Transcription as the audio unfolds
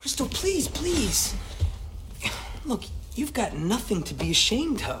Crystal, please, please. Look, you've got nothing to be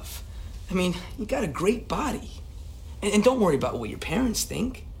ashamed of. I mean, you got a great body. And don't worry about what your parents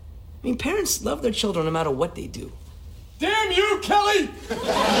think. I mean, parents love their children no matter what they do. Damn you, Kelly!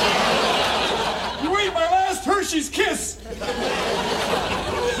 You ate my last Hershey's Kiss!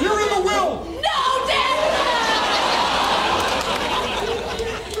 You're in the will! No, Dad!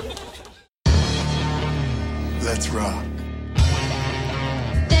 Let's rock.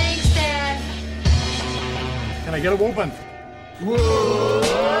 Thanks, Dad. Can I get a whoopin'?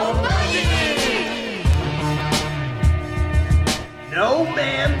 No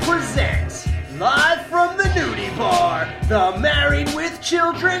Man presents, live from the nudie bar, the Married with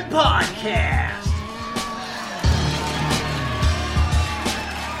Children podcast.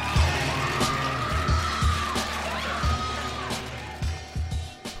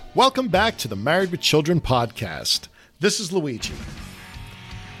 Welcome back to the Married with Children podcast. This is Luigi.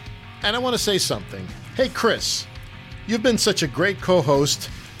 And I want to say something. Hey, Chris, you've been such a great co-host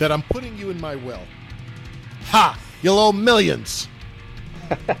that I'm putting you in my will. Ha! You'll owe millions.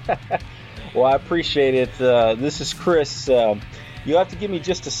 Well, I appreciate it. This is Chris. You have to give me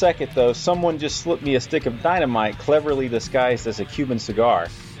just a second, though. Someone just slipped me a stick of dynamite cleverly disguised as a Cuban cigar.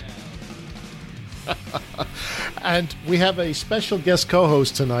 And we have a special guest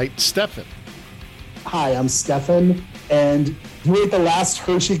co-host tonight, Stefan. Hi, I'm Stefan, and you ate the last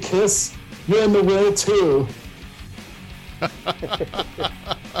Hershey Kiss? You're in the will, too.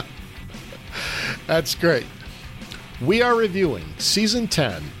 That's great. We are reviewing Season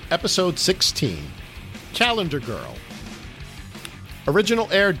 10, Episode 16, Calendar Girl. Original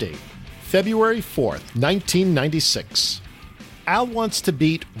air date, February 4th, 1996. Al wants to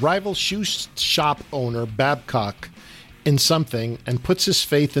beat rival shoe shop owner Babcock in something and puts his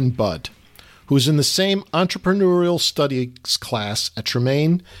faith in Bud, who's in the same entrepreneurial studies class at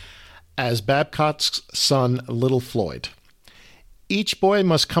Tremaine as Babcock's son, Little Floyd. Each boy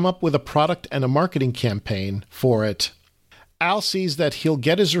must come up with a product and a marketing campaign for it. Al sees that he'll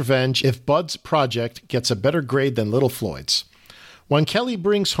get his revenge if Bud's project gets a better grade than Little Floyd's. When Kelly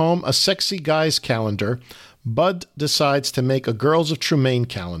brings home a sexy guy's calendar, Bud decides to make a Girls of Tremaine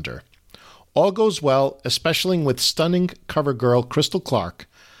calendar. All goes well, especially with stunning cover girl Crystal Clark,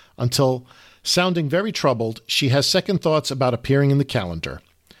 until, sounding very troubled, she has second thoughts about appearing in the calendar.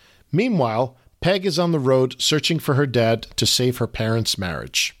 Meanwhile, Peg is on the road searching for her dad to save her parents'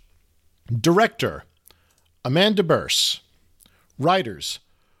 marriage. Director, Amanda Burse. Writers,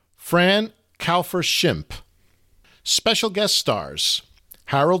 Fran Kaufer-Shimp. Special guest stars,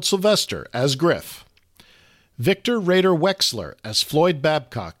 Harold Sylvester as Griff, Victor Rader Wexler as Floyd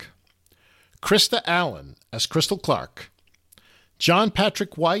Babcock, Krista Allen as Crystal Clark, John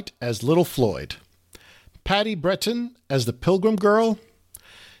Patrick White as Little Floyd, Patty Breton as the Pilgrim Girl,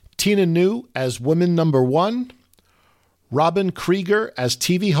 Tina New as Woman Number 1, Robin Krieger as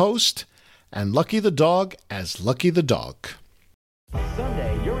TV host, and Lucky the Dog as Lucky the Dog.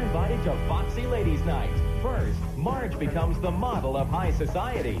 Sunday, you're invited to Foxy Ladies Night. First, Marge becomes the model of high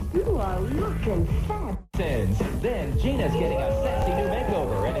society. You are looking fat. Then Gina's getting a sassy new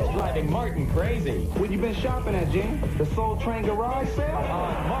makeover and it's driving Martin crazy. Where you been shopping at, Gina? The Soul Train garage sale?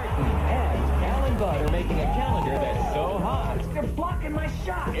 On Martin and Al and Bud are making a calendar that's so hot. You're blocking my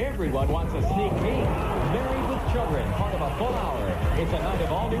shot. Everyone wants a sneak peek. Married with Children, part of a full hour. It's a night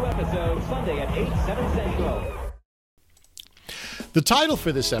of all new episodes, Sunday at 8, 7 Central. The title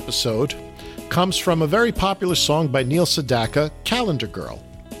for this episode comes from a very popular song by Neil Sedaka, Calendar Girl.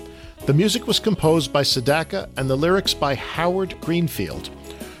 The music was composed by Sedaka and the lyrics by Howard Greenfield.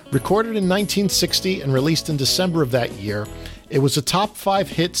 Recorded in 1960 and released in December of that year, it was a top 5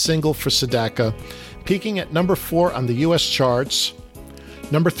 hit single for Sedaka, peaking at number 4 on the US charts,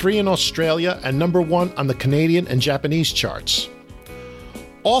 number 3 in Australia, and number 1 on the Canadian and Japanese charts.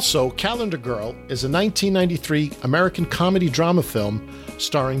 Also, Calendar Girl is a 1993 American comedy drama film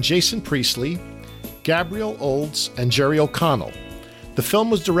starring Jason Priestley, Gabriel Olds, and Jerry O'Connell. The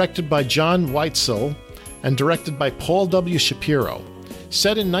film was directed by John Weitzel and directed by Paul W. Shapiro.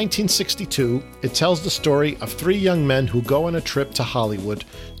 Set in 1962, it tells the story of 3 young men who go on a trip to Hollywood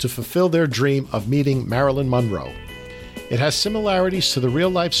to fulfill their dream of meeting Marilyn Monroe. It has similarities to the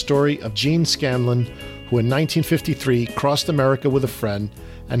real-life story of Gene Scanlon, who in 1953 crossed America with a friend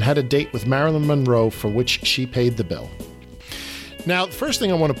and had a date with Marilyn Monroe for which she paid the bill. Now, the first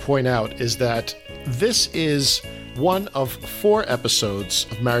thing I want to point out is that this is one of 4 episodes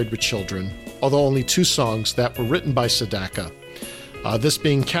of Married with Children, although only 2 songs that were written by Sedaka. This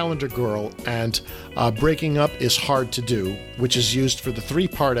being Calendar Girl and Breaking Up is Hard to Do, which is used for the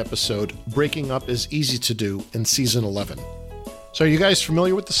 3-part episode Breaking Up is Easy to Do in Season 11. So are you guys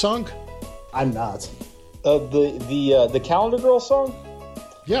familiar with the song? I'm not. The Calendar Girl song?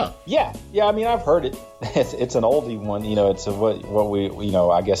 Yeah. Yeah. I mean, I've heard it. It's an oldie one. You know, it's what we, you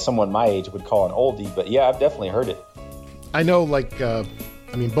know, I guess someone my age would call an oldie. But yeah, I've definitely heard it. I know, like,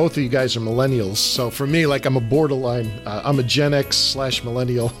 both of you guys are millennials. So for me, like, I'm a borderline. I'm a Gen X /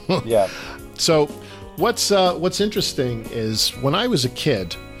 millennial. Yeah. So what's interesting is when I was a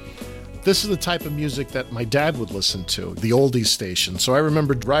kid, this is the type of music that my dad would listen to, the oldies station. So I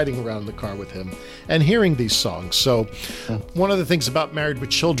remember riding around in the car with him and hearing these songs. So one of the things about Married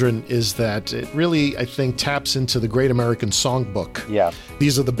with Children is that it really, I think, taps into the Great American Songbook. Yeah.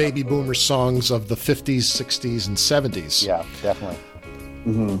 These are the baby boomer songs of the 50s, 60s, and 70s. Yeah, definitely.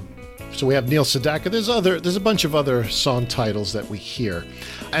 Mm-hmm. So we have Neil Sedaka. There's a bunch of other song titles that we hear.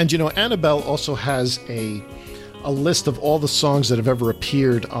 And, you know, Annabelle also has a list of all the songs that have ever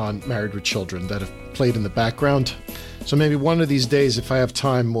appeared on Married with Children that have played in the background. So maybe one of these days, if I have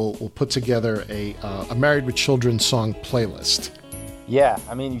time, we'll put together a Married with Children song playlist. Yeah,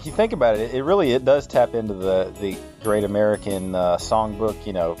 I mean, if you think about it, it does tap into the Great American Songbook.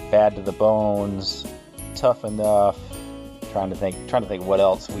 You know, Bad to the Bones, Tough Enough. Trying to think what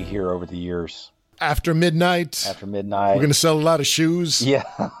else we hear over the years. After Midnight. We're going to sell a lot of shoes. Yeah.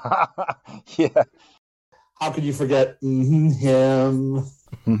 Yeah. How could you forget him?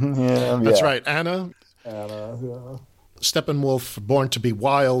 Him. That's right. Anna, yeah. Steppenwolf, Born to be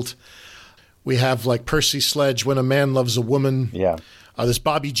Wild. We have like Percy Sledge, When a Man Loves a Woman. Yeah. There's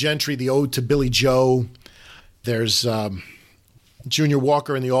Bobby Gentry, The Ode to Billy Joe. There's Junior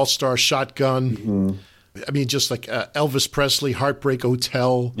Walker and the All-Star Shotgun. Mm-hmm. I mean, just like Elvis Presley, Heartbreak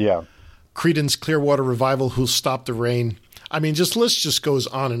Hotel. Yeah. Creedence Clearwater Revival, Who'll Stop the Rain. I mean, list just goes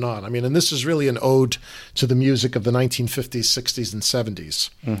on and on. I mean, and this is really an ode to the music of the 1950s, 60s, and 70s.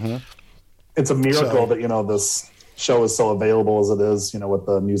 Mm-hmm. It's a miracle that, you know, this show is so available as it is, you know, with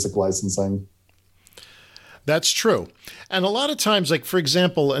the music licensing. That's true. And a lot of times, like, for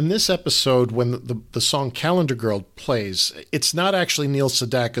example, in this episode, when the song Calendar Girl plays, it's not actually Neil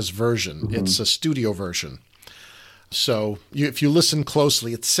Sedaka's version. Mm-hmm. It's a studio version. So if you listen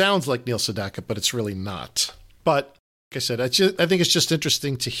closely, it sounds like Neil Sedaka, but it's really not. But like I said, I think it's just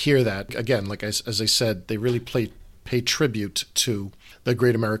interesting to hear that. Again, like as I said, they really pay tribute to the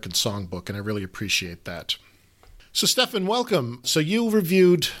Great American Songbook, and I really appreciate that. So, Stefan, welcome. So you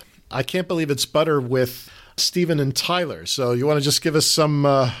reviewed I Can't Believe It's Butter with Steven and Tyler. So you want to just give us some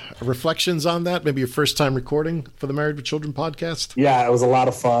reflections on that? Maybe your first time recording for the Married with Children podcast? Yeah, it was a lot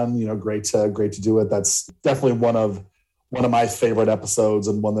of fun. You know, great to do it. That's definitely one of my favorite episodes,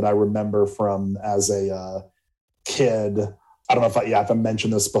 and one that I remember from as a kid. I don't know if I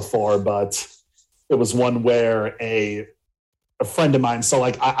mentioned this before, but it was one where a friend of mine. So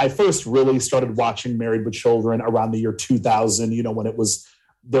like I first really started watching Married with Children around the year 2000. You know, when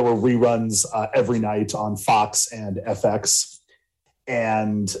there were reruns every night on Fox and FX.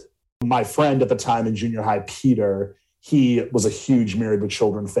 And my friend at the time in junior high, Peter, he was a huge Married with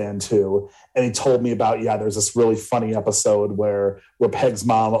Children fan too. And he told me about, there's this really funny episode where Peg's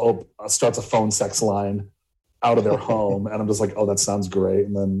mom starts a phone sex line out of their home. And I'm just like, oh, that sounds great.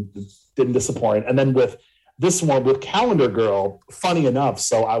 And then it didn't disappoint. And then with this one, with Calendar Girl, funny enough.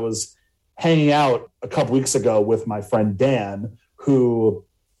 So I was hanging out a couple weeks ago with my friend Dan, who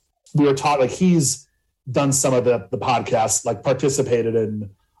we were talking, like he's done some of the podcasts, like participated in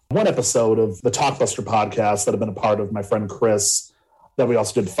one episode of the Talkbuster podcast that have been a part of my friend Chris, that we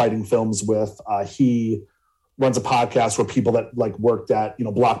also did Fighting Films with. He runs a podcast where people that like worked at,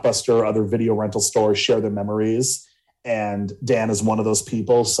 Blockbuster or other video rental stores share their memories. And Dan is one of those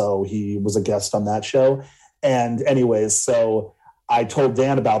people. So he was a guest on that show. And anyways, so I told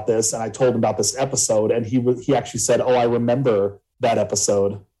Dan about this, and I told him about this episode, and he actually said, oh, I remember that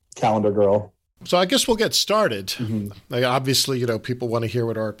episode, Calendar Girl. So I guess we'll get started. Mm-hmm. Like, obviously, people want to hear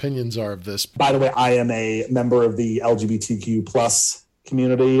what our opinions are of this. By the way, I am a member of the LGBTQ plus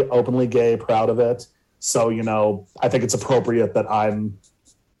community, openly gay, proud of it. So, I think it's appropriate that I'm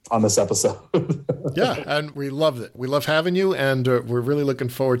on this episode. Yeah, and we loved it. We love having you, and we're really looking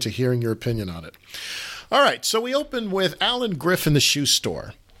forward to hearing your opinion on it. All right, so we open with Alan Griff in the shoe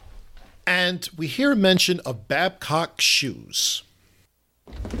store, and we hear a mention of Babcock shoes.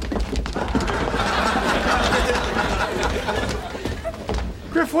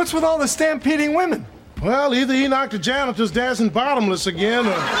 Griff, what's with all the stampeding women? Well, either he knocked the janitors dancing bottomless again,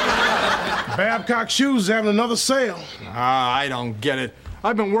 or Babcock Shoes having another sale. I don't get it.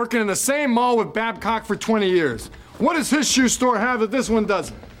 I've been working in the same mall with Babcock for 20 years. What does his shoe store have that this one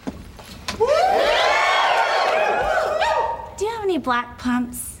doesn't? Do you have any black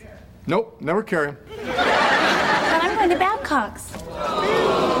pumps? Nope, never carry them. Then I'm going to Babcock's.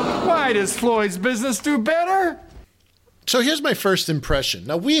 Why does Floyd's business do better? So here's my first impression.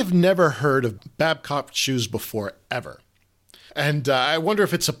 Now, we have never heard of Babcock shoes before, ever. And I wonder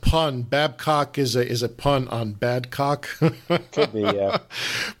if it's a pun. Babcock is a pun on Badcock. Could be, yeah.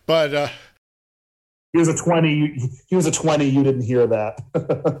 But he was a 20. He was a 20. You didn't hear that.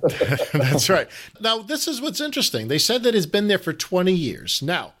 That's right. Now, this is what's interesting. They said that it's been there for 20 years.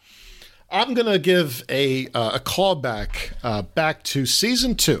 Now, I'm going to give a callback back to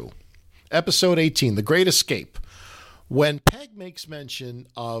season 2, episode 18, The Great Escape, when Peg makes mention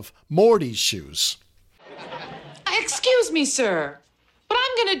of Morty's shoes. Excuse me, sir, but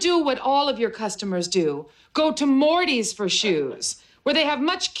I'm going to do what all of your customers do. Go to Morty's for shoes, where they have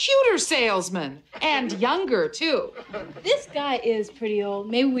much cuter salesmen, and younger, too. This guy is pretty old.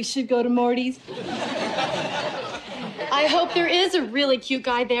 Maybe we should go to Morty's. I hope there is a really cute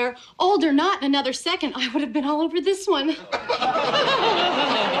guy there. Old or not, in another second, I would have been all over this one.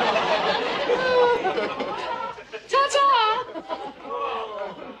 Ta-ta!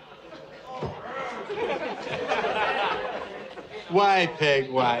 Why,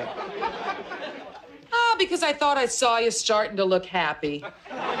 Peg, why? Because I thought I saw you starting to look happy.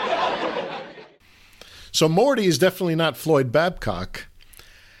 So Morty is definitely not Floyd Babcock.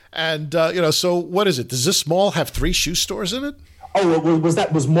 And, so what is it? Does this mall have 3 shoe stores in it? Oh,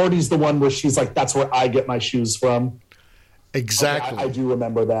 was Morty's the one where she's like, that's where I get my shoes from? Exactly. Okay, I do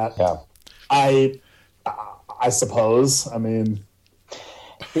remember that. Yeah. I suppose. I mean...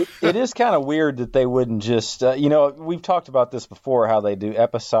 It is kind of weird that they wouldn't just, we've talked about this before, how they do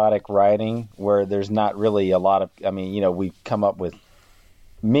episodic writing where there's not really a lot of, we've come up with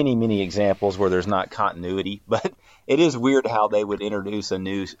many, many examples where there's not continuity, but it is weird how they would introduce a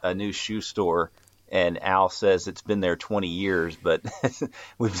new shoe store and Al says it's been there 20 years, but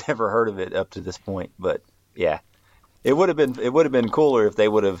we've never heard of it up to this point. But yeah, it would have been cooler if they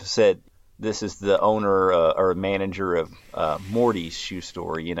would have said, this is the owner or manager of Morty's shoe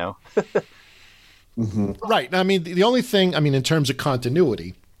store, Mm-hmm. Right. I mean, the only thing, in terms of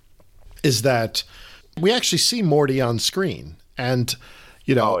continuity, is that we actually see Morty on screen. And,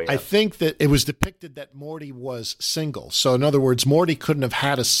 I think that it was depicted that Morty was single. So, in other words, Morty couldn't have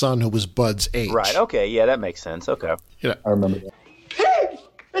had a son who was Bud's age. Right. Okay. Yeah, that makes sense. Okay. Yeah. I remember that. Hey,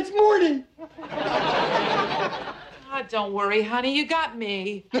 it's Morty. Don't worry, honey, you got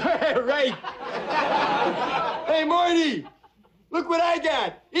me. Right. Hey, Morty, look what I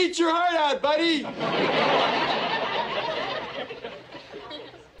got. Eat your heart out, buddy.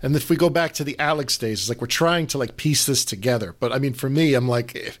 And if we go back to the Alex days, it's like we're trying to piece this together. But for me, I'm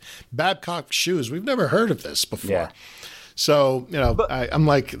like, Babcock shoes, we've never heard of this before. Yeah. So, I'm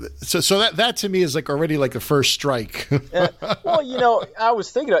like, so that to me is already the first strike. Well, I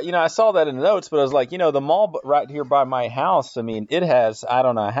was thinking, I saw that in the notes, but I was like, the mall right here by my house, it has, I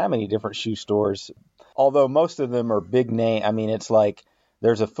don't know how many different shoe stores, although most of them are big name. It's like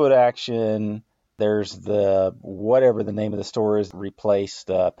there's a Foot Action, there's the, whatever the name of the store is, replaced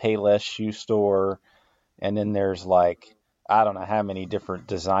Payless shoe store. And then there's I don't know how many different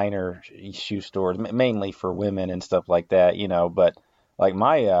designer shoe stores, mainly for women and stuff like that, but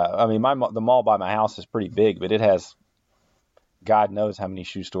the mall by my house is pretty big, but it has God knows how many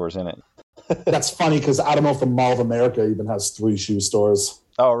shoe stores in it. That's funny because I don't know if the Mall of America even has 3 shoe stores.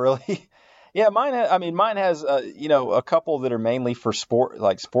 Oh, really? Yeah, mine has a couple that are mainly for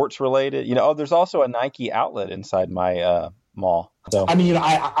sports related. There's also a Nike outlet inside my mall. So.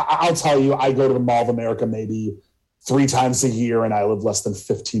 I'll tell you, I go to the Mall of America maybe 3 times a year, and I live less than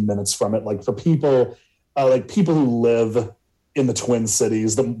 15 minutes from it. For people, people who live in the Twin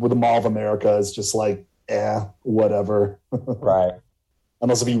Cities, the Mall of America is just whatever. Right.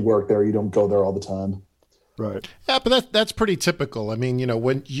 Unless if you work there, you don't go there all the time. Right. Yeah, but that's pretty typical.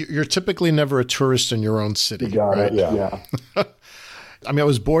 When you're typically never a tourist in your own city. You got right? it. Yeah. I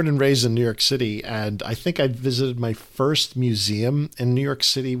was born and raised in New York City, and I think I visited my first museum in New York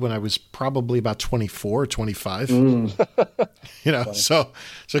City when I was probably about 24 or 25. So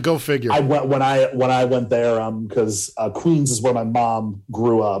go figure. I went when I went there because Queens is where my mom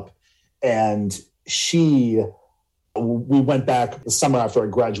grew up, and we went back the summer after I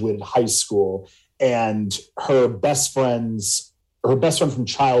graduated high school, and her best friend from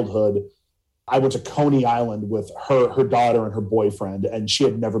childhood, I went to Coney Island with her daughter and her boyfriend, and she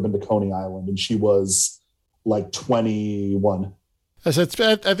had never been to Coney Island, and she was 21. I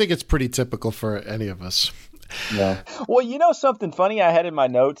think it's pretty typical for any of us. Yeah. Well, something funny I had in my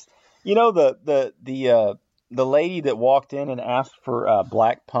notes. The lady that walked in and asked for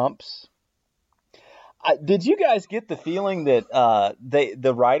black pumps. Did you guys get the feeling that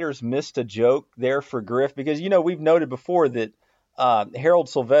the writers missed a joke there for Griff? Because, we've noted before that Harold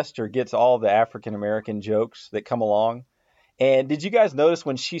Sylvester gets all the African-American jokes that come along. And did you guys notice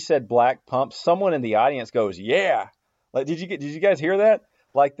when she said black pumps, someone in the audience goes, yeah. Like, did you guys hear that?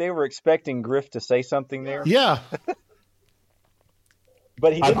 Like they were expecting Griff to say something there? Yeah.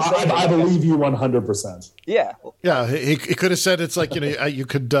 But he didn't say anything. I believe you 100%. Yeah. Yeah, he could have said it's like, you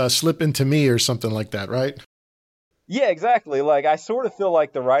could slip into me or something like that, right? Yeah, exactly. Like, I sort of feel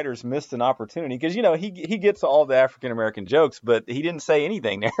like the writers missed an opportunity because, he gets all the African-American jokes, but he didn't say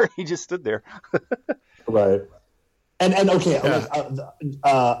anything there. He just stood there. Right. And okay,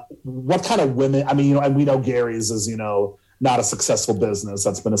 yeah. What kind of women, I mean, and we know Gary's is, not a successful business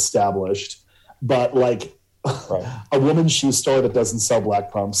that's been established, but like right. A woman's shoe store that doesn't sell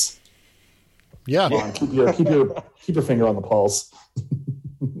black pumps. Yeah. Come on, keep your finger on the pulse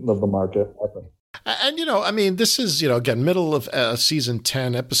of the market. And, this is, again, middle of season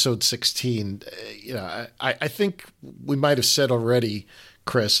 10, episode 16. I think we might have said already,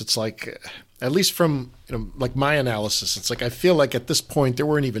 Chris, it's like, at least from, like my analysis, it's like, I feel like at this point they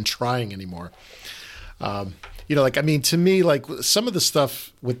weren't even trying anymore. To me, like some of the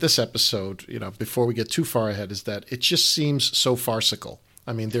stuff with this episode, before we get too far ahead, is that it just seems so farcical.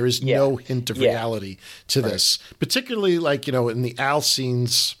 I mean, there is no hint of reality to this, particularly like, in the Al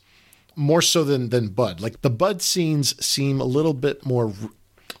scenes, more so than Bud. Like the Bud scenes seem a little bit more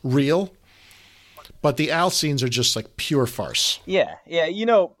real, but the Al scenes are just like pure farce. Yeah.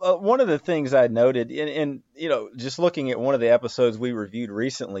 One of the things I noted, and just looking at one of the episodes we reviewed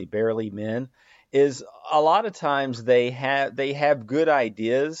recently, Barely Men, is a lot of times they have good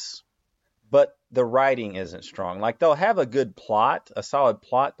ideas, but the writing isn't strong. Like they'll have a good plot, a solid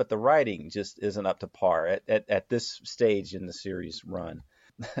plot, but the writing just isn't up to par at this stage in the series run.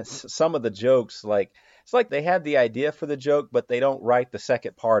 Some of the jokes, like it's like they had the idea for the joke, but they don't write the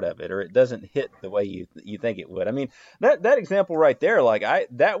second part of it, or it doesn't hit the way you think it would. I mean, that example right there, like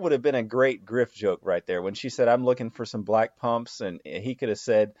that would have been a great Griff joke right there when she said, "I'm looking for some black pumps," and he could have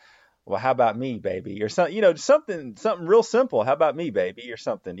said, "Well, how about me, baby?" or something, something real simple. "How about me, baby?" or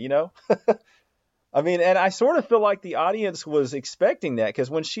something, I mean, and I sort of feel like the audience was expecting that because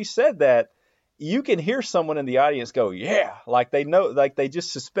when she said that, you can hear someone in the audience go, "Yeah," like they know, like they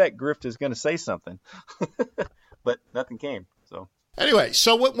just suspect Griff is going to say something, but nothing came. So anyway,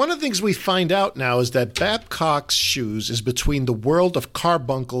 one of the things we find out now is that Babcock's Shoes is between the world of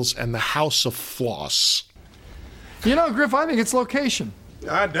carbuncles and the house of floss. Griff, I think it's location.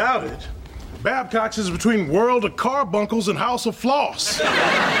 I doubt it. Babcock's is between World of Carbuncles and House of Floss.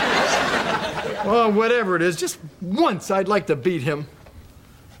 Well, whatever it is, just once I'd like to beat him.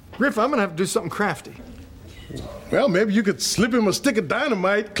 Griff, I'm gonna have to do something crafty. Well, maybe you could slip him a stick of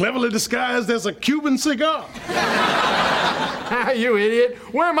dynamite cleverly disguised as a Cuban cigar. You idiot.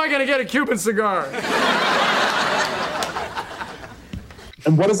 Where am I gonna get a Cuban cigar?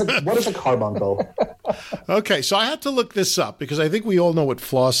 And what is a carbuncle? Okay, so I had to look this up because I think we all know what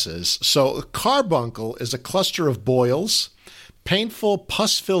floss is. So a carbuncle is a cluster of boils, painful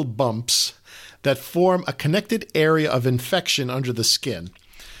pus-filled bumps that form a connected area of infection under the skin.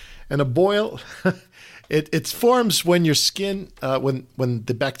 And a boil, it forms when your skin, when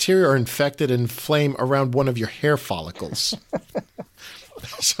the bacteria are infected and inflame around one of your hair follicles.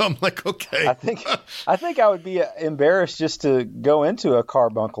 So I'm like, okay. I think I would be embarrassed just to go into a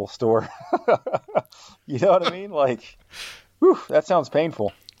carbuncle store. You know what I mean? Like, whew, that sounds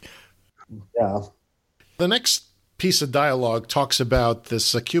painful. Yeah. The next piece of dialogue talks about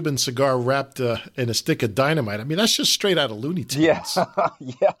this Cuban cigar wrapped in a stick of dynamite. I mean, that's just straight out of Looney Tunes. Yeah.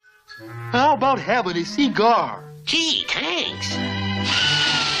 Yeah. How about having a cigar? Gee, thanks.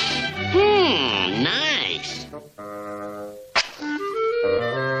 Nice.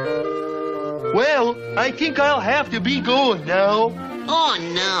 Well, I think I'll have to be going now. Oh,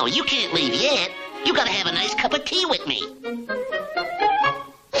 no, you can't leave yet. You gotta have a nice cup of tea with me.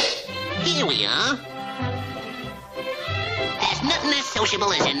 Here we are. There's nothing as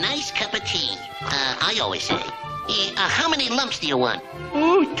sociable as a nice cup of tea. I always say. How many lumps do you want?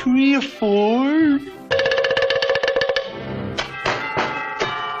 Oh, 3 or 4.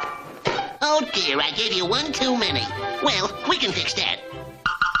 Oh, dear, I gave you one too many. Well, we can fix that.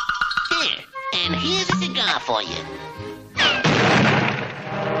 Here, and here's a cigar for you.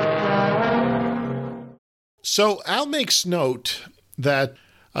 So Al makes note that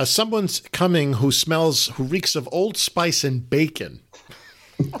someone's coming who reeks of Old Spice and bacon.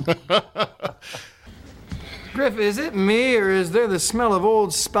 Griff, is it me, or is there the smell of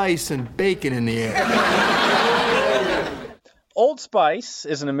Old Spice and bacon in the air? Old Spice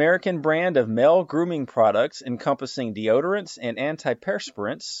is an American brand of male grooming products encompassing deodorants and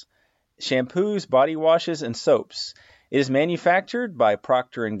antiperspirants, shampoos, body washes, and soaps. It is manufactured by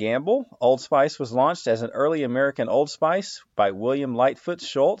Procter & Gamble. Old Spice was launched as an early American Old Spice by William Lightfoot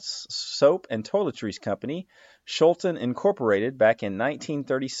Schultz Soap and Toiletries Company, Schulten Incorporated, back in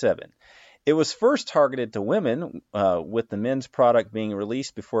 1937. It was first targeted to women, with the men's product being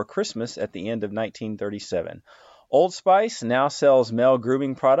released before Christmas at the end of 1937. Old Spice now sells male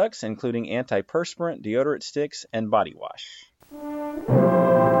grooming products, including antiperspirant, deodorant sticks, and body wash.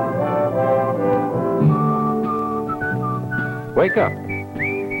 Wake up.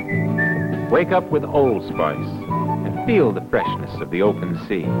 Wake up with Old Spice and feel the freshness of the open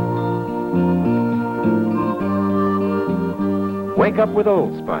sea. Wake up with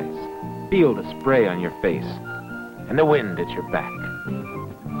Old Spice. Feel the spray on your face and the wind at your back.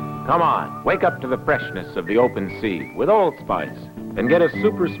 Come on, wake up to the freshness of the open sea with Old Spice and get a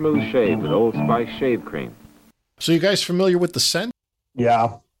super smooth shave with Old Spice shave cream. So you guys familiar with the scent?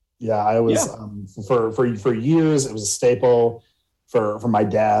 Yeah. I was for years. It was a staple for my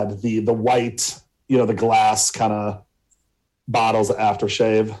dad. The white, the glass kind of bottles of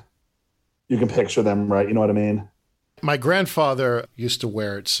aftershave. You can picture them, right? You know what I mean? My grandfather used to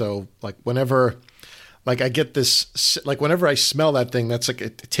wear it. So whenever I get this, whenever I smell that thing, that's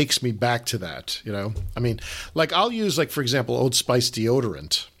it takes me back to that. I mean, I'll use for example, Old Spice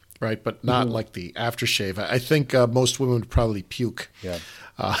deodorant, right? But not like the aftershave. I think most women would probably puke. Yeah.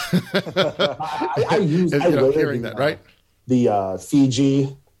 I wear hearing that, right? The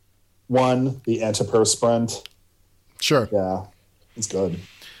Fiji one, the antiperspirant. Sure. Yeah, it's good.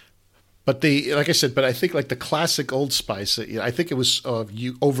 But like I said, I think the classic Old Spice, I think it was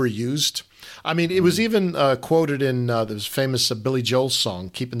overused. I mean, it was even quoted in this famous Billy Joel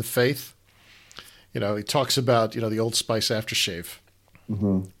song, "Keeping the Faith." He talks about the Old Spice aftershave.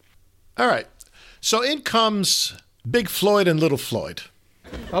 Mm-hmm. All right, so in comes Big Floyd and Little Floyd.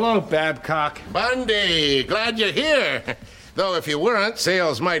 Hello, Babcock. Bundy, glad you're here. Though if you weren't,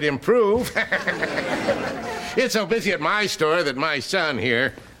 sales might improve. It's so busy at my store that my son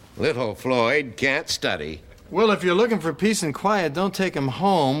here, Little Floyd, can't study. Well, if you're looking for peace and quiet, don't take him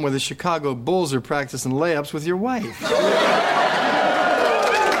home where the Chicago Bulls are practicing layups with your wife.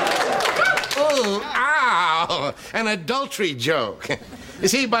 Oh, ow! An adultery joke. You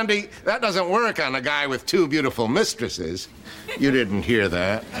see, Bundy, that doesn't work on a guy with two beautiful mistresses. You didn't hear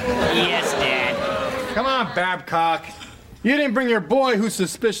that. Yes, Dad. Come on, Babcock. You didn't bring your boy who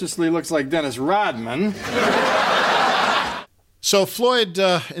suspiciously looks like Dennis Rodman. So Floyd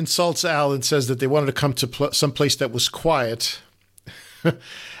insults Al and says that they wanted to come to some place that was quiet.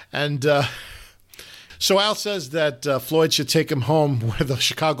 And so Al says that Floyd should take him home where the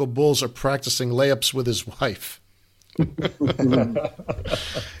Chicago Bulls are practicing layups with his wife.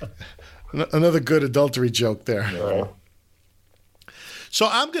 Another good adultery joke there. Yeah. So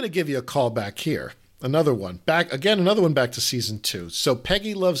I'm going to give you a call back here. Another one. Back to season 2. So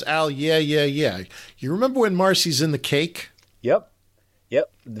Peggy loves Al, yeah. You remember when Marcy's in the cake? Yep. At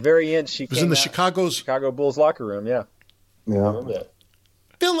the very end, she was in the Chicago Bulls locker room, yeah. Yeah. I remember that.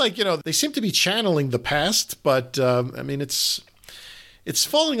 I feel like, they seem to be channeling the past, but, I mean, it's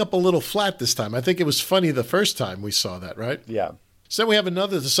falling up a little flat this time. I think it was funny the first time we saw that, right? Yeah. So then we have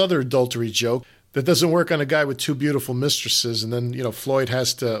this other adultery joke that doesn't work on a guy with two beautiful mistresses, and then, Floyd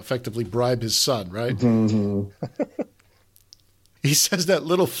has to effectively bribe his son, right? Mm-hmm. He says that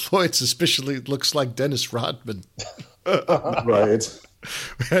Little Floyd suspiciously looks like Dennis Rodman. Right.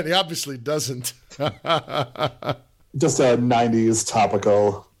 And he obviously doesn't. Just a 90s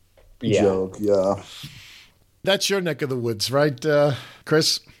topical joke, yeah. That's your neck of the woods, right,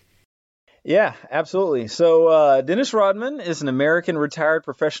 Chris? Yeah, absolutely. So Dennis Rodman is an American retired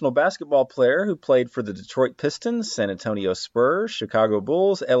professional basketball player who played for the Detroit Pistons, San Antonio Spurs, Chicago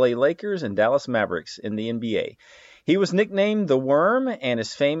Bulls, LA Lakers, and Dallas Mavericks in the NBA. He was nicknamed the Worm and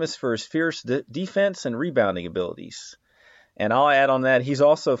is famous for his fierce defense and rebounding abilities. And I'll add on that, he's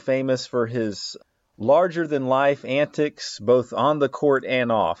also famous for his larger-than-life antics, both on the court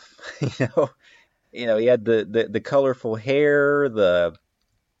and off. He had the colorful hair, the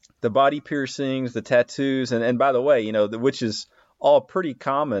body piercings, the tattoos, and by the way, which is all pretty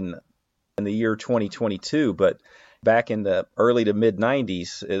common in the year 2022, but back in the early to mid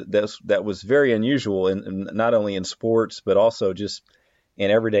 90s, that was very unusual, in not only in sports but also just in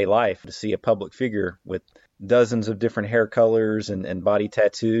everyday life, to see a public figure with dozens of different hair colors and body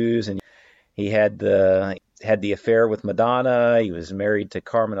tattoos. And he had the affair with Madonna. He was married to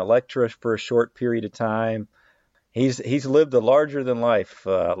Carmen Electra for a short period of time. He's lived a larger than life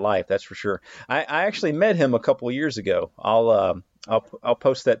life, that's for sure. I actually met him a couple of years ago. I'll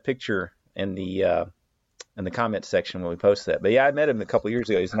post that picture in the comment section when we post that. But yeah, I met him a couple of years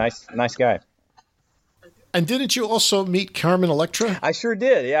ago. He's a nice guy. And didn't you also meet Carmen Electra? I sure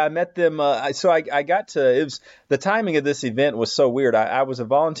did. Yeah, I met them. So I got to. It was the timing of this event was so weird. I was a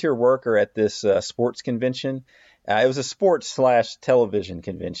volunteer worker at this sports convention. It was a sports/television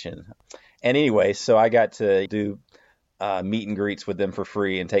convention. And anyway, so I got to do meet and greets with them for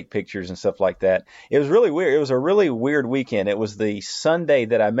free and take pictures and stuff like that. It was really weird. It was a really weird weekend. It was the Sunday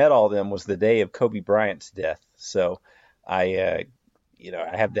that I met all of them was the day of Kobe Bryant's death. So I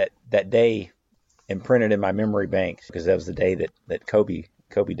have that day imprinted in my memory bank because that was the day that Kobe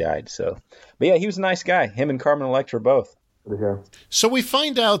died. So, but yeah, he was a nice guy. Him and Carmen Electra both. So we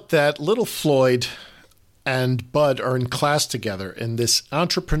find out that little Floyd and Bud are in class together in this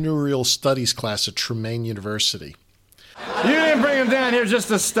entrepreneurial studies class at Tremaine University. You didn't bring him down here just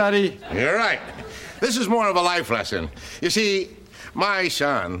to study. You're right. This is more of a life lesson. You see, my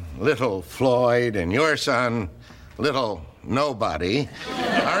son, little Floyd, and your son, little Nobody,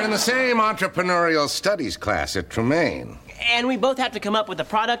 are in the same entrepreneurial studies class at Tremaine. And we both have to come up with a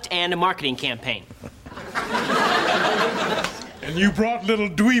product and a marketing campaign. And you brought little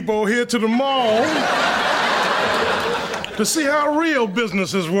Dweebo here to the mall to see how real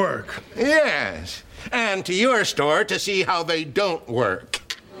businesses work. Yes, and to your store to see how they don't work.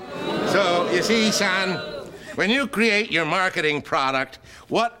 So, you see, son, when you create your marketing product,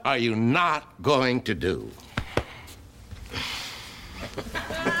 what are you not going to do?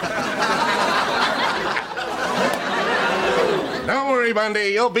 Don't worry, Bundy.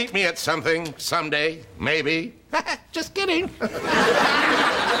 You'll beat me at something someday, maybe. Just kidding.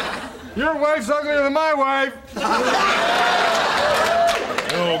 Your wife's uglier than my wife.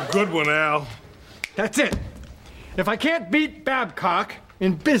 Oh, good one, Al. That's it. If I can't beat Babcock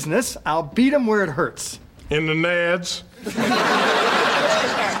in business, I'll beat him where it hurts. In the nads?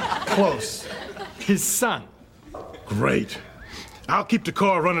 Close. His son. Great. I'll keep the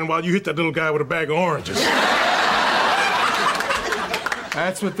car running while you hit that little guy with a bag of oranges.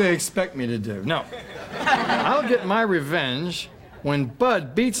 That's what they expect me to do. No. I'll get my revenge when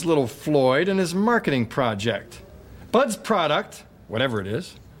Bud beats little Floyd in his marketing project. Bud's product, whatever it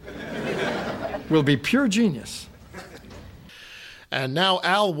is, will be pure genius. And now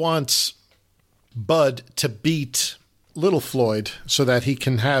Al wants Bud to beat little Floyd so that he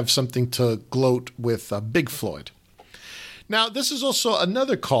can have something to gloat with Big Floyd. Now, this is also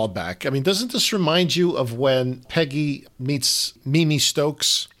another callback. I mean, doesn't this remind you of when Peggy meets Mimi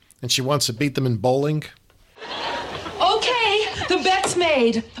Stokes and she wants to beat them in bowling? Okay, the bet's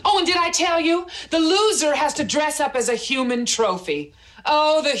made. Oh, and did I tell you? The loser has to dress up as a human trophy.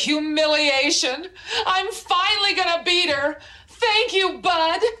 Oh, the humiliation. I'm finally gonna beat her. Thank you,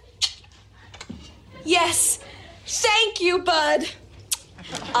 Bud. Yes, thank you, Bud.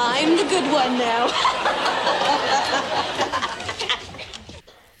 I'm the good one now.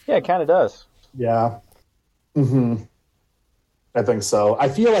 Yeah, it kind of does. Yeah. Mm-hmm. I think so. I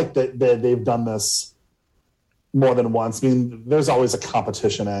feel like they've done this more than once. I mean, there's always a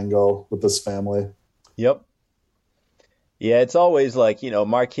competition angle with this family. Yep. Yeah, it's always like,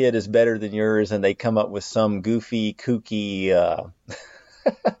 my kid is better than yours, and they come up with some goofy, kooky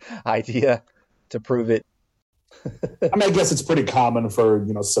idea to prove it. I mean, I guess it's pretty common for,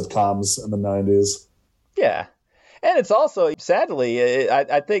 sitcoms in the 90s. Yeah. And it's also, sadly,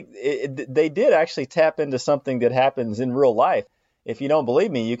 I think they did actually tap into something that happens in real life. If you don't believe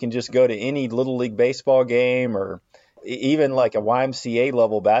me, you can just go to any Little League baseball game or even like a YMCA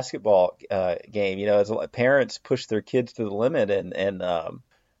level basketball game. It's like parents push their kids to the limit, and a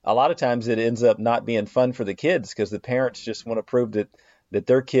lot of times it ends up not being fun for the kids because the parents just want to prove that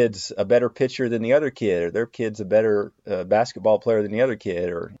their kid's a better pitcher than the other kid, or their kid's a better basketball player than the other kid,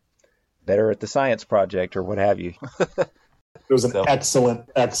 or better at the science project, or what have you. There was an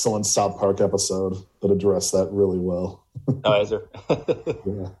excellent South Park episode that addressed that really well. Oh, is there?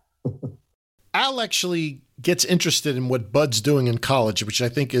 Yeah. Al actually gets interested in what Bud's doing in college, which I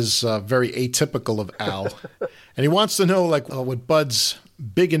think is very atypical of Al. And he wants to know what Bud's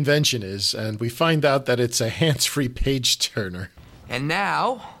big invention is, and we find out that it's a hands-free page turner. And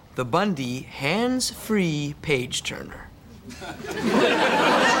now, the Bundy hands-free page turner.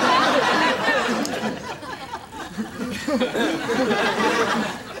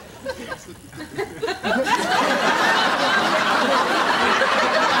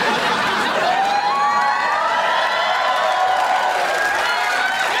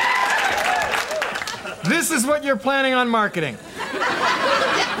 This is what you're planning on marketing.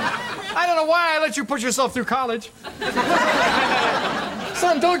 I don't know why I let you put yourself through college.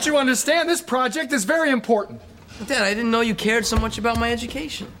 Son, don't you understand? This project is very important. Dad, I didn't know you cared so much about my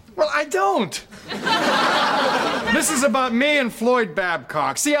education. Well, I don't. This is about me and Floyd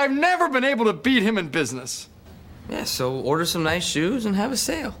Babcock. See, I've never been able to beat him in business. Yeah, so order some nice shoes and have a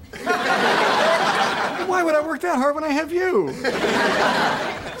sale. Why would I work that hard when I have you?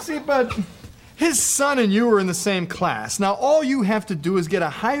 See, but his son and you are in the same class. Now, all you have to do is get a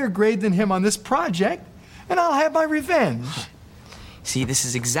higher grade than him on this project, and I'll have my revenge. See, this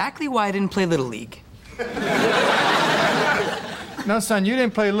is exactly why I didn't play Little League. No, son, you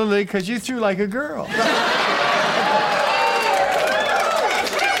didn't play Little League because you threw like a girl.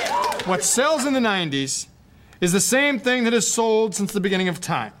 What sells in the 90s is the same thing that has sold since the beginning of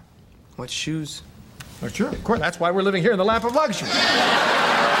time. What, shoes? Oh, sure, of course. That's why we're living here in the lap of luxury.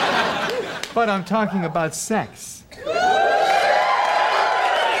 But I'm talking about sex.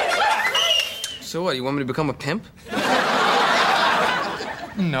 So what, you want me to become a pimp?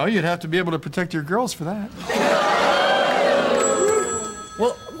 No, you'd have to be able to protect your girls for that.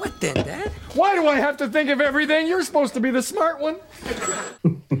 Well, what then, Dad? Why do I have to think of everything? You're supposed to be the smart one.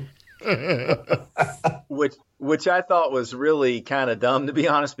 Which I thought was really kind of dumb, to be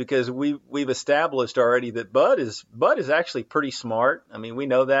honest, because we've established already that Bud is actually pretty smart. I mean, we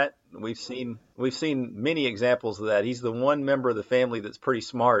know that. We've seen many examples of that. He's the one member of the family that's pretty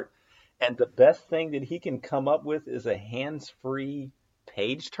smart. And the best thing that he can come up with is a hands-free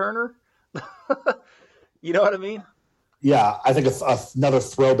page turner. You know what I mean? Yeah, I think another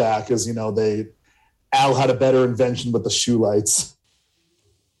throwback is, Al had a better invention with the shoe lights.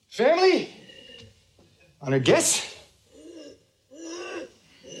 Family? Honored guests?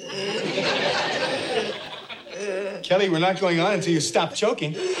 Kelly, we're not going on until you stop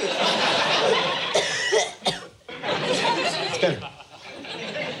choking. It's better.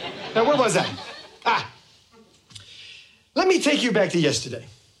 Now, where was I? Let me take you back to yesterday.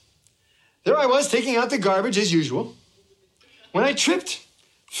 There I was, taking out the garbage as usual, when I tripped,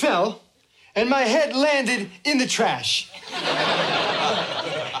 fell, and my head landed in the trash.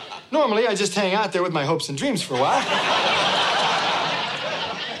 Normally, I just hang out there with my hopes and dreams for a while.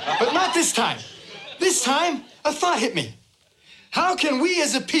 But not this time. This time, a thought hit me. How can we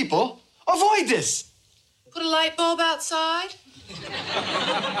as a people avoid this? Put a light bulb outside?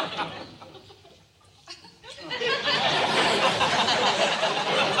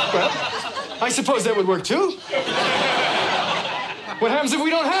 Well, I suppose that would work too. What happens if we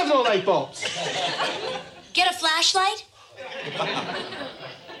don't have no light bulbs? Get a flashlight?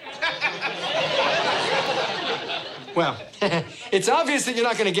 Well, it's obvious that you're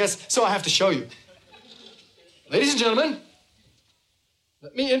not going to guess, so I have to show you. Ladies and gentlemen,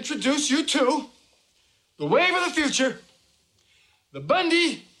 let me introduce you to the wave of the future, the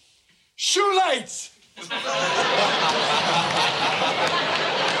Bundy shoe lights.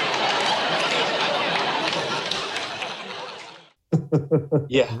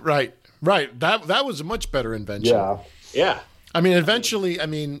 Yeah. Right. That was a much better invention. Yeah. I mean, eventually,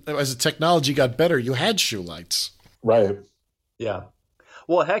 as the technology got better, you had shoe lights. Right. Yeah.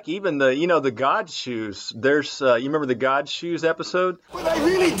 Well, heck, even the God shoes. There's, you remember the God shoes episode? But I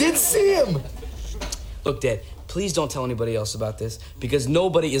really did see him. Look, Dad, please don't tell anybody else about this, because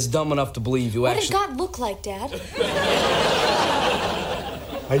nobody is dumb enough to believe you actually... What did God look like, Dad?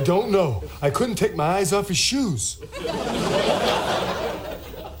 I don't know. I couldn't take my eyes off his shoes.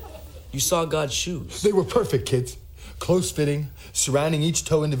 You saw God's shoes? They were perfect, kids. Close-fitting, surrounding each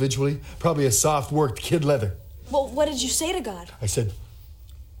toe individually, probably a soft-worked kid leather. Well, what did you say to God? I said,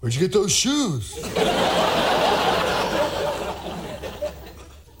 "Where'd you get those shoes?"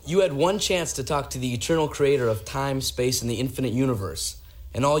 You had one chance to talk to the eternal creator of time, space, and the infinite universe,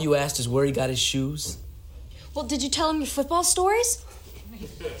 and all you asked is where he got his shoes? Well, did you tell him your football stories?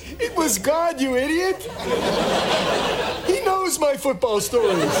 It was God, you idiot! He knows my football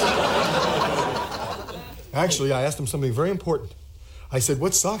stories. Actually, I asked him something very important. I said,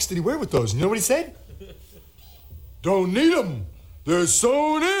 "What socks did he wear with those?" And you know what he said? "Don't need them. They're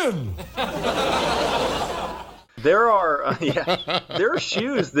sewn in." There are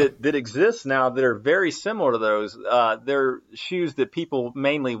shoes that exist now that are very similar to those. They're shoes that people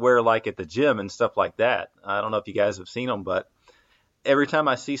mainly wear like at the gym and stuff like that. I don't know if you guys have seen them, but every time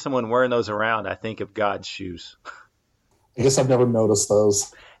I see someone wearing those around, I think of God's shoes. I guess I've never noticed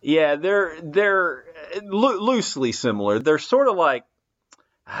those. Yeah, they're loosely similar. They're sort of like,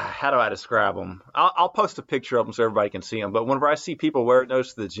 how do I describe them? I'll post a picture of them so everybody can see them. But whenever I see people wearing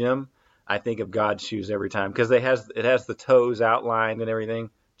those to the gym, I think of God's shoes every time because it has the toes outlined and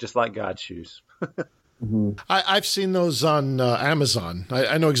everything, just like God's shoes. I've seen those on Amazon.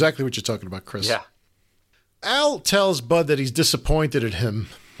 I know exactly what you're talking about, Chris. Yeah. Al tells Bud that he's disappointed at him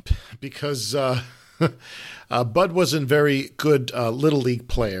because Bud wasn't very good Little League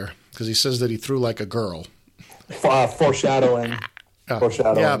player because he says that he threw like a girl. Foreshadowing.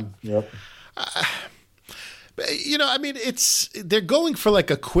 Foreshadowing. Yeah. Yep. I mean, they're going for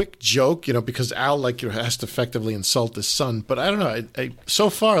like a quick joke, because Al has to effectively insult his son. But I don't know. So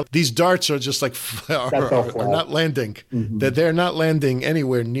far, these darts are just like are not landing. Mm-hmm. They're not landing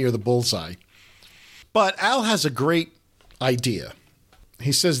anywhere near the bullseye. But Al has a great idea.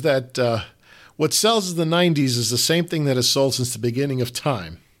 He says that what sells in the 90s is the same thing that has sold since the beginning of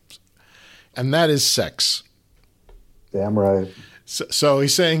time, and that is sex. Damn right. So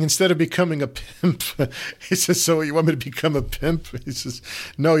he's saying instead of becoming a pimp, he says, so you want me to become a pimp? He says,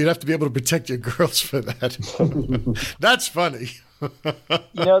 no, you'd have to be able to protect your girls for that. That's funny.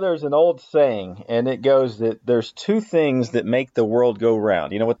 There's an old saying, and it goes that there's two things that make the world go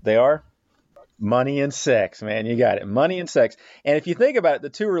round. You know what they are? Money and sex, man. You got it. Money and sex. And if you think about it, the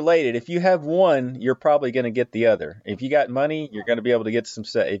two are related. If you have one, you're probably going to get the other. If you got money, you're going to be able to get some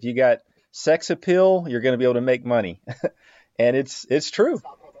sex. If you got sex appeal, you're going to be able to make money. And it's true.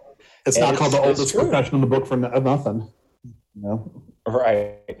 It's not called the oldest profession in the book for nothing.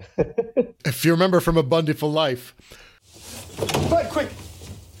 Right. If you remember from A Bountiful Life. But quick,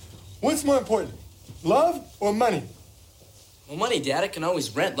 what's more important, love or money? Well, money, Dad. I can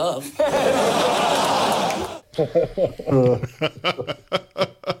always rent love.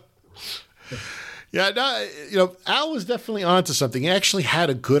 Al was definitely onto something. He actually had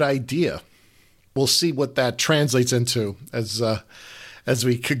a good idea. We'll see what that translates into as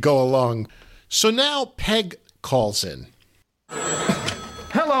we could go along. So now Peg calls in.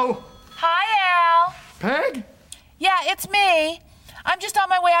 Hello. Hi, Al. Peg? Yeah, it's me. I'm just on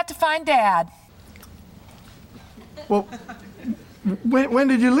my way out to find Dad. Well, when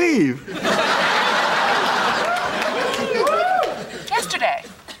did you leave? Yesterday.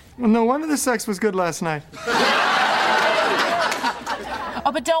 Well, no wonder the sex was good last night.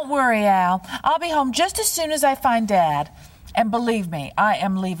 Oh, but don't worry, Al. I'll be home just as soon as I find Dad. And believe me, I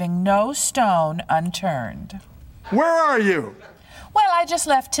am leaving no stone unturned. Where are you? Well, I just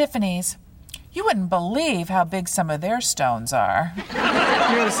left Tiffany's. You wouldn't believe how big some of their stones are. You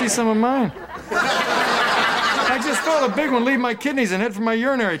gotta see some of mine. I just felt a big one leave my kidneys and head for my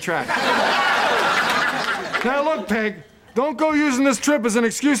urinary tract. Now look, Peg, don't go using this trip as an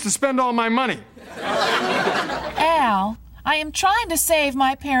excuse to spend all my money. Al, I am trying to save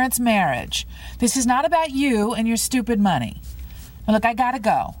my parents' marriage. This is not about you and your stupid money. Now look, I gotta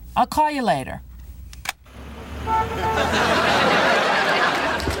go. I'll call you later.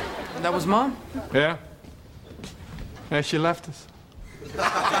 That was Mom? Yeah. Yeah, she left us.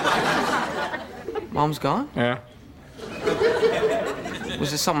 Mom's gone? Yeah. Was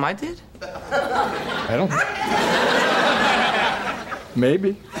this something I did? I don't.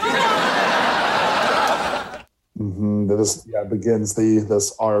 Maybe. This begins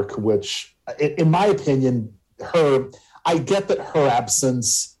this arc, which, in my opinion, I get that her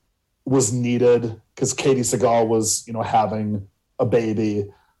absence was needed because Katie Sagal was, having a baby,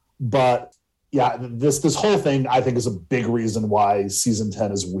 but yeah, this whole thing I think is a big reason why season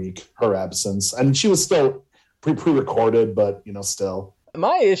 10 is weak. Her absence, and she was still pre-recorded, but still.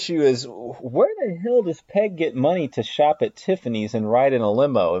 My issue is, where the hell does Peg get money to shop at Tiffany's and ride in a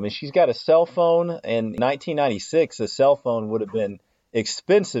limo? I mean, she's got a cell phone. In 1996, a cell phone would have been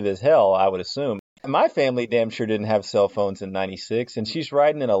expensive as hell, I would assume. My family damn sure didn't have cell phones in 96, and she's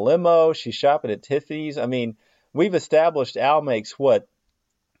riding in a limo. She's shopping at Tiffany's. I mean, we've established Al makes, what,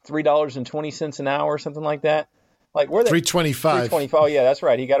 $3.20 an hour or something like that? Like, where $3.25. $3.25. Oh, yeah, that's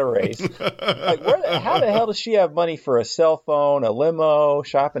right. He got a raise. How the hell does she have money for a cell phone, a limo,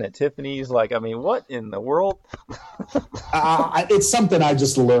 shopping at Tiffany's? Like, I mean, what in the world? It's something I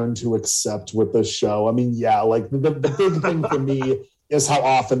just learned to accept with this show. I mean, yeah, like the big thing for me is how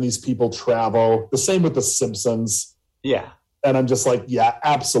often these people travel. The same with The Simpsons. Yeah. And I'm just like, yeah,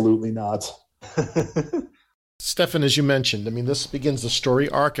 absolutely not. Stefan, as you mentioned, I mean, this begins the story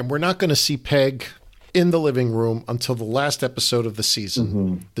arc, and we're not going to see Peg in the living room until the last episode of the season.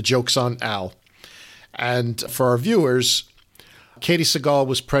 Mm-hmm. The joke's on Al. And for our viewers, Katie Sagal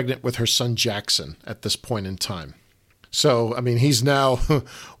was pregnant with her son Jackson at this point in time. So, I mean, he's now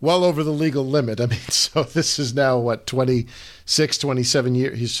well over the legal limit. I mean, so this is now, what, 26, 27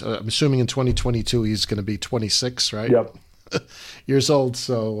 years? He's, I'm assuming in 2022 he's going to be 26, right? Yep. Years old,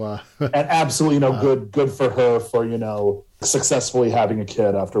 so... and absolutely, good for her for, successfully having a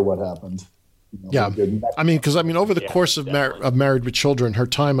kid after what happened. Yeah. I mean, because over the course of Married with Children, her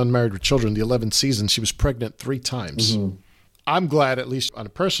time on Married with Children, the 11th season, she was pregnant 3 times. Mm-hmm. I'm glad, at least on a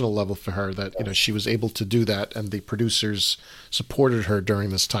personal level for her, that she was able to do that, and the producers supported her during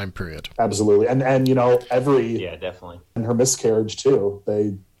this time period. Absolutely, and every definitely, and her miscarriage too.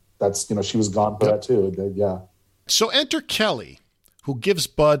 She was gone for that too. So enter Kelly, who gives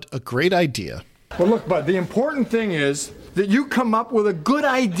Bud a great idea. Well, look, Bud, the important thing is that you come up with a good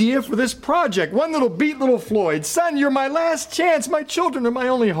idea for this project. One that'll beat Little Floyd. Son, you're my last chance. My children are my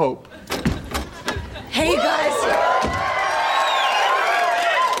only hope. Hey, guys.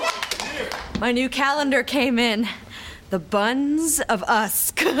 My new calendar came in. The Buns of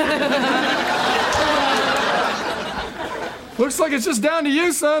Usk. Looks like it's just down to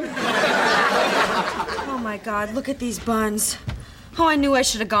you, son. Oh, my God, look at these buns. Oh, I knew I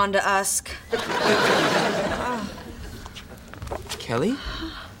should have gone to Usk. Kelly,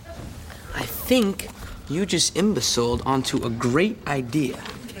 I think you just imbeciled onto a great idea.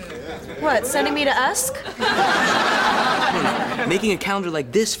 What, sending me to Usk? Making a calendar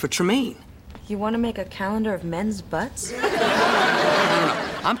like this for Tremaine. You want to make a calendar of men's butts? No.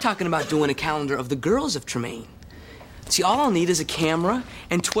 I'm talking about doing a calendar of the girls of Tremaine. See, all I'll need is a camera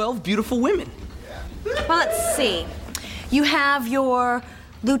and 12 beautiful women. Well, let's see. You have your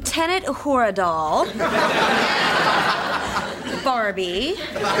Lieutenant Uhura doll, Barbie,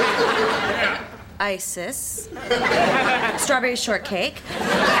 Isis, Strawberry Shortcake.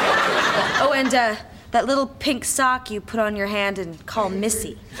 Oh, and that little pink sock you put on your hand and call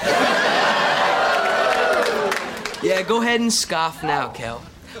Missy. Yeah, go ahead and scoff now, Kel.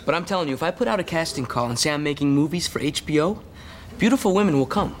 But I'm telling you, if I put out a casting call and say I'm making movies for HBO, beautiful women will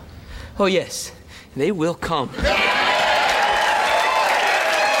come. Oh, yes, they will come.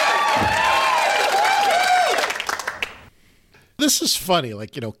 This is funny,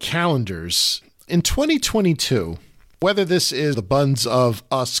 calendars. In 2022, whether this is the Buns of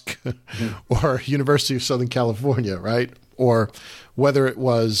Usk or University of Southern California, right? Or whether it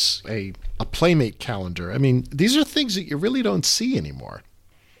was a Playmate calendar. I mean, these are things that you really don't see anymore.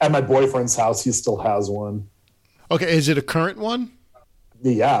 At my boyfriend's house, he still has one. Okay, is it a current one?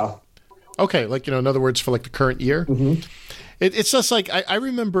 Yeah. Okay, in other words, for the current year? Mm-hmm. It's just I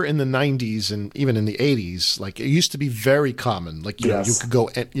remember in the 90s and even in the 80s, it used to be very common. You could go,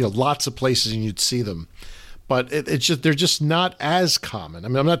 lots of places and you'd see them. But they're just not as common. I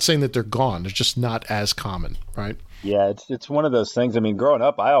mean, I'm not saying that they're gone. They're just not as common, right? Yeah, it's one of those things. I mean, growing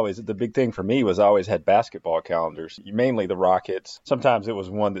up, the big thing for me was I always had basketball calendars, mainly the Rockets. Sometimes it was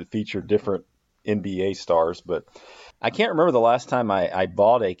one that featured different NBA stars, but I can't remember the last time I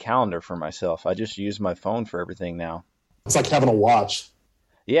bought a calendar for myself. I just use my phone for everything now. It's like having a watch.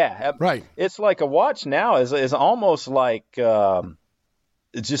 Yeah, right. It's like a watch now is almost like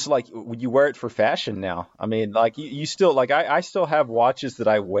it's just like you wear it for fashion now. I mean, you still I still have watches that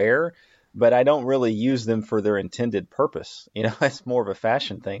I wear, but I don't really use them for their intended purpose. It's more of a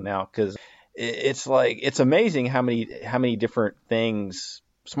fashion thing now because it's amazing how many different things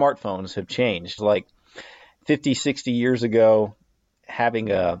smartphones have changed. 50, 60 years ago, having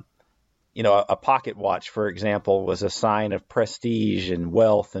a pocket watch, for example, was a sign of prestige and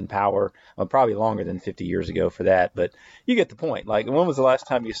wealth and power. Well, probably longer than 50 years ago for that, but you get the point. When was the last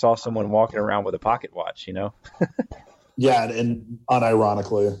time you saw someone walking around with a pocket watch, Yeah, and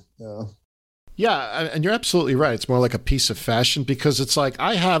unironically, yeah. Yeah, and you're absolutely right. It's more like a piece of fashion because it's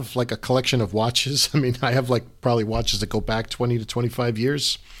I have a collection of watches. I mean, I have probably watches that go back 20 to 25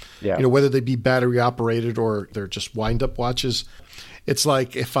 years. Yeah. Whether they be battery operated or they're just wind up watches. It's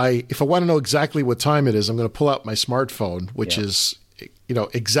if I want to know exactly what time it is, I'm going to pull out my smartphone, which is,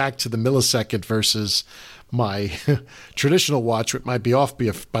 exact to the millisecond versus my traditional watch, which might be off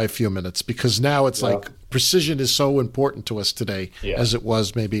by a few minutes because now it's precision is so important to us today as it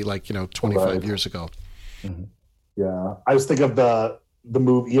was maybe 25 years ago. Mm-hmm. Yeah. I was thinking of the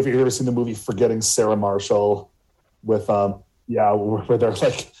movie. Have you ever seen the movie Forgetting Sarah Marshall with, where they're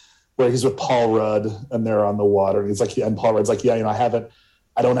where he's with Paul Rudd and they're on the water and he's and Paul Rudd's I haven't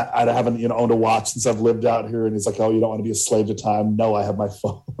owned a watch since I've lived out here. And he's oh, you don't want to be a slave to time. No, I have my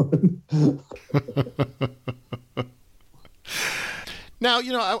phone. Now,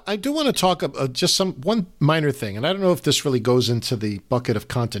 I do want to talk just one minor thing, and I don't know if this really goes into the bucket of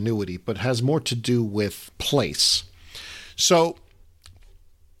continuity, but has more to do with place. So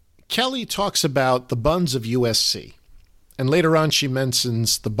Kelly talks about the Buns of USC, and later on she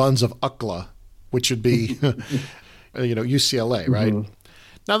mentions the Buns of UCLA, which would be, UCLA, right? Mm-hmm.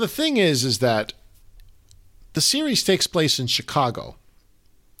 Now, the thing is that the series takes place in Chicago.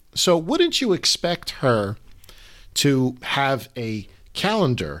 So wouldn't you expect her to have a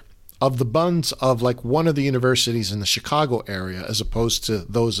calendar of the buns of like one of the universities in the Chicago area as opposed to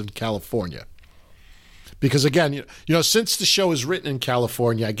those in California. Because again, you know, since the show is written in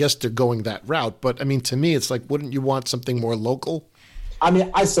California, I guess they're going that route. But I mean, to me, it's like, wouldn't you want something more local? I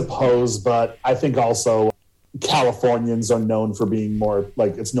mean, I suppose, but I think also Californians are known for being more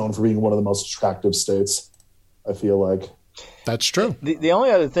like, it's known for being one of the most attractive states, I feel like. That's true. The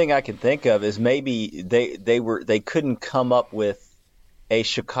only other thing I could think of is maybe they couldn't come up with a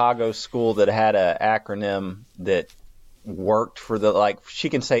Chicago school that had an acronym that worked for the, like, she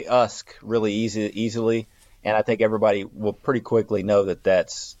can say USC really easily, and I think everybody will pretty quickly know that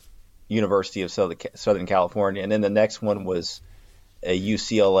that's University of Southern California. And then the next one was a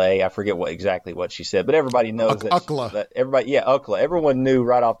UCLA. I forget exactly what she said, but everybody knows UCLA. That everybody, yeah, UCLA. Everyone knew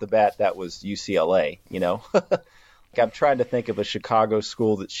right off the bat that was UCLA. You know, I'm trying to think of a Chicago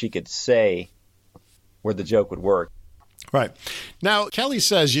school that she could say where the joke would work. Right. Now, Kelly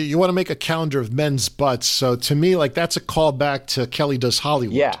says you want to make a calendar of men's butts. So to me, like, that's a callback to Kelly Does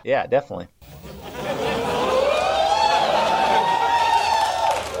Hollywood. Yeah, definitely.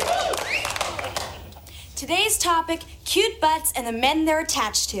 Today's topic, cute butts and the men they're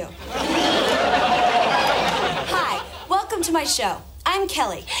attached to. Hi, welcome to my show. I'm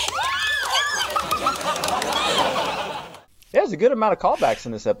Kelly. There's a good amount of callbacks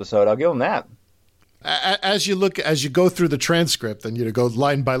in this episode. I'll give them that. As you go through the transcript and you go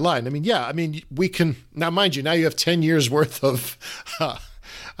line by line, I mean, yeah, I mean, we can, now mind you, now you have 10 years worth of,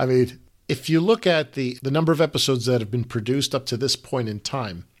 I mean, if you look at the number of episodes that have been produced up to this point in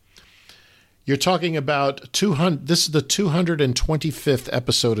time, you're talking about 200, this is the 225th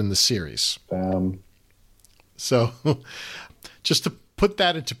episode in the series. So just to put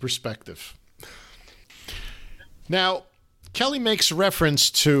that into perspective. Now, Kelly makes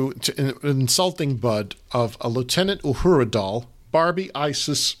reference to insulting Bud of a Lieutenant Uhura doll, Barbie,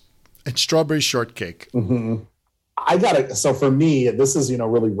 Isis, and Strawberry Shortcake. Mm-hmm. So for me, this is,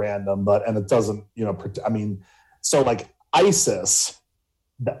 really random, and it doesn't, I mean, so like Isis,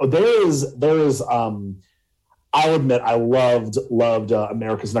 there is, I'll admit I loved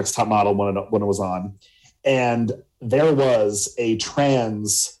America's Next Top Model when it was on. And there was a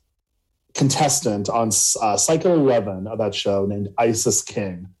trans contestant on Cycle 11 of that show named Isis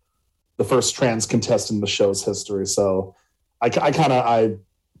King, the first trans contestant in the show's history. So I got a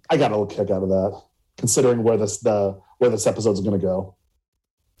little kick out of that, considering where this episode is going to go.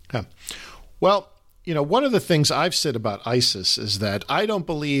 Yeah. Well, one of the things I've said about Isis is that I don't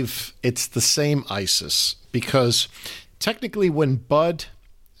believe it's the same Isis, because technically when Bud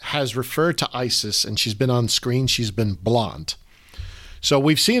has referred to Isis and she's been on screen, she's been blonde. So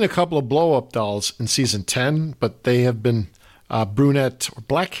we've seen a couple of blow-up dolls in season 10, but they have been brunette or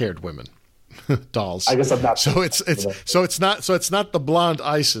black-haired women dolls. I guess I'm not. So it's not the blonde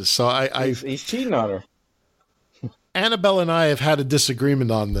Isis. So he's cheating on her. Annabelle and I have had a disagreement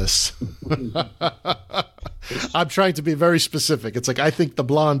on this. I'm trying to be very specific. It's like, I think the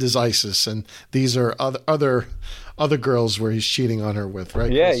blonde is Isis, and these are other girls where he's cheating on her with,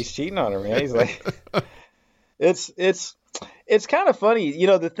 right? Yeah, he's cheating on her, man. He's like, it's kind of funny.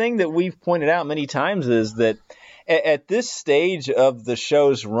 The thing that we've pointed out many times is that at this stage of the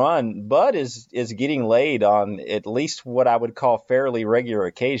show's run, Bud is getting laid on at least what I would call fairly regular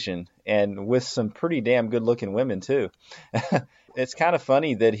occasion, and with some pretty damn good-looking women, too. It's kind of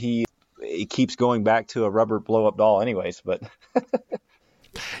funny that he keeps going back to a rubber blow-up doll anyways, but...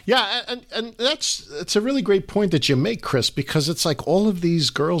 Yeah, and it's a really great point that you make, Chris, because it's like all of these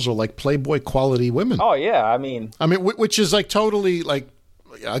girls are like Playboy quality women. Oh, yeah, I mean, which is like totally like,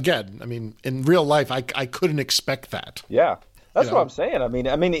 again, I mean, in real life, I couldn't expect that. Yeah, that's what I'm saying. I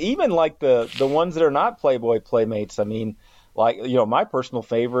mean, even like the ones that are not Playboy playmates, I mean, like, my personal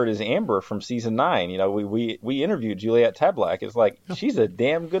favorite is Amber from season 9. We interviewed Juliette Tablack. It's like, she's a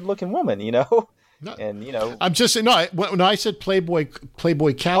damn good looking woman, No. And I'm just saying, when I said Playboy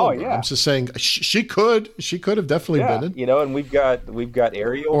caliber, I'm just saying she could have definitely been in. And we've got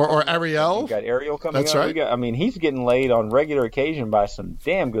Ariel or Ariel. We've got Ariel coming. That's up. right. He's getting laid on regular occasion by some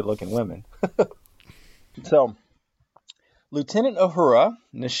damn good looking women. So, Lieutenant Uhura,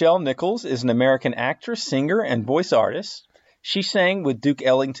 Nichelle Nichols, is an American actress, singer, and voice artist. She sang with Duke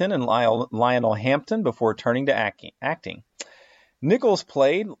Ellington and Lionel Hampton before turning to acting. Nichols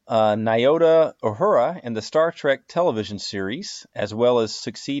played Nyota Uhura in the Star Trek television series, as well as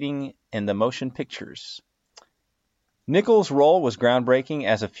succeeding in the motion pictures. Nichols' role was groundbreaking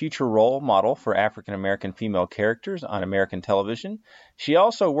as a future role model for African-American female characters on American television. She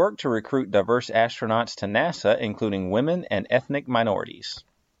also worked to recruit diverse astronauts to NASA, including women and ethnic minorities.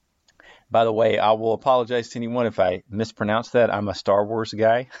 By the way, I will apologize to anyone if I mispronounce that. I'm a Star Wars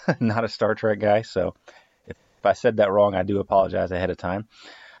guy, not a Star Trek guy. So if I said that wrong, I do apologize ahead of time.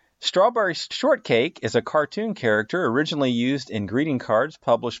 Strawberry Shortcake is a cartoon character originally used in greeting cards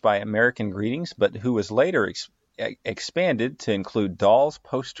published by American Greetings, but who was later expanded to include dolls,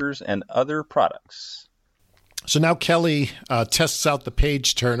 posters, and other products. So now Kelly tests out the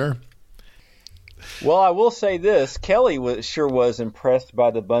page turner. Well, I will say this. Kelly was impressed by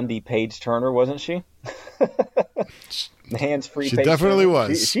the Bundy page turner, wasn't she? The hands-free She page definitely turner.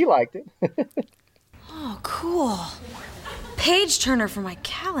 was. She liked it. Oh, cool. Page turner for my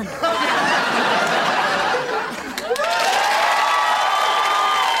calendar.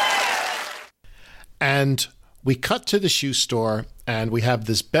 And we cut to the shoe store, and we have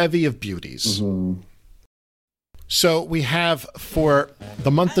this bevy of beauties. Mm-hmm. So we have, for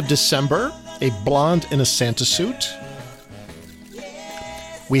the month of December, a blonde in a Santa suit.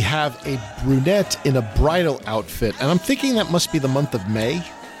 We have a brunette in a bridal outfit, and I'm thinking that must be the month of May.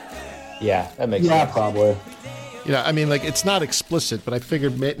 Yeah, that makes sense. Yeah, probably. You know, I mean, like, it's not explicit, but I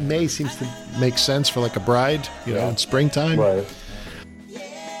figured May seems to make sense for, like, a bride, you know, in springtime. Right.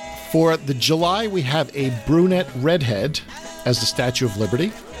 For the July, we have a brunette redhead as the Statue of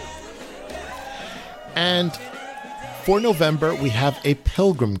Liberty. And for November, we have a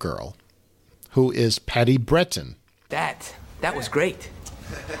pilgrim girl, who is Patty Breton. That was great.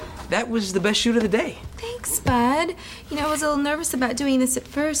 That was the best shoot of the day. Thanks, Bud. You know, I was a little nervous about doing this at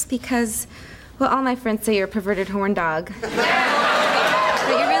first because, well, all my friends say you're a perverted horn dog. But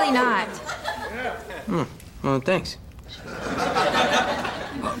you're really not. Well, thanks.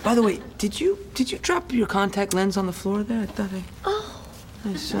 By the way, did you drop your contact lens on the floor there? I thought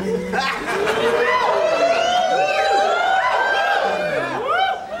I saw you.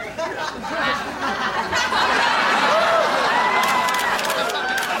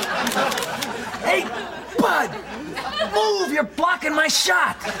 Hey, Bud! Move! You're blocking my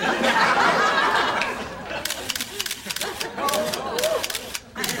shot!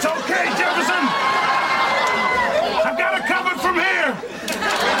 It's okay, Jefferson! I've got it covered from here!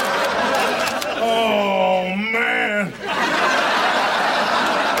 Oh, man!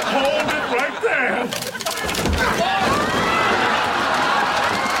 Hold it right there!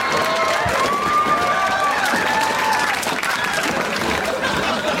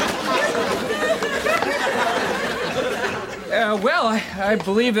 Well, I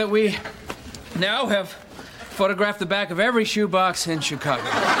believe that we now have photographed the back of every shoebox in Chicago.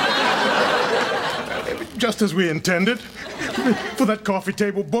 Just as we intended. For that coffee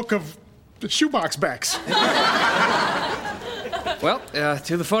table book of shoebox backs. Well,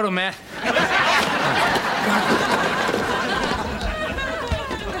 to the photo, Matt.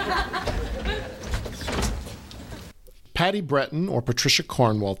 Patty Breton, or Patricia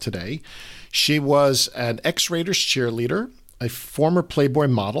Cornwell today. She was an ex-Raiders cheerleader, a former Playboy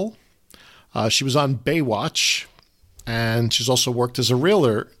model. She was on Baywatch, and she's also worked as a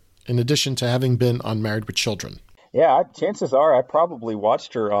realtor in addition to having been on Married with Children. Yeah, chances are I probably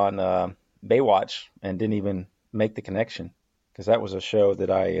watched her on Baywatch and didn't even make the connection, because that was a show that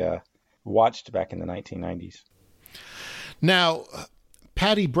I watched back in the 1990s. Now,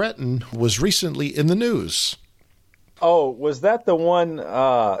 Patty Breton was recently in the news. Oh, was that the one?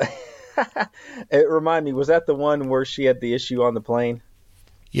 It reminded me. Was that the one where she had the issue on the plane?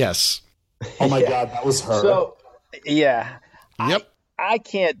 Yes. Oh my God, that was her. So, yeah. Yep. I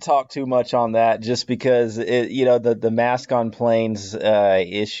can't talk too much on that just because the mask on planes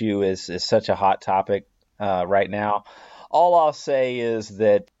issue is such a hot topic right now. All I'll say is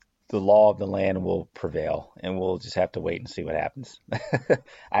that the law of the land will prevail, and we'll just have to wait and see what happens.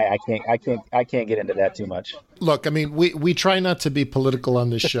 I can't get into that too much. Look, I mean, we try not to be political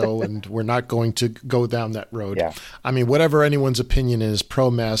on this show, and we're not going to go down that road. Yeah. I mean, whatever anyone's opinion is,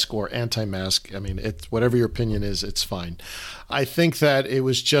 pro-mask or anti-mask, I mean, it's whatever your opinion is, it's fine. I think that it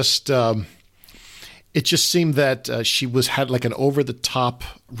was just, it just seemed that she had like an over-the-top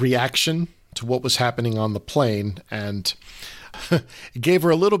reaction to what was happening on the plane, and it gave her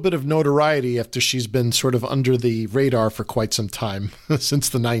a little bit of notoriety after she's been sort of under the radar for quite some time, since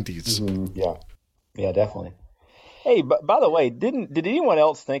the 90s. Mm-hmm. Yeah, definitely. Hey, by the way, did anyone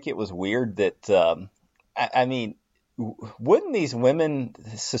else think it was weird that, I mean, wouldn't these women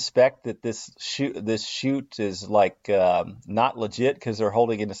suspect that this shoot is like not legit because they're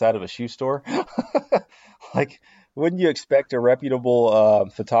holding it inside of a shoe store? Like, wouldn't you expect a reputable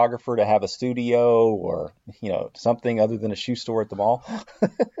photographer to have a studio or, something other than a shoe store at the mall?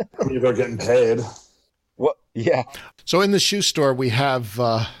 I mean, they're getting paid. Well, yeah. So in the shoe store, we have,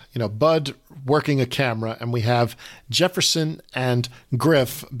 Bud working a camera, and we have Jefferson and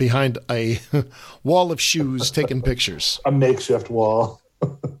Griff behind a wall of shoes taking pictures. A makeshift wall.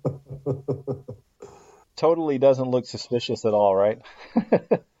 Totally doesn't look suspicious at all, right?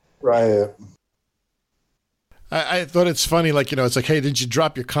 Right. I thought it's funny, like, it's like, hey, did you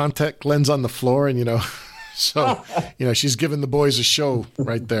drop your contact lens on the floor? And, so, she's giving the boys a show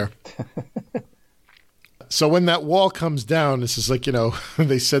right there. So when that wall comes down, this is like,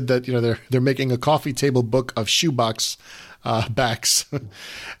 they said that, they're making a coffee table book of shoebox backs.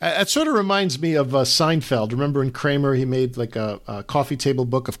 It sort of reminds me of Seinfeld. Remember in Kramer, he made like a coffee table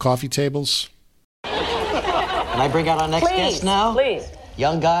book of coffee tables? Can I bring out our next guest now? Please.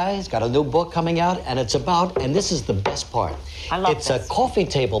 Young guy's got a new book coming out, and it's about, and this is the best part. I love It's a coffee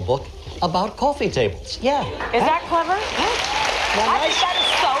table book about coffee tables. Yeah. Is that clever? Well, I think that is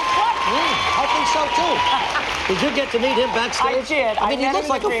so I think so, too. Did you get to meet him backstage? I did. I mean, he looks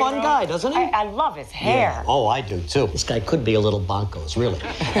like a fun guy, doesn't he? I love his hair. Yeah. Oh, I do, too. This guy could be a little bonkos, really.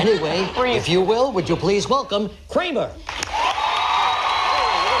 Anyway, if you will, would you please welcome Kramer?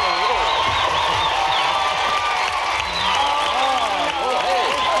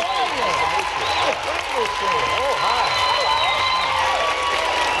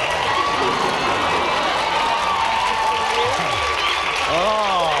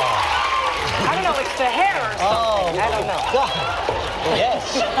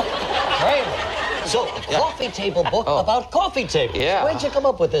 Yes. Kramer. So, a coffee table book about coffee tables. Yeah. Where'd you come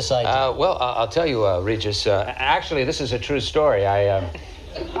up with this idea? Well, I'll tell you, Regis. Actually, this is a true story.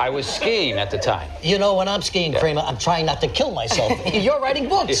 I was skiing at the time. When I'm skiing, Kramer, I'm trying not to kill myself. You're writing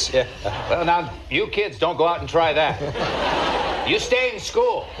books. Yeah. Well, now, you kids don't go out and try that. You stay in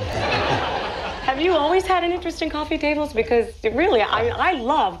school. Have you always had an interest in coffee tables? Because really, I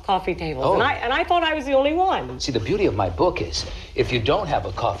love coffee tables, Oh. and I thought I was the only one. See, the beauty of my book is, if you don't have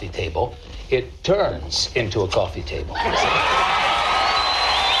a coffee table, it turns into a coffee table. Look at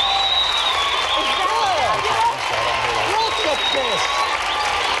this.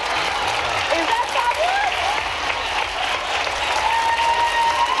 Is that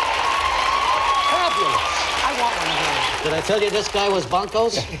Fabulous. I want one of those. Did I tell you this guy was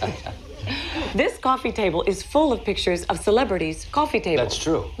bonkos? This coffee table is full of pictures of celebrities' coffee tables. That's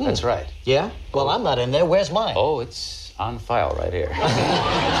true. That's right. Yeah? Well, I'm not in there. Where's mine? Oh, it's on file right here.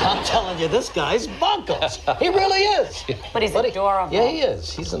 I'm telling you, this guy's bonkos. He really is. But he's adorable. Yeah, he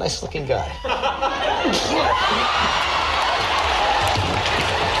is. He's a nice-looking guy.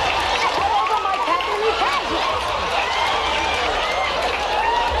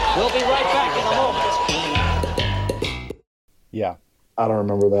 We'll be right back in a moment. Yeah. I don't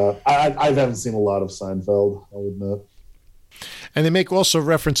remember that. I haven't seen a lot of Seinfeld, I'll admit. And they make also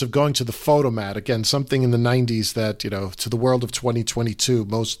reference of going to the photomat. Again, something in the 90s that, to the world of 2022,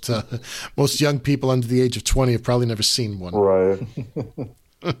 most young people under the age of 20 have probably never seen one. Right.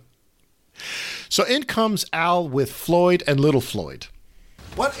 So in comes Al with Floyd and Little Floyd.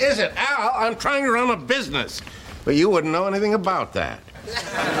 What is it, Al? I'm trying to run a business. But you wouldn't know anything about that.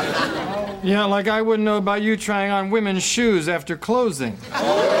 Yeah, like I wouldn't know about you trying on women's shoes after closing.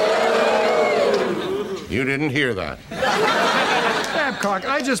 You didn't hear that. Babcock,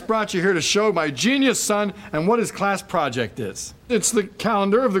 I just brought you here to show my genius son and what his class project is. It's the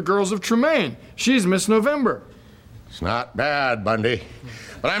calendar of the girls of Tremaine. She's Miss November. It's not bad, Bundy.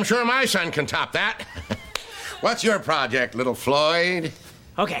 But I'm sure my son can top that. What's your project, Little Floyd?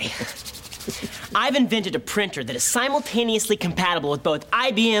 Okay. I've invented a printer that is simultaneously compatible with both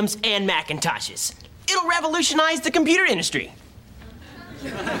IBM's and Macintoshes. It'll revolutionize the computer industry.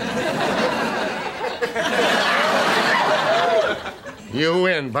 You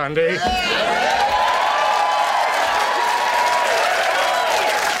win, Bundy.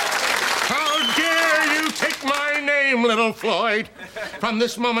 How dare you take my name, Little Floyd? From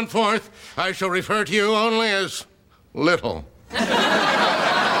this moment forth, I shall refer to you only as Little.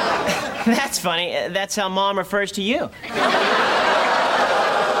 That's funny. That's how Mom refers to you.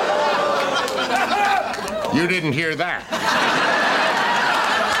 You didn't hear that.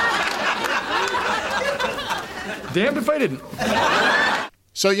 Damned if I didn't.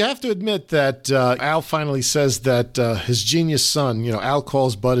 So you have to admit that Al finally says that his genius son, Al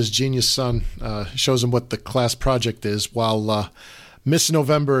calls Bud his genius son, shows him what the class project is, while Miss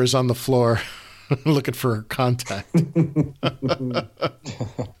November is on the floor looking for her contact.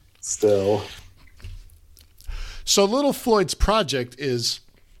 Still. So Little Floyd's project is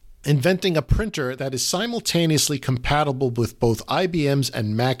inventing a printer that is simultaneously compatible with both IBM's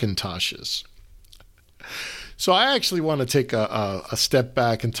and Macintoshes. So I actually want to take a step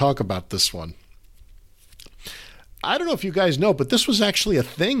back and talk about this one. I don't know if you guys know, but this was actually a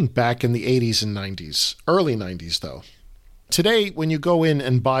thing back in the 80s and 90s, early 90s, though. Today, when you go in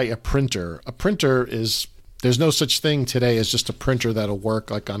and buy a printer is, there's no such thing today as just a printer that'll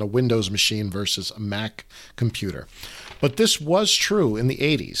work like on a Windows machine versus a Mac computer. But this was true in the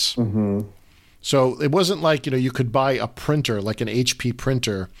 80s. Mm-hmm. So it wasn't like, you could buy a printer, like an HP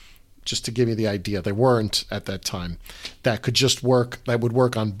printer, just to give you the idea. There weren't at that time that could just work, that would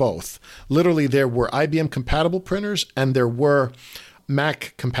work on both. Literally, there were IBM compatible printers and there were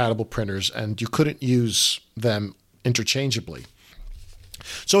Mac compatible printers, and you couldn't use them interchangeably.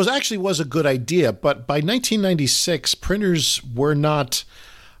 So it actually was a good idea, but by 1996, printers were not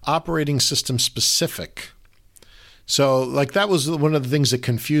operating system specific. So like that was one of the things that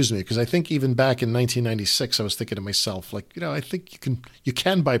confused me, because I think even back in 1996, I was thinking to myself, like, I think you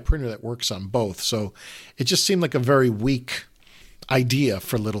can buy a printer that works on both. So it just seemed like a very weak idea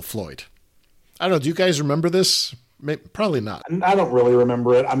for Little Floyd. I don't know. Do you guys remember this? Probably not. I don't really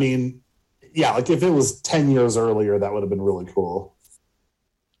remember it. I mean, yeah, like if it was 10 years earlier, that would have been really cool.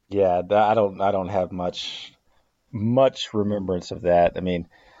 Yeah, I don't have much remembrance of that. I mean,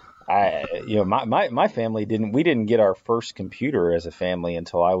 my family didn't get our first computer as a family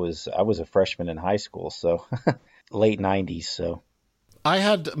until I was a freshman in high school, so late 90s. So I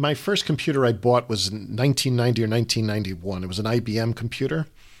had my first computer I bought was in 1990 or 1991. It was an IBM computer,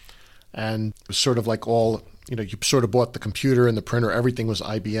 and it was sort of like all, you sort of bought the computer and the printer, everything was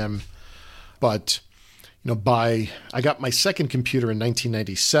IBM. But, I got my second computer in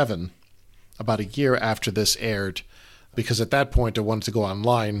 1997, about a year after this aired, because at that point I wanted to go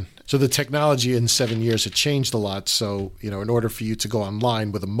online. So the technology in 7 years had changed a lot. So, in order for you to go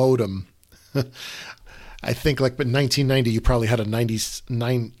online with a modem, I think like in 1990, you probably had a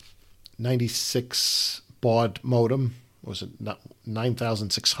 96 baud modem. Was it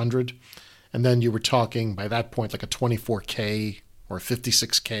 9,600? And then you were talking by that point like a 24K or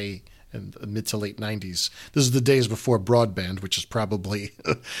 56K in the mid to late 90s. This is the days before broadband, which is probably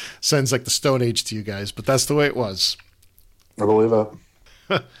sounds like the Stone Age to you guys, but that's the way it was. I believe it.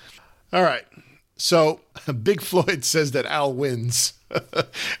 All right. So Big Floyd says that Al wins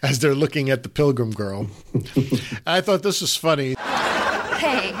as they're looking at the Pilgrim Girl. I thought this was funny.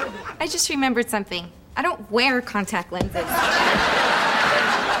 Hey, I just remembered something. I don't wear contact lenses.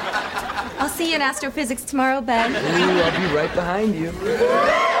 I'll see you in astrophysics tomorrow, Ben. Ooh, I'll be right behind you.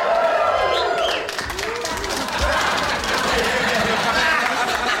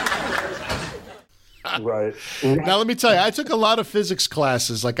 Right. Now, let me tell you, I took a lot of physics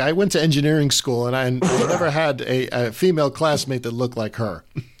classes. Like, I went to engineering school, and I never had a female classmate that looked like her.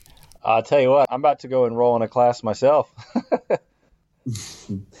 I'll tell you what, I'm about to go enroll in a class myself.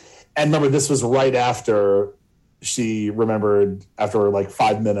 And remember, this was right after she remembered, after like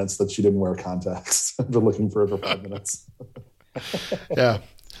 5 minutes, that she didn't wear contacts. After looking for it for 5 minutes. Yeah,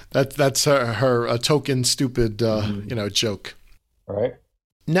 that's her token stupid, joke. Right.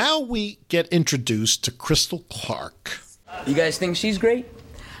 Now we get introduced to Crystal Clark. You guys think she's great?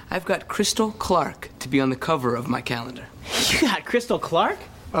 I've got Crystal Clark to be on the cover of my calendar. You got Crystal Clark?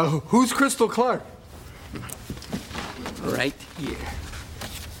 Who's Crystal Clark? Right here.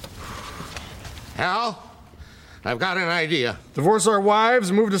 Hal, I've got an idea. Divorce our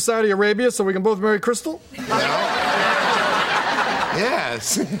wives, move to Saudi Arabia so we can both marry Crystal?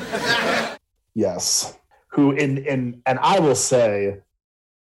 Yes. Yes. Who, and I will say,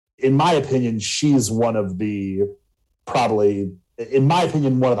 in my opinion, she's one of the, probably, in my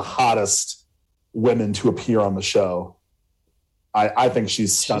opinion, one of the hottest women to appear on the show. I think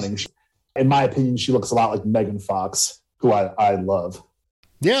she's stunning. In my opinion, she looks a lot like Megan Fox, who I love.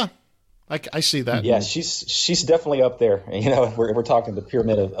 Yeah, I see that. Yeah, she's definitely up there. We're talking the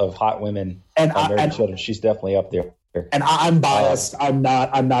pyramid of hot women and married children. She's definitely up there. And I'm biased. I'm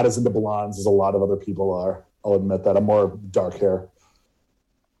not as into blondes as a lot of other people are. I'll admit that. I'm more dark hair.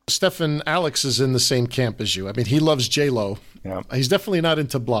 Stefan Alex is in the same camp as you. I mean, he loves J-Lo. Yeah. He's definitely not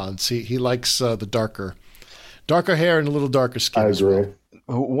into blondes. He likes the darker hair and a little darker skin. I agree.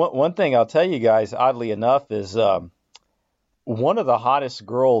 One thing I'll tell you guys, oddly enough, is one of the hottest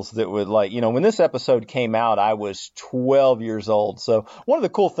girls that would when this episode came out, I was 12 years old. So one of the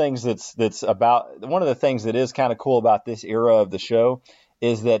cool things one of the things that is kind of cool about this era of the show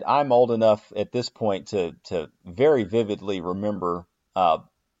is that I'm old enough at this point to very vividly remember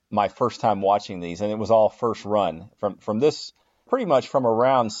my first time watching these, and it was all first run from this, pretty much from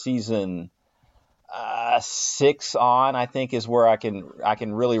around season 6 on, I think, is where I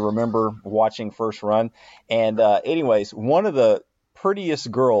can really remember watching first run. And anyways, one of the prettiest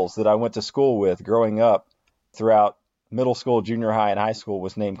girls that I went to school with growing up throughout middle school, junior high, and high school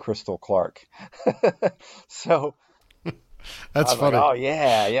was named Crystal Clark. So That's funny. Like, oh,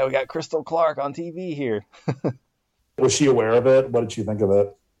 yeah, we got Crystal Clark on TV here. Was she aware of it? What did she think of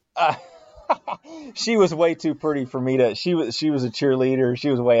it? She was way too pretty for me to. She was a cheerleader. She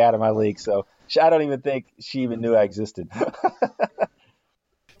was way out of my league, so I don't even think she even knew I existed.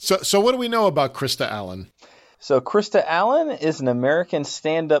 So what do we know about Krista Allen? So Krista Allen is an American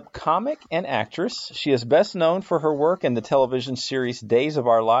stand-up comic and actress. She is best known for her work in the television series Days of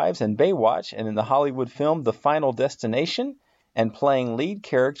Our Lives and Baywatch, and in the Hollywood film The Final Destination, and playing lead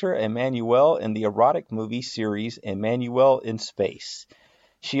character Emmanuelle in the erotic movie series Emmanuelle in Space.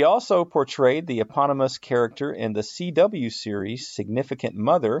 She also portrayed the eponymous character in the CW series Significant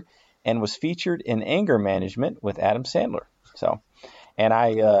Mother, and was featured in Anger Management with Adam Sandler. And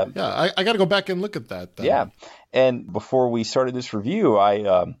I got to go back and look at that. Then. Yeah, and before we started this review,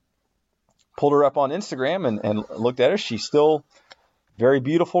 I pulled her up on Instagram and looked at her. She's still very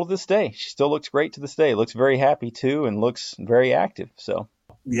beautiful to this day. She still looks great to this day. Looks very happy too, and looks very active. So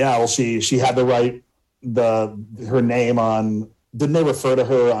yeah, well, she had to write her name on. Didn't they refer to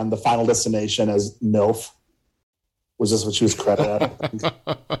her on The Final Destination as MILF? Was this what she was credited at?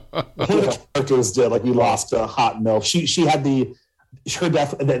 The characters did, like, we lost a hot MILF. She had her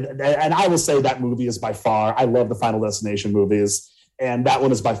death, and I will say that movie is by far, I love the Final Destination movies, and that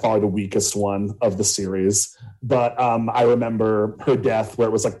one is by far the weakest one of the series. But I remember her death where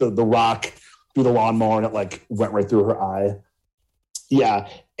it was like the rock through the lawnmower and it like went right through her eye. Yeah,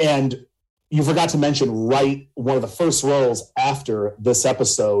 and you forgot to mention one of the first roles after this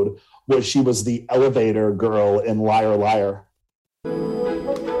episode was she was the elevator girl in Liar Liar.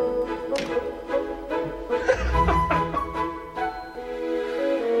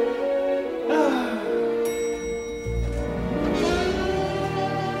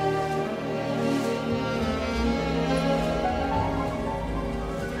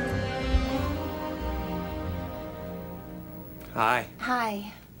 Hi.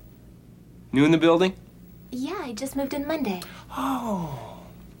 Hi. New in the building? Yeah, I just moved in Monday. Oh,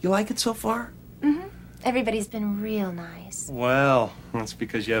 you like it so far? Mm-hmm. Everybody's been real nice. Well, that's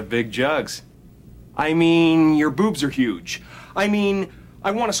because you have big jugs. I mean, your boobs are huge. I mean,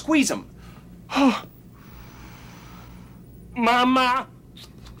 I want to squeeze them. Mama!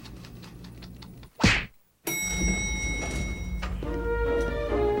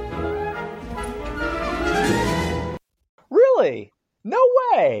 Really? No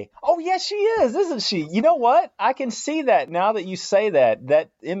way. Oh, yes, she is, isn't she? You know what? I can see that now that you say that.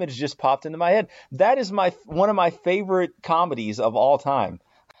 That image just popped into my head. That is one of my favorite comedies of all time.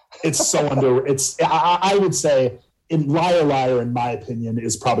 It's so I would say in Liar Liar, in my opinion,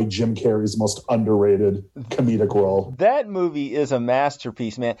 is probably Jim Carrey's most underrated comedic role. That movie is a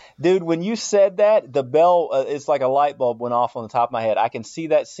masterpiece, man. Dude, when you said that, the bell, it's like a light bulb went off on the top of my head. I can see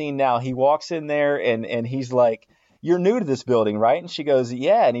that scene now. He walks in there and he's like, "You're new to this building, right?" And she goes,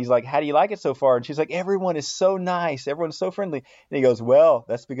 "Yeah." And he's like, "How do you like it so far?" And she's like, "Everyone is so nice. Everyone's so friendly." And he goes, "Well,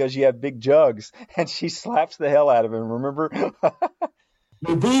 that's because you have big jugs." And she slaps the hell out of him, remember?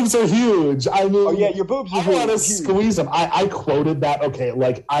 Your boobs are huge. I mean, oh, yeah, your boobs are huge. I want to squeeze them. I quoted that. Okay,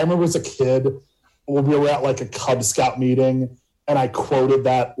 like, I remember as a kid when we were at, like, a Cub Scout meeting, and I quoted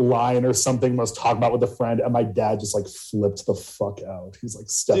that line or something I was talking about with a friend, and my dad just, like, flipped the fuck out. He's like,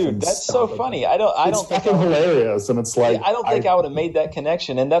 "Stefan, dude, that's so funny." I don't it's fucking hilarious, and it's like, I don't think I would have made that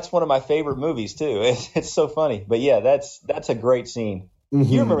connection, and that's one of my favorite movies too. It's so funny, but yeah, that's a great scene.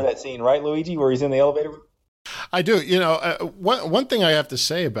 Mm-hmm. You remember that scene, right, Luigi, where he's in the elevator? I do. You know, one thing I have to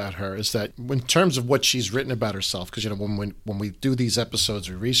say about her is that in terms of what she's written about herself, because, you know, when we do these episodes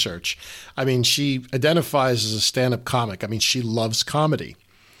of research, I mean, she identifies as a stand-up comic. I mean, she loves comedy.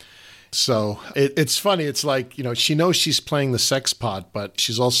 So it's funny. It's like, you know, she knows she's playing the sex pot, but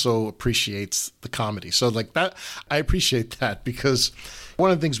she's also appreciates the comedy. So like that, I appreciate that, because one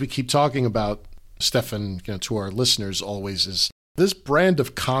of the things we keep talking about, Stefan, you know, to our listeners always is, this brand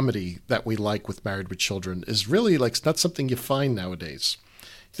of comedy that we like with Married with Children is really like not something you find nowadays.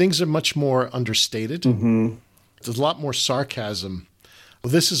 Things are much more understated. Mm-hmm. There's a lot more sarcasm.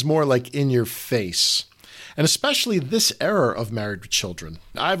 This is more like in your face. And especially this era of Married with Children.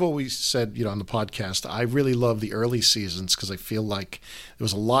 I've always said, you know, on the podcast, I really love the early seasons because I feel like there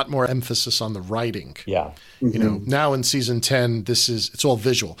was a lot more emphasis on the writing. Yeah. Mm-hmm. You know, now in season 10, it's all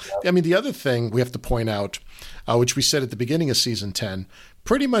visual. I mean, the other thing we have to point out, which we said at the beginning of season 10,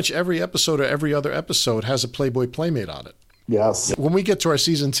 pretty much every episode or every other episode has a Playboy Playmate on it. Yes. When we get to our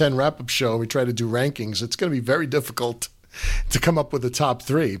season 10 wrap-up show and we try to do rankings, it's going to be very difficult to come up with the top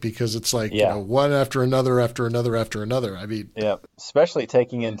three, because it's like, you know, one after another, after another, after another. I mean, yeah, especially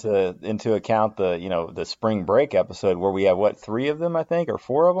taking into account the spring break episode where we have 3 of them, I think, or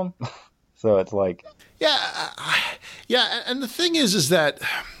 4 of them. So it's like, yeah, Yeah, and the thing is that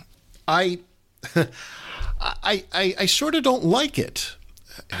I sort of don't like it.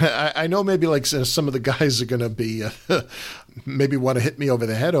 I know maybe like some of the guys are going to be maybe want to hit me over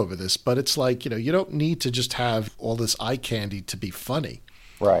the head over this, but it's like, you don't need to just have all this eye candy to be funny.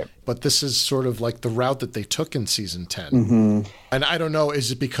 Right. But this is sort of like the route that they took in season 10. Mm-hmm. And I don't know,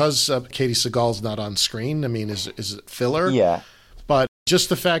 is it because Katie Seagal's not on screen? I mean, is it filler? Yeah. But just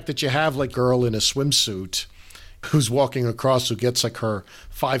the fact that you have like a girl in a swimsuit who's walking across who gets like her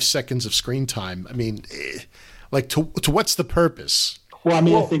 5 seconds of screen time. I mean, like to what's the purpose? Well, I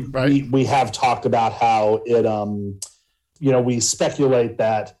mean, I think we have talked about how it, we speculate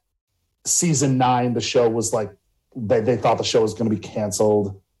that season 9, the show was like, they thought the show was going to be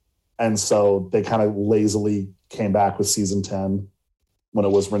canceled. And so they kind of lazily came back with season 10 when it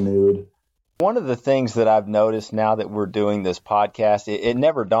was renewed. One of the things that I've noticed now that we're doing this podcast, it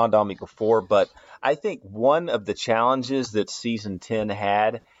never dawned on me before, but I think one of the challenges that season 10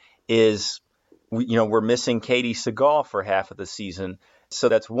 had is, we're missing Katie Seagal for half of the season. So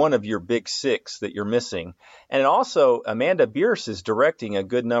that's one of your big 6 that you're missing. And also, Amanda Bierce is directing a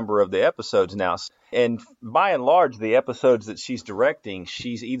good number of the episodes now. And by and large, the episodes that she's directing,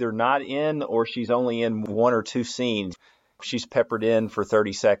 she's either not in or she's only in 1 or 2 scenes. She's peppered in for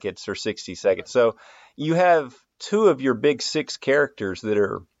 30 seconds or 60 seconds. So you have 2 of your big 6 characters that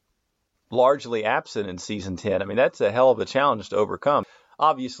are largely absent in season 10. I mean, that's a hell of a challenge to overcome.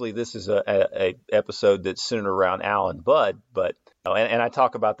 Obviously, this is a episode that's centered around Al and Bud, but and I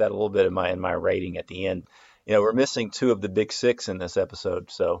talk about that a little bit in my rating at the end. We're missing 2 of the big 6 in this episode,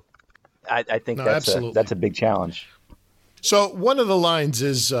 so I think that's a big challenge. So one of the lines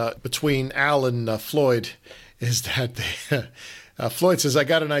is between Al and Floyd is that Floyd says, "I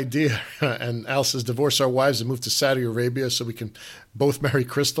got an idea," and Al says, "Divorce our wives and move to Saudi Arabia so we can both marry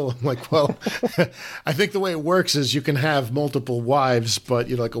Crystal." I'm like, well, I think the way it works is you can have multiple wives,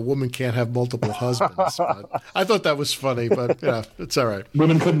 but like a woman can't have multiple husbands. But I thought that was funny, but it's all right.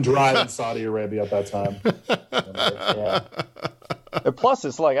 Women couldn't drive in Saudi Arabia at that time. Yeah. And plus,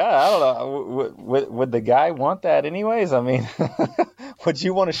 it's like, I don't know, would the guy want that anyways? I mean, would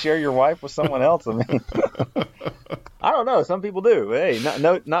you want to share your wife with someone else? I mean, I don't know. Some people do. Hey,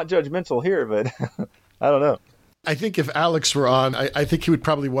 not judgmental here, but I don't know. I think if Alex were on, I think he would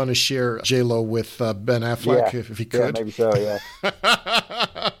probably want to share J-Lo with Ben Affleck if he could. Yeah, maybe so, yeah.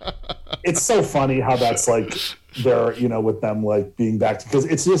 It's so funny how that's like they're, with them like being back, because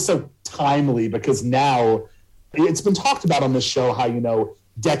it's just so timely, because now it's been talked about on this show how,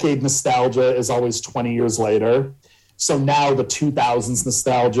 decade nostalgia is always 20 years later. So now the 2000s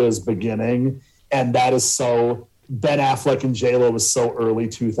nostalgia is beginning, and that is so Ben Affleck and J-Lo was so early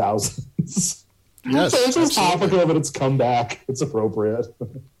 2000s. Yes, so it's just topical, but it's come back. It's appropriate.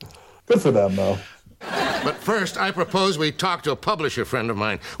 Good for them, though. But first, I propose we talk to a publisher friend of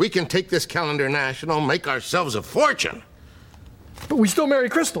mine. We can take this calendar national, make ourselves a fortune. But we still marry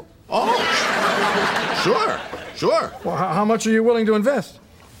Crystal. Oh, sure. Well, how much are you willing to invest?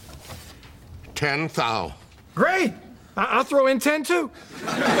 10,000. Great. I'll throw in 10 too.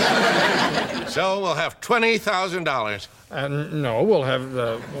 So we'll have $20,000. No, we'll have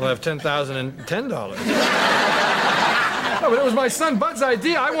 $10,010. No, but it was my son Bud's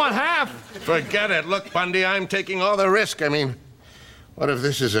idea. I want half. Forget it. Look, Bundy, I'm taking all the risk. I mean, what if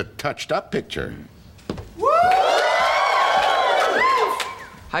this is a touched-up picture?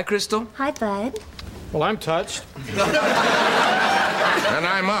 Hi, Crystal. Hi, Bud. Well, I'm touched. And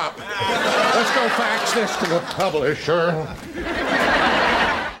I'm up. Let's go fax this to the publisher.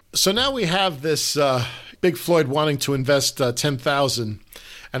 So now we have this Big Floyd wanting to invest $10,000,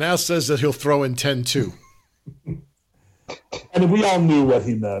 and Al says that he'll throw in 10 too. And we all knew what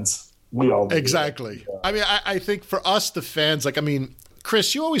he meant. We all knew exactly. Yeah. I mean, I think for us, the fans,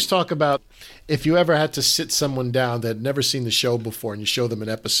 Chris, you always talk about if you ever had to sit someone down that had never seen the show before and you show them an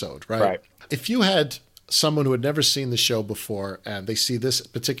episode, right? Right. If you had someone who had never seen the show before and they see this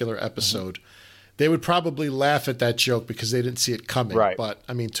particular episode, they would probably laugh at that joke because they didn't see it coming. Right. But,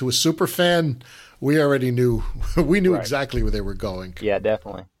 to a super fan, we already knew. We knew exactly where they were going. Yeah,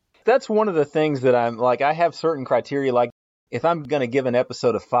 definitely. That's one of the things that I'm like, I have certain criteria. Like, if I'm going to give an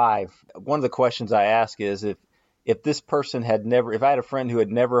episode of 5, one of the questions I ask is if this person if I had a friend who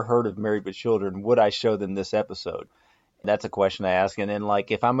had never heard of Married with Children, would I show them this episode? That's a question I ask. And then,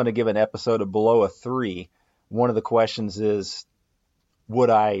 like, if I'm going to give an episode of below a 3, one of the questions is, would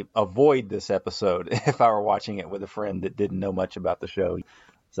I avoid this episode if I were watching it with a friend that didn't know much about the show?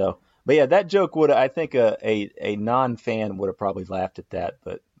 So, but yeah, that joke I think a non-fan would have probably laughed at that,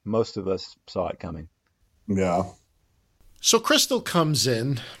 but most of us saw it coming. Yeah. So Crystal comes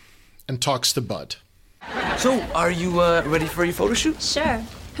in and talks to Bud. So, are you ready for your photo shoot? Sure.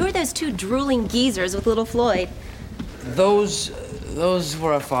 Who are those two drooling geezers with little Floyd? Those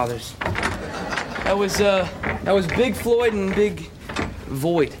were our fathers. That was Big Floyd and Big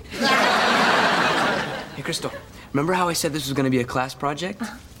Void. Hey, Crystal, remember how I said this was going to be a class project?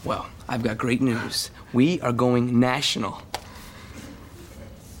 Well, I've got great news. We are going national.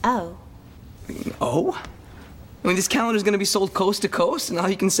 Oh. Oh? I mean, this calendar's going to be sold coast to coast, and all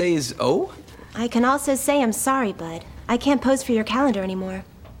you can say is, oh? I can also say I'm sorry, Bud. I can't pose for your calendar anymore.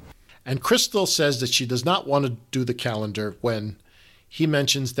 And Crystal says that she does not want to do the calendar when he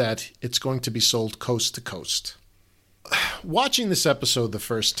mentions that it's going to be sold coast to coast. Watching this episode the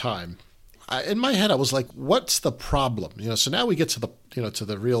first time, in my head I was like, what's the problem? So now we get to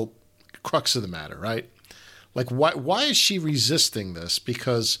the real crux of the matter, right? Like, why is she resisting this?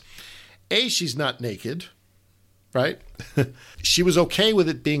 Because A, she's not naked, right? She was okay with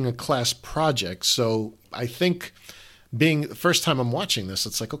it being a class project. So I think being the first time I'm watching this,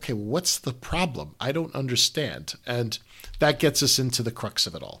 it's like, okay, well, what's the problem? I don't understand. And that gets us into the crux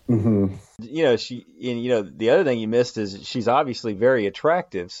of it all. Mm-hmm. The other thing you missed is she's obviously very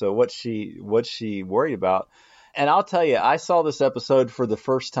attractive. So what's she worried about? And I'll tell you, I saw this episode for the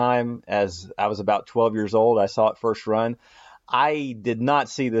first time as I was about 12 years old. I saw it first run. I did not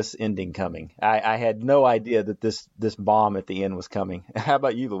see this ending coming. I had no idea that this bomb at the end was coming. How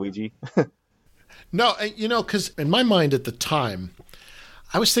about you, Luigi? No, because in my mind at the time,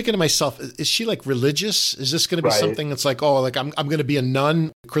 I was thinking to myself, is she like religious? Is this going to be something that's like, oh, like I'm going to be a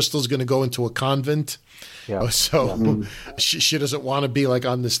nun. Crystal's going to go into a convent. Yeah. So she doesn't want to be like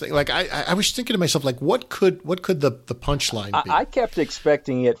on this thing. Like I was thinking to myself, like what could the punchline be? I kept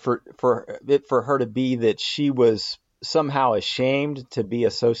expecting it for her to be that she was somehow ashamed to be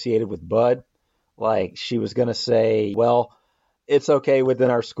associated with Bud. Like she was going to say, well, it's okay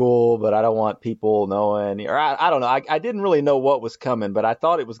within our school, but I don't want people knowing, or I don't know. I didn't really know what was coming, but I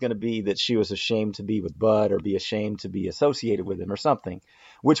thought it was going to be that she was ashamed to be with Bud or be ashamed to be associated with him or something,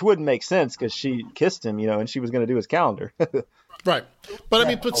 which wouldn't make sense because she kissed him, and she was going to do his calendar. Right. But I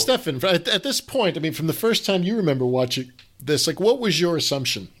mean, Stefan, at this point, I mean, from the first time you remember watching this, like, what was your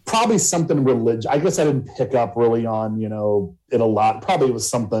assumption? Probably something religious. I guess I didn't pick up really on, it a lot. Probably it was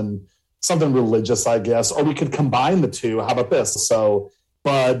something religious, I guess. Or we could combine the two. How about this? So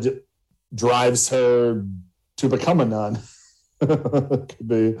Bud drives her to become a nun. could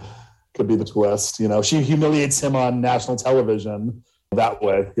be the twist. She humiliates him on national television that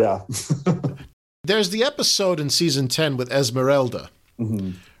way. Yeah. There's the episode in season 10 with Esmeralda.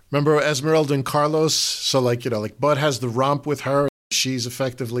 Mm-hmm. Remember Esmeralda and Carlos? So like Bud has the romp with her. She's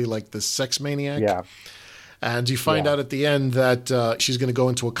effectively like the sex maniac. Yeah. And you find out at the end that she's going to go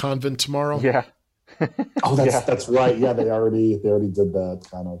into a convent tomorrow. Yeah. Oh, that's right. Yeah, they already did that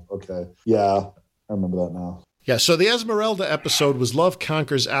kind of. Okay. Yeah, I remember that now. Yeah, so the Esmeralda episode was Love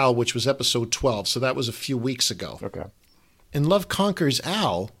Conquers Al, which was episode 12. So that was a few weeks ago. Okay. In Love Conquers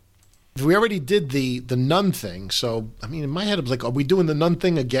Al, we already did the nun thing. So, I mean, in my head, I was like, are we doing the nun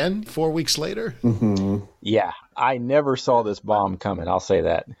thing again 4 weeks later? Mm-hmm. Yeah, I never saw this bomb coming. I'll say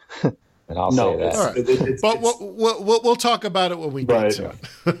that. And I'll say that. All right. But we'll talk about it when we get to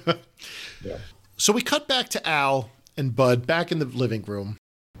it. Yeah. So we cut back to Al and Bud back in the living room.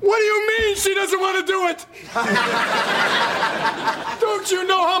 What do you mean she doesn't want to do it? Don't you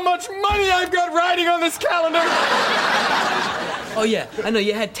know how much money I've got riding on this calendar? Oh, yeah. I know.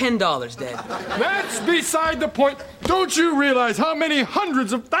 You had $10, Dad. That's beside the point. Don't you realize how many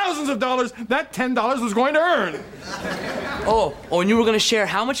hundreds of thousands of dollars that $10 was going to earn? Oh, and you were going to share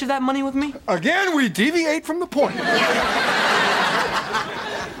how much of that money with me? Again, we deviate from the point.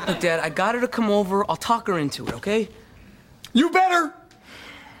 Look, Dad, I got her to come over. I'll talk her into it, okay? You better,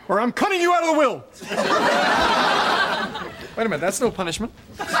 or I'm cutting you out of the will. Wait a minute, that's no punishment.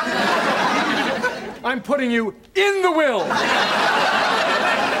 I'm putting you in the will.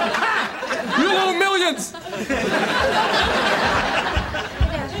 You'll owe millions.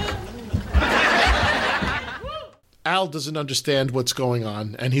 Al doesn't understand what's going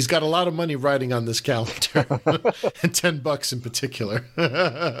on, and he's got a lot of money riding on this calendar, and $10 in particular.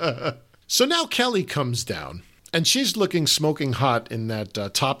 So now Kelly comes down, and she's looking smoking hot in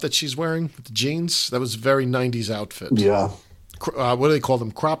that top that she's wearing, the jeans. That was a very 90s outfit. Yeah. What do they call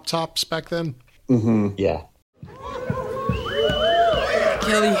them? Crop tops back then? Mm-hmm. Yeah.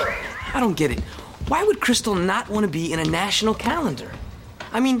 Kelly, I don't get it. Why would Crystal not want to be in a national calendar?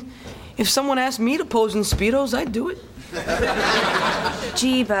 I mean, if someone asked me to pose in Speedos, I'd do it.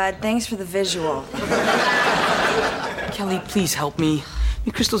 Gee, Bud, thanks for the visual. Kelly, please help me. I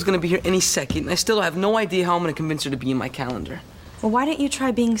mean, Crystal's going to be here any second, and I still have no idea how I'm going to convince her to be in my calendar. Well, why don't you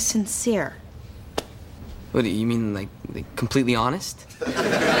try being sincere? What do you mean, like completely honest?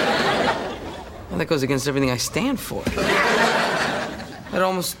 Well, that goes against everything I stand for. That'd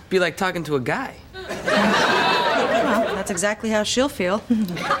almost be like talking to a guy. Well, that's exactly how she'll feel.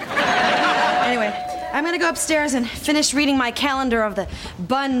 Anyway, I'm gonna go upstairs and finish reading my calendar of the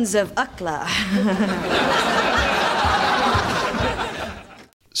Buns of Ukla.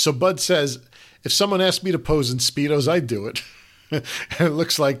 So Bud says, if someone asked me to pose in Speedos, I'd do it. And it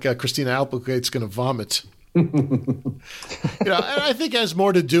looks like Christina Applegate's going to vomit. And I think it has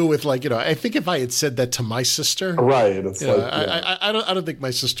more to do with, I think if I had said that to my sister. Right. It's I don't think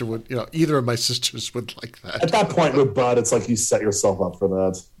my sister would, either of my sisters would like that. At that point with Bud, it's like you set yourself up for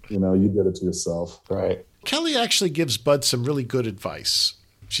that. You did it to yourself. Right. Kelly actually gives Bud some really good advice.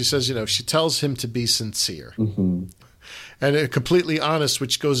 She says, she tells him to be sincere. Mm-hmm. And completely honest,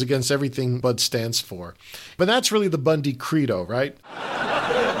 which goes against everything Bud stands for. But that's really the Bundy credo, right?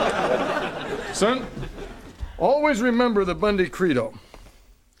 Son, always remember the Bundy credo.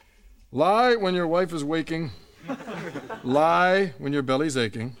 Lie when your wife is waking. Lie when your belly's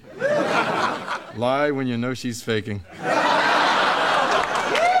aching. Lie when you know she's faking.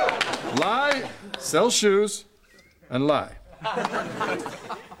 Lie, sell shoes, and lie.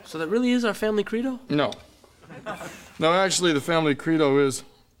 So that really is our family credo? No. No, actually, the family credo is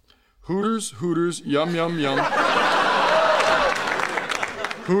Hooters, Hooters, yum, yum, yum.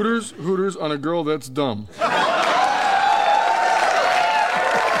 Hooters, Hooters on a girl that's dumb.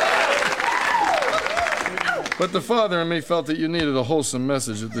 But the father in me felt that you needed a wholesome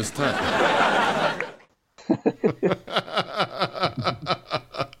message at this time.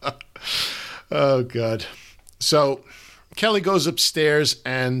 Oh, God. So Kelly goes upstairs,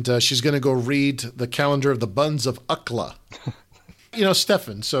 and she's going to go read the calendar of the Buns of Ukla.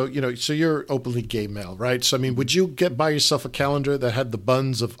 Stefan, so you're openly gay male, right? So, would you buy yourself a calendar that had the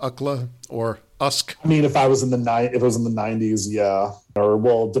Buns of Ukla or Usk? If I was in the 90s, yeah. Or,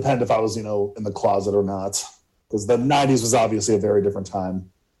 well, depend if I was, in the closet or not. Because the 90s was obviously a very different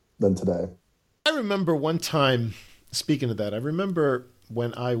time than today. I remember one time, speaking of that, I remember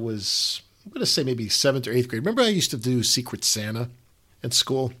when I was, I'm going to say maybe 7th or 8th grade. Remember I used to do Secret Santa at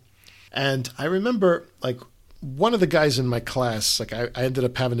school? And I remember, one of the guys in my class, I ended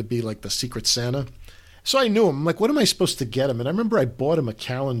up having to be, the Secret Santa. So I knew him. I'm like, what am I supposed to get him? And I remember I bought him a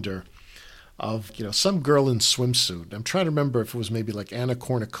calendar of, some girl in swimsuit. I'm trying to remember if it was maybe Anna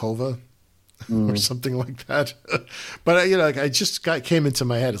Kournikova or something like that. But, I just came into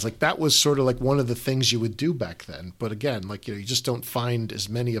my head. It's that was sort of one of the things you would do back then. But again, you just don't find as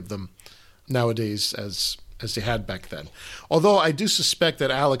many of them nowadays as they had back then. Although I do suspect that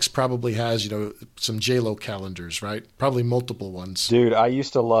Alex probably has, some J-Lo calendars, right? Probably multiple ones. Dude, I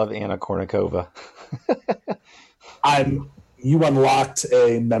used to love Anna Kournikova. You unlocked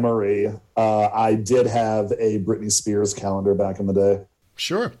a memory. I did have a Britney Spears calendar back in the day.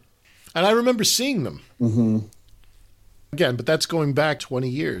 Sure. And I remember seeing them. Mm-hmm. Again, but that's going back 20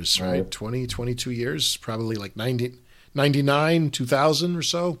 years, right? 20, 22 years, probably 99, 2000 or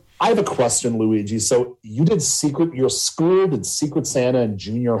so. I have a question, Luigi. So your school did Secret Santa in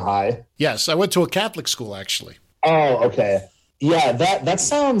junior high? Yes, I went to a Catholic school, actually. Oh, okay. Yeah, that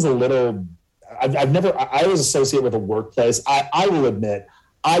sounds a little, I was associated with a workplace. I will admit,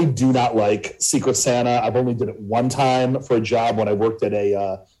 I do not like Secret Santa. I've only did it one time for a job when I worked at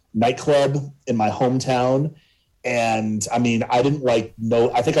a nightclub in my hometown. And I didn't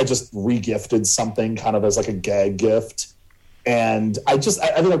I think I just re-gifted something kind of as a gag gift. And I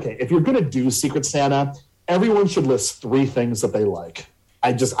think, okay, if you're going to do Secret Santa, everyone should list 3 things that they like.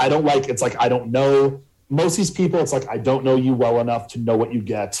 I don't like, it's I don't know. Most of these people, it's I don't know you well enough to know what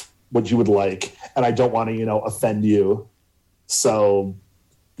you would like. And I don't want to, offend you. So,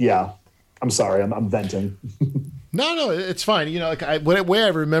 yeah, I'm sorry. I'm venting. No, it's fine. The way I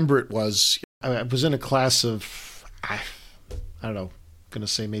remember it was, I was in a class of, I don't know, going to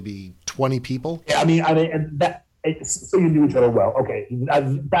say maybe 20 people. Yeah, and that, so you knew each other well. Okay,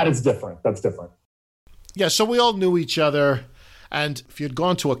 that is different. That's different. Yeah, so we all knew each other. And if you'd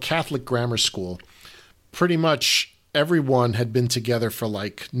gone to a Catholic grammar school, pretty much everyone had been together for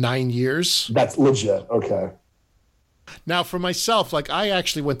 9 years. That's legit. Okay. Now, for myself, I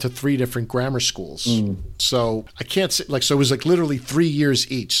actually went to 3 different grammar schools. So I can't say, so it was literally 3 years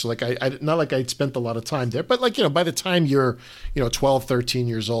each. So I not I'd spent a lot of time there, but by the time you're, 12, 13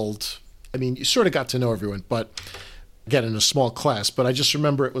 years old, you sort of got to know everyone, but again, in a small class. But I just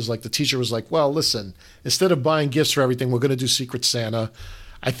remember it was the teacher was well, listen, instead of buying gifts for everything, we're going to do Secret Santa.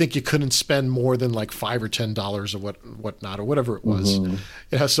 I think you couldn't spend more than $5 or $10 or whatnot or whatever it was. Mm-hmm.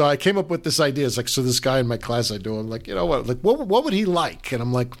 Yeah, so I came up with this idea. It's so this guy in my class I do, I'm what would he like? And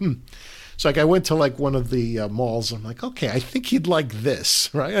I'm So like I went to like one of the malls. I'm like, okay, I think he'd like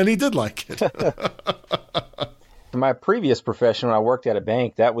this, right? And he did like it. In my previous profession, when I worked at a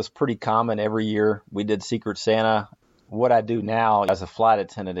bank, that was pretty common. Every year we did Secret Santa. What I do now as a flight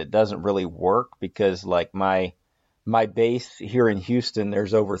attendant, it doesn't really work because like my base here in Houston,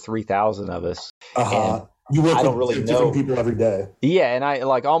 there's over 3,000 of us. Uh-huh. You work with different people every day. Yeah, and I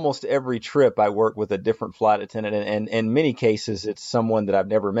like almost every trip I work with a different flight attendant, and in many cases it's someone that I've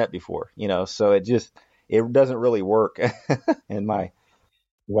never met before. So it doesn't really work in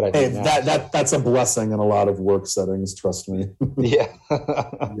what I do now. That's a blessing in a lot of work settings, trust me. Yeah.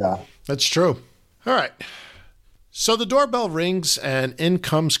 Yeah. That's true. All right. So the doorbell rings and in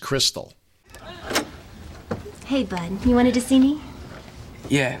comes Crystal. Hey, Bud, you wanted to see me?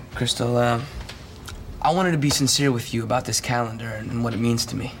 Yeah, Crystal, I wanted to be sincere with you about this calendar and what it means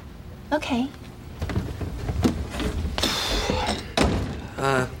to me. Okay.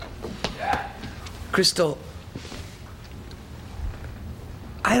 Crystal,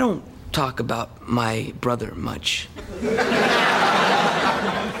 I don't talk about my brother much.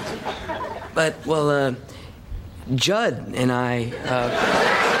 But, well, Judd and I,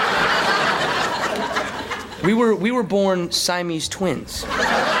 we were born Siamese twins.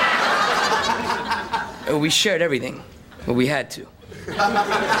 We shared everything, but we had to.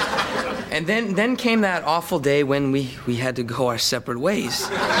 And then came that awful day when we had to go our separate ways.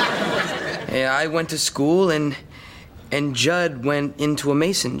 I went to school and Judd went into a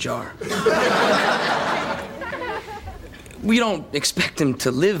mason jar. We don't expect him to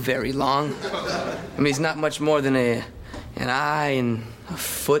live very long. I mean, he's not much more than an eye and a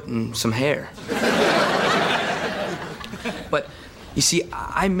foot and some hair. But, you see,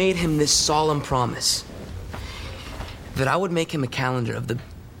 I made him this solemn promise that I would make him a calendar of the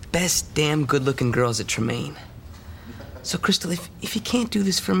best damn good-looking girls at Tremaine. So, Crystal, if you can't do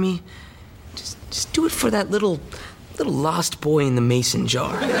this for me, just do it for that little lost boy in the mason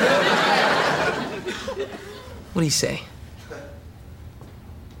jar. What do you say?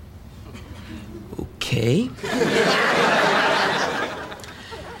 Okay.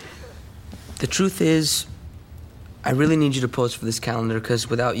 The truth is, I really need you to pose for this calendar because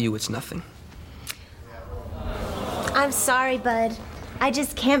without you, it's nothing. I'm sorry, Bud. I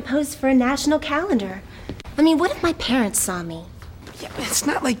just can't pose for a national calendar. I mean, what if my parents saw me? Yeah, it's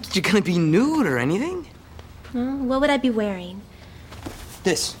not like you're gonna be nude or anything. Well, what would I be wearing?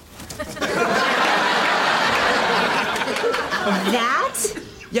 This. That?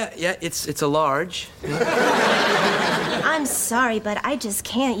 Yeah, it's a large. I'm sorry, but I just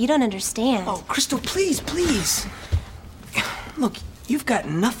can't. You don't understand. Oh, Crystal, please. Look, you've got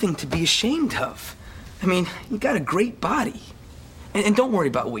nothing to be ashamed of. I mean, you got a great body. And don't worry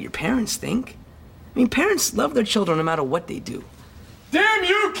about what your parents think. I mean, parents love their children no matter what they do. Damn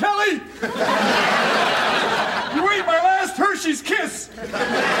you, Kelly! You ate my last Hershey's Kiss! You're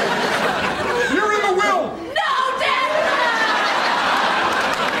in the will! No, Dad!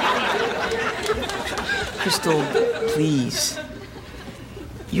 Crystal, please.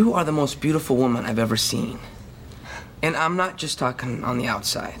 You are the most beautiful woman I've ever seen. And I'm not just talking on the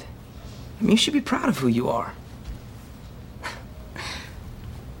outside. I mean, you should be proud of who you are.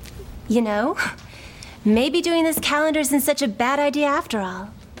 You know, maybe doing this calendar isn't such a bad idea after all.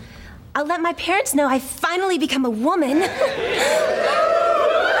 I'll let my parents know I've finally become a woman.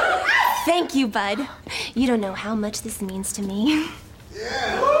 Thank you, Bud. You don't know how much this means to me.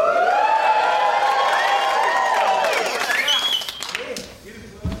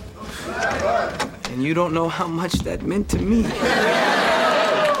 And you don't know how much that meant to me.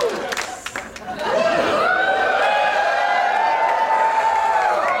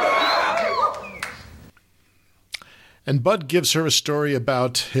 And Bud gives her a story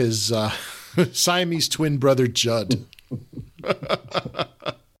about his Siamese twin brother, Judd.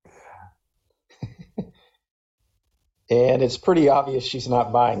 And it's pretty obvious she's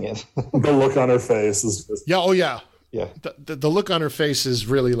not buying it. The look on her face is just... Yeah, oh yeah. Yeah. The look on her face is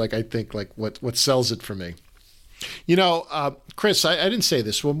really I think what sells it for me. You know, Chris, I didn't say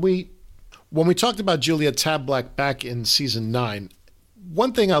this. When we talked about Juliet Tablak back in season 9,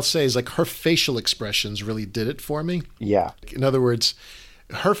 one thing I'll say is her facial expressions really did it for me. Yeah. In other words,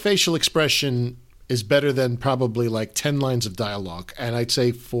 her facial expression is better than probably 10 lines of dialogue. And I'd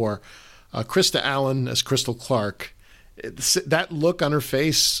say for Krista Allen as Crystal Clark, that look on her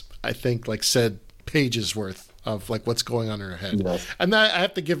face, I think said pages worth of what's going on in her head. Yes. And I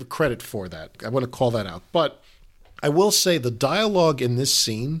have to give credit for that. I want to call that out. But I will say the dialogue in this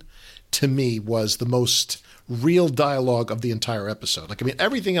scene, to me, was the most real dialogue of the entire episode.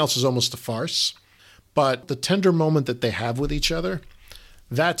 Everything else is almost a farce, but the tender moment that they have with each other,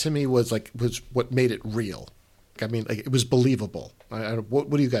 That to me was what made it real. I mean, like, it was believable. What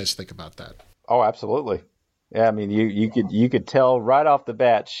do you guys think about that? Oh, absolutely. Yeah, I mean, you could tell right off the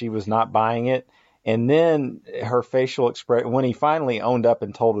bat she was not buying it. And then her facial expression, when he finally owned up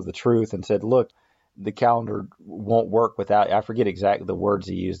and told her the truth and said, look, the calendar won't work without, I forget exactly the words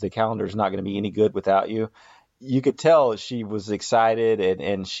he used, the calendar's not going to be any good without you. You could tell she was excited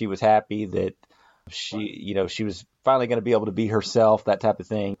and she was happy that she was finally going to be able to be herself, that type of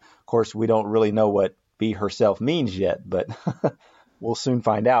thing. Of course, we don't really know what be herself means yet, but we'll soon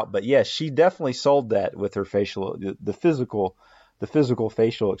find out. But yes, she definitely sold that with her facial, the physical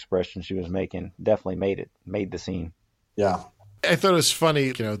facial expression she was making definitely made the scene. Yeah. I thought it was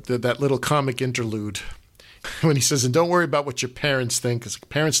funny, that little comic interlude when he says, and don't worry about what your parents think, because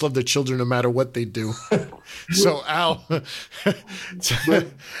parents love their children no matter what they do. So Al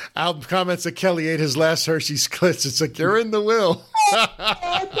comments that Kelly ate his last Hershey's Kiss. It's like, you're in the will.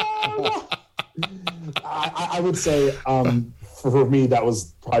 I would say, for me, that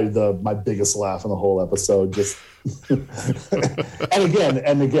was probably my biggest laugh in the whole episode. Just and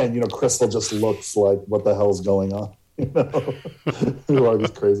again, Crystal just looks like, what the hell's going on? Who are these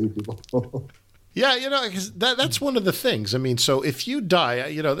crazy people? Yeah, because that's one of the things. I mean, so if you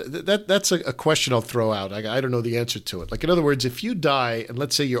die, that's a question I'll throw out. I don't know the answer to it. Like, in other words, if you die and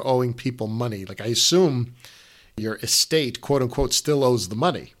let's say you're owing people money, like I assume your estate, quote unquote, still owes the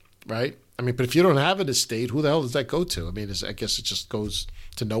money, right? I mean, but if you don't have an estate, who the hell does that go to? I mean, I guess it just goes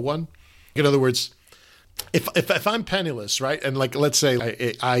to no one. In other words, if I'm penniless, right, and like let's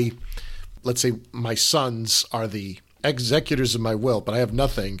say let's say my sons are the executors of my will, but I have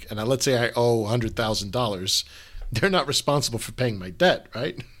nothing, and let's say I owe $100,000, they're not responsible for paying my debt,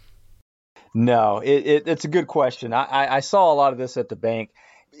 right? No, it's a good question. I saw a lot of this at the bank.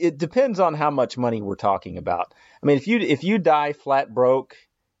 It depends on how much money we're talking about. I mean, if you die flat broke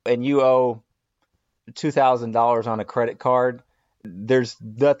and you owe $2,000 on a credit card, there's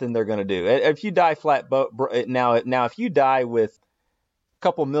nothing they're going to do. If you die flat now if you die with a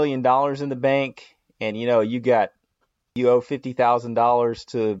couple $1 million in the bank and you owe $50,000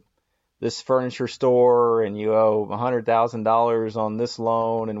 to this furniture store and you owe $100,000 on this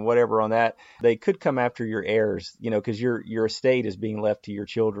loan and whatever on that, they could come after your heirs, because your estate is being left to your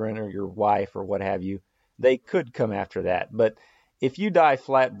children or your wife or what have you. They could come after that. But if you die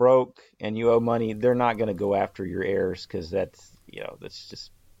flat broke and you owe money, they're not going to go after your heirs because that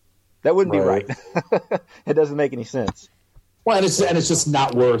wouldn't be right. It doesn't make any sense. Well, and it's just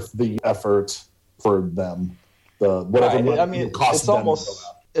not worth the effort for them. It's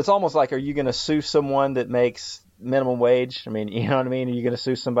almost like, are you going to sue someone that makes minimum wage? I mean, you know what I mean? Are you going to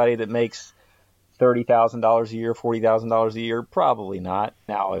sue somebody that makes $30,000 a year, $40,000 a year? Probably not.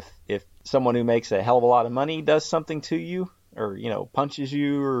 Now, if someone who makes a hell of a lot of money does something to you, or punches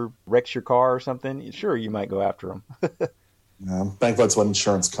you, or wrecks your car or something, sure, you might go after them. Yeah, I think that's what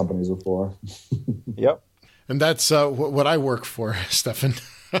insurance companies are for. Yep. And that's what I work for, Stefan.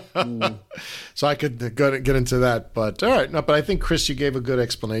 So I could get into that, but all right. No, but I think, Chris, you gave a good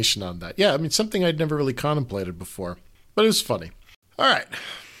explanation on that. Yeah, I mean, something I'd never really contemplated before, but it was funny. All right.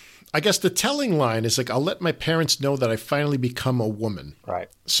 I guess the telling line is like, I'll let my parents know that I finally become a woman. Right.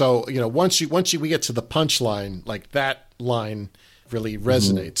 So, once we get to the punchline, like that line really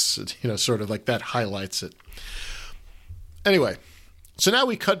resonates, sort of like that highlights it. Anyway, so now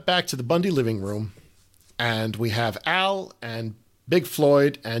we cut back to the Bundy living room, and we have Al and Big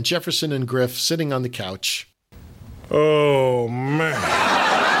Floyd and Jefferson and Griff sitting on the couch. Oh, man.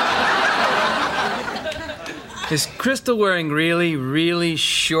 Is Crystal wearing really, really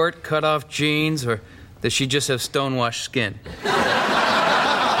short cut-off jeans, or does she just have stonewashed skin?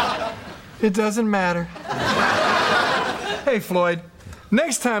 It doesn't matter. Hey, Floyd,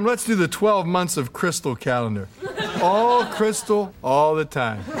 next time let's do the 12 months of Crystal calendar. All Crystal, all the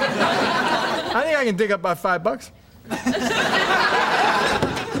time. I think I can dig up about $5.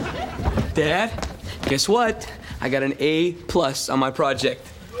 Dad, guess what? I got an A+ on my project.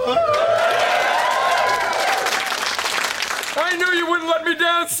 I knew you wouldn't let me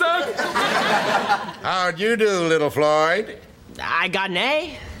down, son. How'd you do, little Floyd? I got an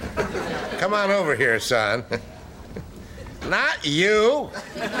A. Come on over here, son. Not you.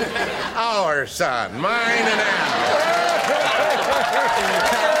 Our son. Mine and Al.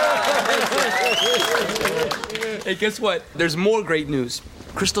 Hey, guess what? There's more great news.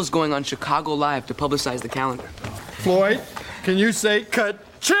 Crystal's going on Chicago Live to publicize the calendar. Floyd, can you say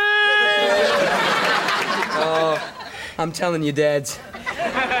ka-ching? I'm telling you, Dads.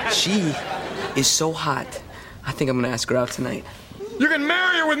 She is so hot. I think I'm gonna ask her out tonight. You can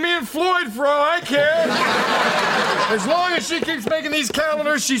marry her with me and Floyd for all I care. As long as she keeps making these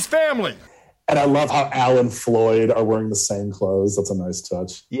calendars, she's family. And I love how Al and Floyd are wearing the same clothes. That's a nice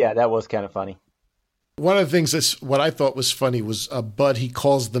touch. Yeah, that was kind of funny. One of the things what I thought was funny was Bud, he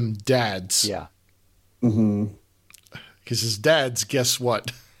calls them dads. Yeah. Mm-hmm. Because his dad's, guess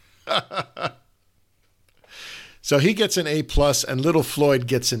what? So he gets an A+, and little Floyd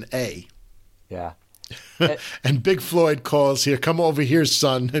gets an A. Yeah. And Big Floyd calls here, come over here,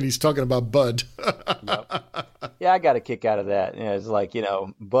 son. And he's talking about Bud. Yep. Yeah, I got a kick out of that. It's like,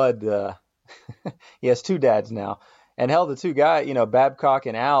 Bud, he has two dads now. And hell, the two guys, Babcock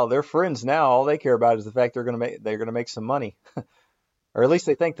and Al, they're friends now. All they care about is the fact they're going to make some money. Or at least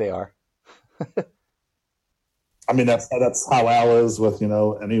they think they are. I mean, that's how Al is with,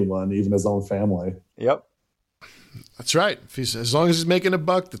 anyone, even his own family. Yep. That's right. As long as he's making a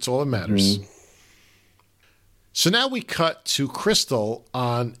buck, that's all that matters. Mm-hmm. So now we cut to Crystal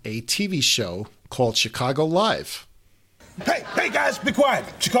on a TV show called Chicago Live. Hey guys, be quiet.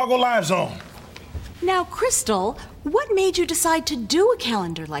 Chicago Live's on. Now, Crystal, what made you decide to do a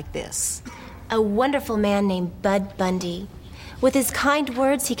calendar like this? A wonderful man named Bud Bundy. With his kind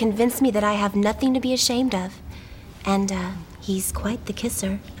words, he convinced me that I have nothing to be ashamed of. And, he's quite the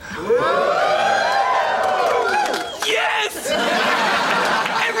kisser. Yes!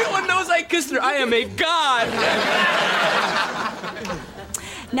 Everyone knows I kissed her. I am a god.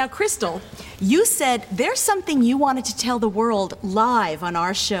 Now, Crystal, you said there's something you wanted to tell the world live on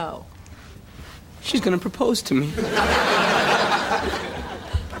our show. She's gonna propose to me.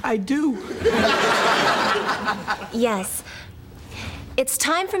 I do. Yes. It's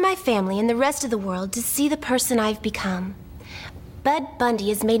time for my family and the rest of the world to see the person I've become. Bud Bundy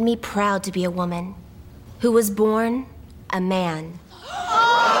has made me proud to be a woman who was born a man.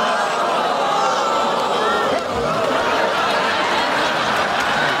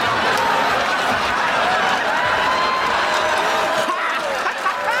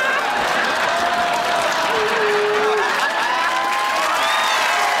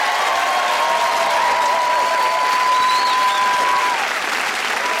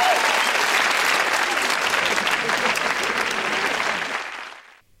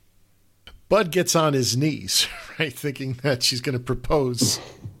 Bud gets on his knees, right, thinking that she's going to propose.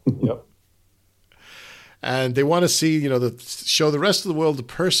 Yep. And they want to see, show the rest of the world the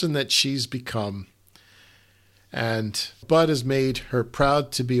person that she's become. And Bud has made her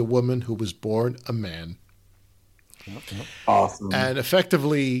proud to be a woman who was born a man. Yep. Awesome. And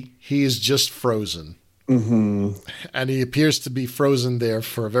effectively, he is just frozen. Mm-hmm. And he appears to be frozen there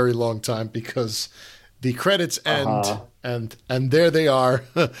for a very long time because the credits end, and there they are,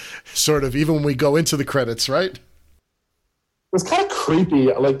 sort of, even when we go into the credits, right? It was kind of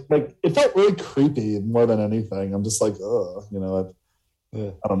creepy. Like it felt really creepy more than anything. I'm just like, ugh,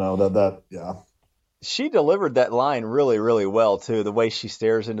 I don't know, yeah. She delivered that line really, really well, too, the way she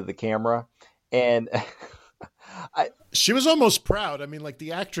stares into the camera. And she was almost proud. I mean, like,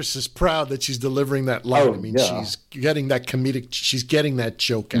 the actress is proud that she's delivering that line. Oh, I mean, yeah. She's getting that she's getting that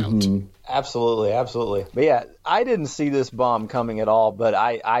joke out. Mm-hmm. Absolutely, absolutely. But yeah, I didn't see this bomb coming at all, but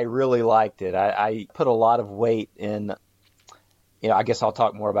I really liked it. I put a lot of weight in, I guess I'll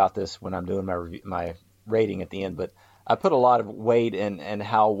talk more about this when I'm doing my rating at the end, but I put a lot of weight in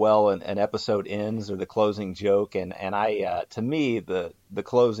how well an episode ends, or the closing joke, and I to me the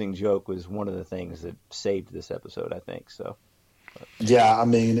closing joke was one of the things that saved this episode, I think. So yeah, I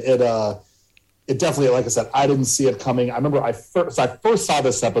mean it definitely, like I said, I didn't see it coming. I remember I first saw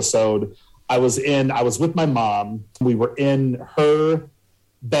this episode. I was with my mom. We were in her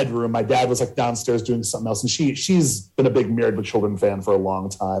bedroom. My dad was like downstairs doing something else, and she's been a big Married with Children fan for a long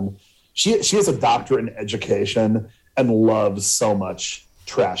time. She has a doctorate in education and loves so much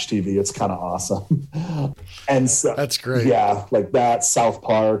trash TV. It's kind of awesome. And so that's great. Yeah, like that, South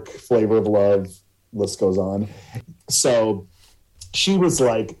Park, Flavor of Love, list goes on. So she was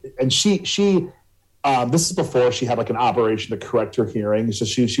like, and she this is before she had like an operation to correct her hearing. So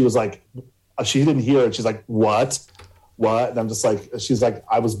she was like, she didn't hear it. She's like, what? And I'm just like, she's like,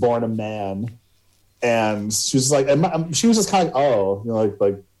 I was born a man. And she was like, she was just kind of,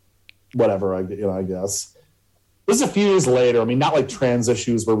 like whatever, I guess. This is a few years later. I mean, not like trans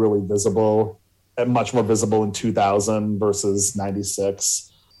issues were really visible, and much more visible in 2000 versus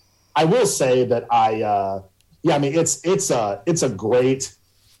 96. I will say that I mean, it's a great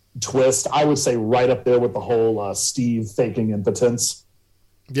twist. I would say right up there with the whole Steve faking impotence.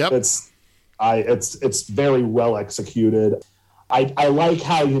 Yep. It's very well executed. I like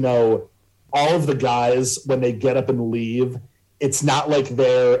how, all of the guys, when they get up and leave, it's not like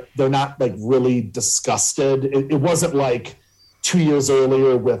they're not like really disgusted. It wasn't like 2 years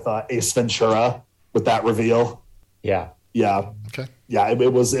earlier with Ace Ventura with that reveal. Yeah. Yeah. Okay. Yeah,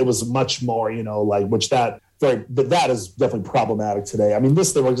 it was much more, but that is definitely problematic today. I mean,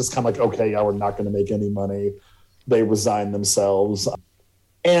 they were just kind of like, okay, yeah, we're not going to make any money. They resigned themselves.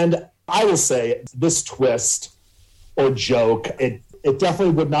 And I will say this twist or joke, it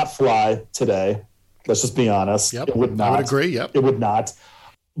definitely would not fly today. Let's just be honest. Yep. It would not. I would agree. Yep. It would not.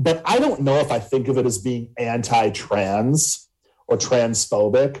 But I don't know if I think of it as being anti-trans or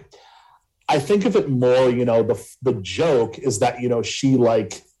transphobic. I think of it more, the joke is that, she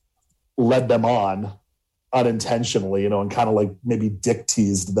like led them on unintentionally, and kind of like maybe dick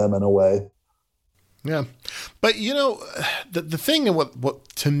teased them in a way. Yeah. But, the thing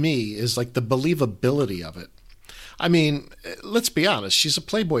what to me is like the believability of it. I mean, let's be honest. She's a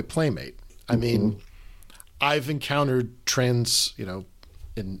Playboy playmate. I mean, I've encountered trans,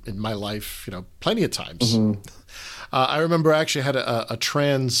 in my life, plenty of times. I remember I actually had a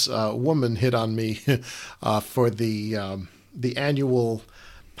trans woman hit on me for the annual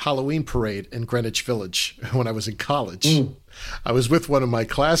Halloween parade in Greenwich Village when I was in college. I was with one of my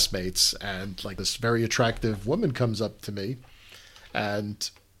classmates, and like this very attractive woman comes up to me, and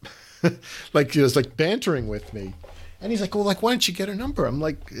like he was like bantering with me, and he's like, "Well, like why don't you get her number?" I'm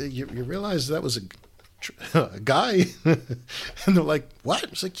like, "You realize that was a guy?" And they're like, "What?"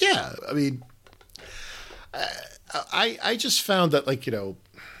 It's like, "Yeah, I mean." I just found that, like,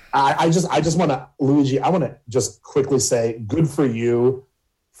 I just want to, Luigi, I want to just quickly say, good for you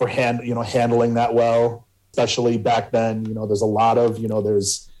for handling that well, especially back then. There's a lot of, you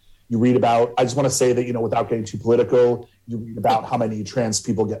read about, I just want to say that, without getting too political, you read about how many trans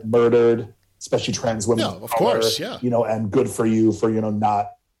people get murdered, especially trans women. No, of course, yeah. And good for you for,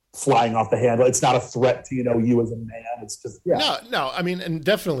 not flying off the handle. It's not a threat to, you as a man. It's just, yeah. No, I mean, and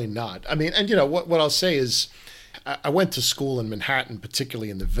definitely not. I mean, and what I'll say is, I went to school in Manhattan, particularly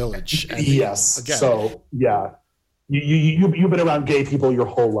in the Village. And yes. Again, so yeah, you've been around gay people your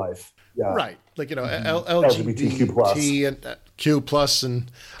whole life. Yeah. Right. Like, LGBTQ plus and Q plus. And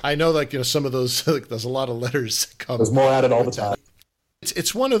I know, like, some of those, like, there's a lot of letters that come. There's more added all the time.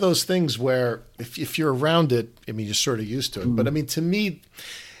 It's one of those things where if you're around it, I mean, you're sort of used to it. But I mean, to me,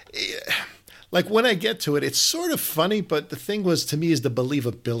 like when I get to it, it's sort of funny, but the thing was to me is the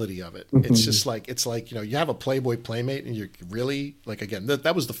believability of it. It's just like, you have a Playboy playmate and you're really like, again,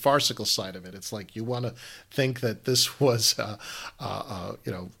 that was the farcical side of it. It's like, you want to think that this was,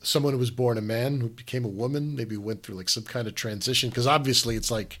 someone who was born a man who became a woman, maybe went through like some kind of transition. Cause obviously it's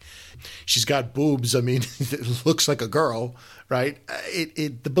like, she's got boobs. I mean, it looks like a girl, right? The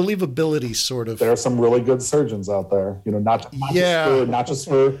believability sort of. There are some really good surgeons out there, not just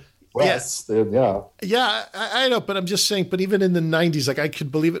for breasts. Yeah, I know, but I'm just saying. But even in the '90s, like I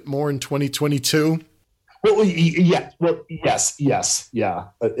could believe it more in 2022. Well, yeah. Well, yes, yeah.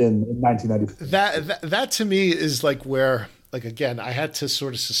 In 1990, that to me is like where, like again, I had to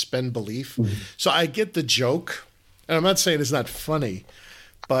sort of suspend belief. So I get the joke, and I'm not saying it's not funny,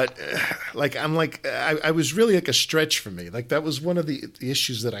 but like I'm like I was really like a stretch for me. Like that was one of the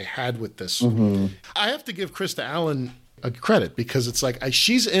issues that I had with this. I have to give Krista Allen a credit because it's like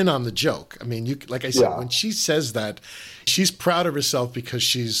she's in on the joke. I mean, like I said, when she says that, she's proud of herself because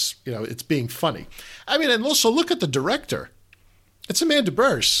she's, it's being funny. I mean, and also look at the director. It's Amanda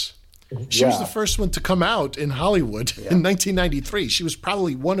Bearse. She was the first one to come out in Hollywood in 1993. She was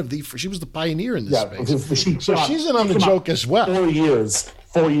probably she was the pioneer in this space. So she's in on the joke as well.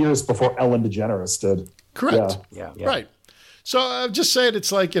 4 years before Ellen DeGeneres did. Correct. Yeah. Right. So I'm just saying,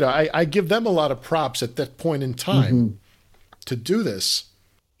 it's like, I give them a lot of props at that point in time to do this.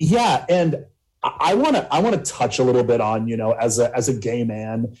 Yeah. And I want to touch a little bit on, as a gay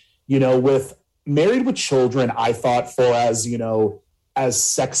man, with Married with Children, I thought for as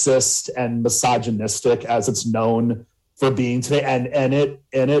sexist and misogynistic as it's known for being today. And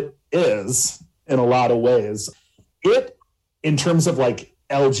it is in a lot of ways. It, in terms of like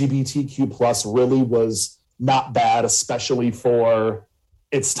LGBTQ plus, really was not bad, especially for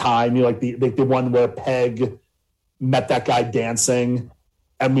its time. Like the one where Peg met that guy dancing,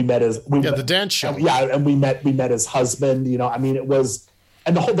 and we met the dance show. And we met his husband. I mean, it was,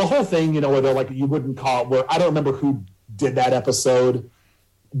 and the whole thing. Where they're like, you wouldn't call. Where I don't remember who did that episode,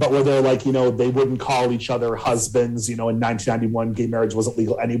 but where they're like, they wouldn't call each other husbands. In 1991, gay marriage wasn't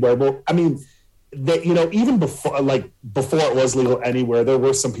legal anywhere. Well, I mean, that even before it was legal anywhere, there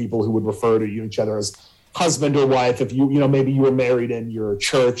were some people who would refer to each other as husband or wife if maybe you were married in your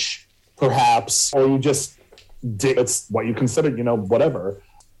church, perhaps, or you just did. It's what you considered, whatever.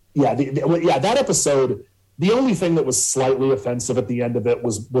 That episode. The only thing that was slightly offensive at the end of it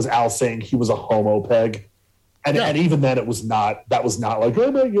was Al saying he was a homo, Peg. And even then, that was not like,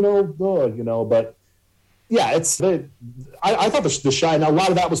 oh, but yeah, I thought the Chi, and a lot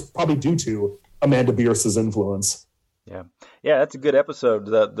of that was probably due to Amanda Bierce's influence. Yeah, that's a good episode.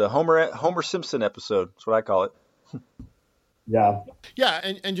 The Homer Simpson episode. That's what I call it. Yeah,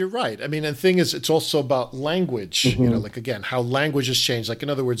 and you're right. I mean, and the thing is, it's also about language. Mm-hmm. Like again, how language has changed. Like in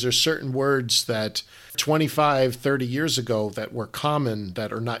other words, there's certain words that 25, 30 years ago that were common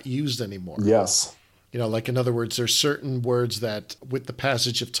that are not used anymore. Yes. Like in other words, there's certain words that with the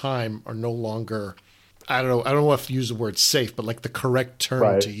passage of time are no longer, I don't know if to use the word safe, but like the correct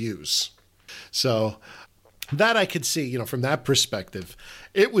term to use. So that I could see, from that perspective.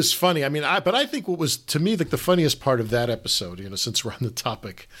 It was funny. I mean, but I think what was, to me, like the funniest part of that episode, since we're on the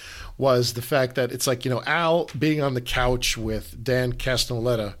topic, was the fact that it's like, Al being on the couch with Dan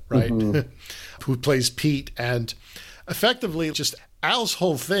Castellaneta, right, who plays Pete. And effectively, just Al's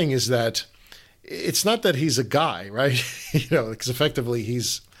whole thing is that it's not that he's a guy, right? Because effectively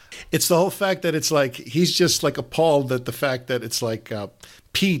it's the whole fact that it's like, he's just like appalled at the fact that it's like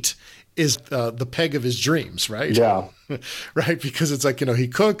Pete is the peg of his dreams, right? Yeah. Right? Because it's like, he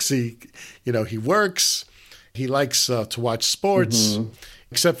cooks, he works, he likes to watch sports,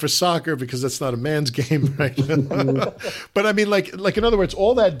 except for soccer, because that's not a man's game, right? But I mean, like in other words,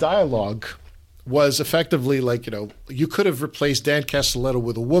 all that dialogue was effectively like, you could have replaced Dan Castellaneta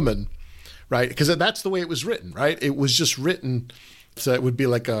with a woman, right? Because that's the way it was written, right? It was just written so it would be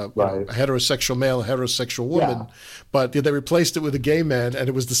like a heterosexual male, a heterosexual woman. Yeah. But they replaced it with a gay man, and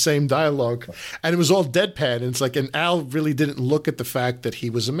it was the same dialogue. And it was all deadpan. And it's like, and Al really didn't look at the fact that he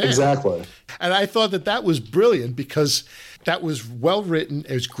was a man. Exactly. And I thought that was brilliant because that was well written.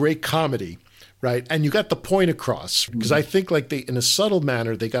 It was great comedy. Right. And you got the point across because I think like in a subtle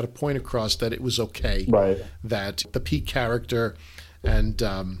manner, they got a point across that it was okay. Right. That the Pete character and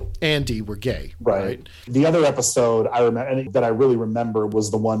Andy were gay. Right. The other episode I remember that I really remember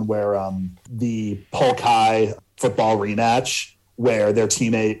was the one where the Polk High football rematch where their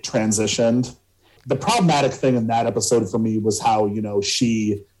teammate transitioned. The problematic thing in that episode for me was how, I'll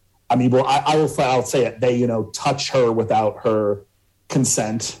say it. They, touch her without her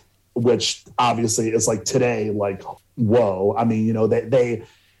consent, which obviously is like today, like, whoa. I mean, they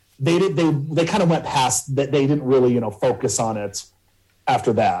kind of went past that. They didn't really, focus on it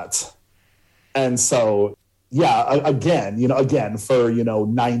after that. And so, yeah, again, for,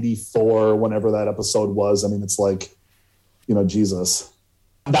 94, whenever that episode was, I mean, it's like, Jesus.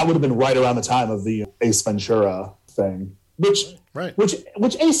 That would have been right around the time of the Ace Ventura thing, which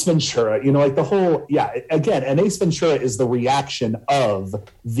Ace Ventura, like the whole, again, and Ace Ventura is the reaction of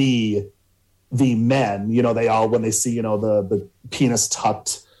the men, they all, when they see, the penis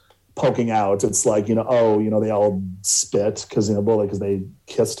tucked poking out, it's like, they all spit because they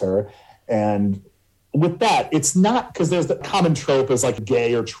kissed her. And with that, it's not because there's the common trope is like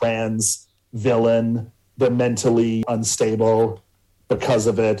gay or trans villain, they're mentally unstable because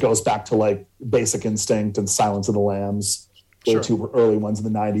of it. Goes back to like Basic Instinct and Silence of the Lambs, the two early ones in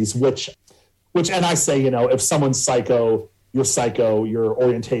the 90s, which, and I say, if someone's psycho, your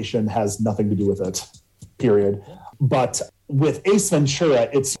orientation has nothing to do with it, period. But with Ace Ventura,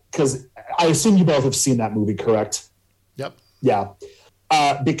 it's because I assume you both have seen that movie, correct? Yep. Yeah.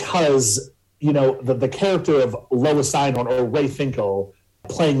 Because, the character of Lois Einhorn or Ray Finkel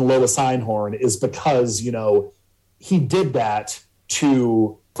playing Lois Einhorn is because, he did that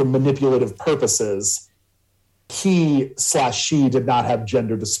for manipulative purposes. He/she did not have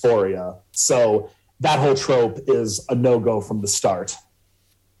gender dysphoria. So that whole trope is a no-go from the start.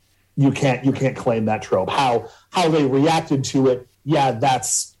 You can't claim that trope. How they reacted to it,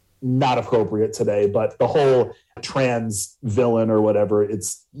 that's not appropriate today. But the whole trans villain or whatever,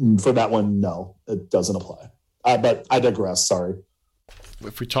 it's for that one, no, it doesn't apply. But I digress. Sorry.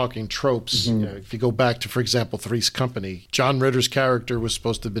 If we're talking tropes, if you go back to, for example, Three's Company, John Ritter's character was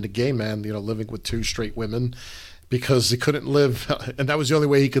supposed to have been a gay man, living with two straight women because he couldn't live, and that was the only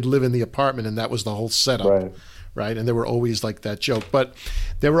way he could live in the apartment, and that was the whole setup. Right. And there were always like that joke, but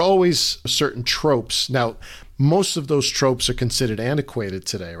there were always certain tropes. Now, most of those tropes are considered antiquated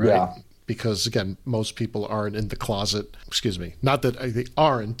today, right? Yeah. Because again, most people aren't in the closet. Excuse me. Not that they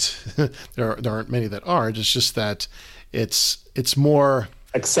aren't. there aren't many that aren't. It's just that it's more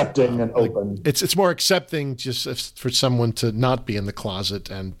accepting and open. It's more accepting just for someone to not be in the closet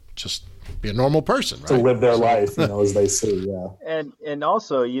and just be a normal person, right? To live their life, as they see, And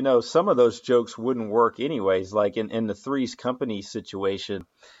also, some of those jokes wouldn't work anyways. Like in the Three's Company situation,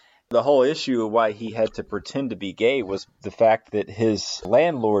 the whole issue of why he had to pretend to be gay was the fact that his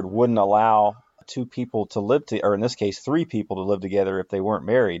landlord wouldn't allow two people to live or in this case, three people to live together if they weren't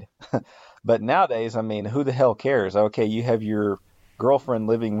married. But nowadays, I mean, who the hell cares? Okay, you have your girlfriend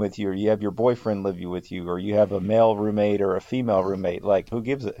living with you, or you have your boyfriend living with you, or you have a male roommate or a female roommate. Like, who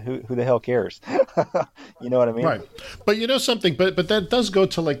gives it? Who the hell cares? You know what I mean? Right. But you know something? But that does go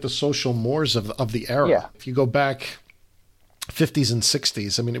to like the social mores of the era. Yeah. If you go back 50s and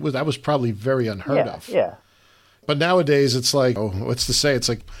 60s, I mean, that was probably very unheard of. Yeah. But nowadays, it's like, what's to say? It's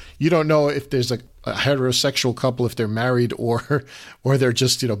like you don't know if there's a heterosexual couple, if they're married or they're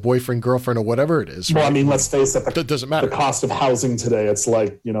just, boyfriend, girlfriend, or whatever it is. Well, right? I mean, let's face it. It doesn't matter. The cost of housing today, it's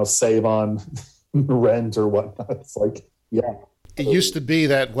like, save on rent or whatnot. It's like, yeah. It used to be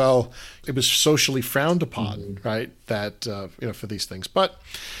that, well, it was socially frowned upon, right? That, for these things. But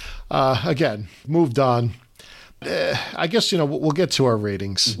again, moved on. I guess, we'll get to our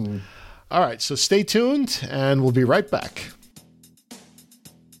ratings. Mm-hmm. All right, so stay tuned, and we'll be right back.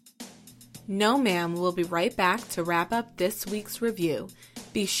 No, ma'am, we'll be right back to wrap up this week's review.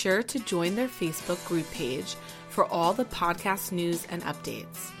 Be sure to join their Facebook group page for all the podcast news and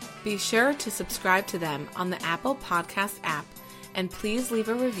updates. Be sure to subscribe to them on the Apple Podcast app, and please leave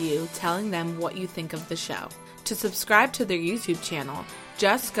a review telling them what you think of the show. To subscribe to their YouTube channel,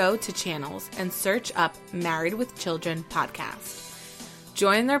 just go to channels and search up Married with Children podcast.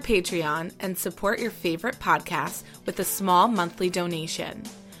 Join their Patreon and support your favorite podcast with a small monthly donation.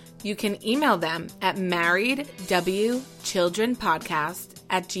 You can email them at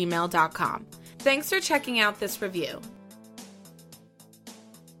marriedwchildrenpodcast@gmail.com. Thanks for checking out this review.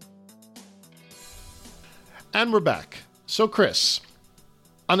 And we're back. So, Chris,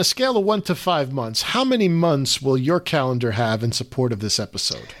 on a scale of 1 to 5 months, how many months will your calendar have in support of this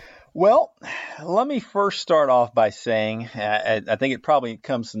episode? Well, let me first start off by saying, I think it probably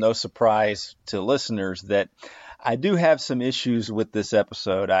comes to no surprise to listeners that I do have some issues with this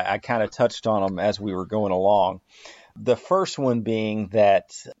episode. I kind of touched on them as we were going along. The first one being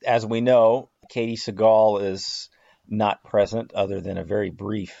that, as we know, Katie Sagal is not present other than a very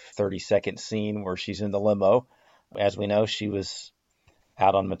brief 30-second scene where she's in the limo. As we know, she was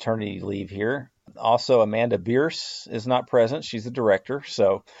out on maternity leave here. Also, Amanda Bierce is not present. She's the director.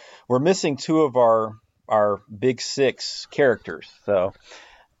 So we're missing two of our big six characters.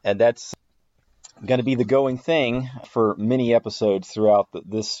 And that's going to be the going thing for many episodes throughout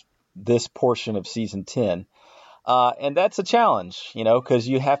this portion of season 10. And that's a challenge, because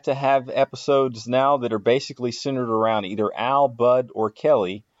you have to have episodes now that are basically centered around either Al, Bud, or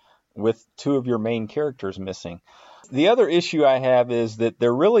Kelly, with two of your main characters missing. The other issue I have is that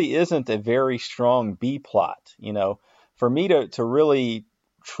there really isn't a very strong B plot. For me to really,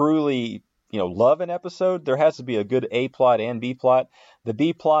 truly, love an episode, there has to be a good A plot and B plot. The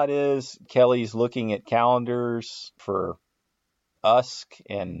B plot is Kelly's looking at calendars for Usk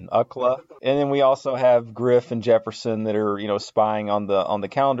and Ukla. And then we also have Griff and Jefferson that are, spying on the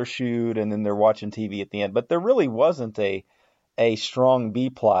calendar shoot, and then they're watching TV at the end. But there really wasn't a strong B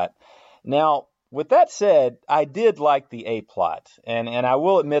plot. Now, with that said, I did like the A plot, and I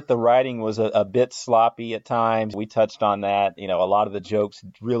will admit the writing was a bit sloppy at times. We touched on that. A lot of the jokes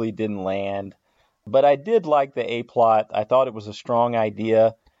really didn't land, but I did like the A plot. I thought it was a strong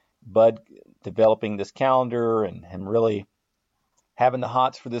idea. Bud developing this calendar and him really having the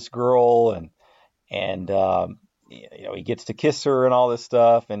hots for this girl, and he gets to kiss her and all this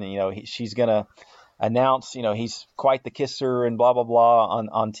stuff, and she's gonna announce, he's quite the kisser and blah, blah, blah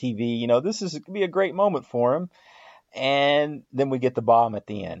on TV. This is going to be a great moment for him. And then we get the bomb at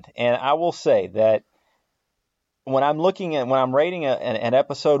the end. And I will say that when I'm rating an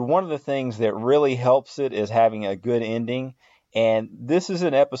episode, one of the things that really helps it is having a good ending. And this is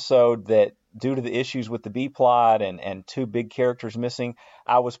an episode that, due to the issues with the B plot and two big characters missing,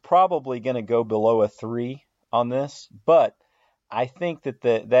 I was probably going to go below a 3 on this. But I think that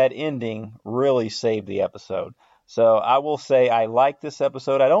that ending really saved the episode. So I will say I like this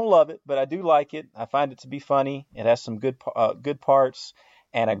episode. I don't love it, but I do like it. I find it to be funny. It has some good parts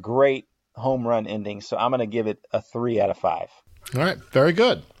and a great home run ending. So I'm going to give it a 3 out of 5. All right. Very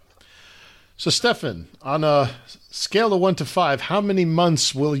good. So, Stefan, on a scale of 1 to 5, how many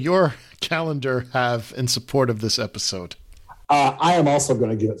months will your calendar have in support of this episode? I am also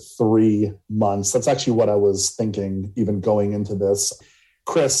going to give it 3 months. That's actually what I was thinking, even going into this.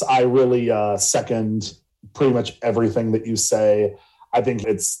 Chris, I really second pretty much everything that you say. I think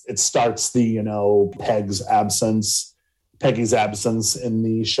it starts the, Peggy's absence in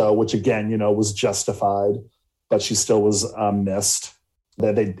the show, which again, was justified, but she still was missed.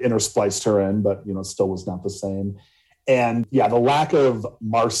 They interspliced her in, but, still was not the same. And yeah, the lack of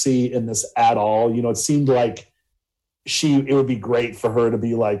Marcy in this at all, it seemed like it would be great for her to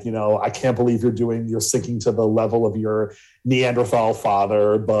be like, I can't believe you're sinking to the level of your Neanderthal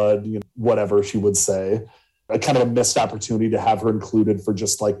father, Bud, whatever she would say. A kind of a missed opportunity to have her included for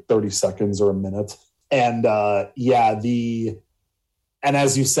just like 30 seconds or a minute. And and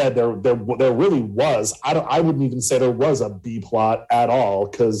as you said, there really was, I wouldn't even say there was a B plot at all,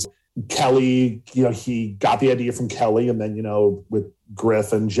 because Kelly, he got the idea from Kelly, and then, with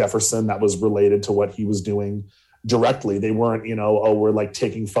Griff and Jefferson, that was related to what he was doing directly. They weren't, we're like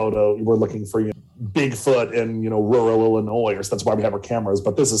taking we're looking for Bigfoot in, rural Illinois, or so that's why we have our cameras,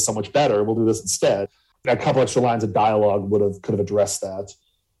 but this is so much better. We'll do this instead. A couple extra lines of dialogue could have addressed that,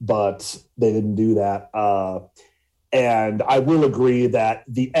 but they didn't do that. And I will agree that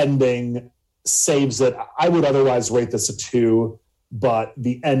the ending saves it. I would otherwise rate this a 2, but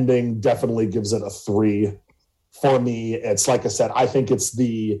the ending definitely gives it a 3. For me, it's like I said, I think it's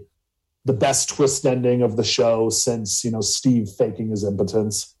the best twist ending of the show since, Steve faking his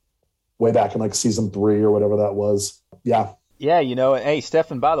impotence way back in like season 3 or whatever that was. Yeah. Yeah, hey,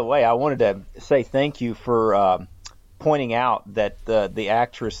 Stefan, by the way, I wanted to say thank you for pointing out that the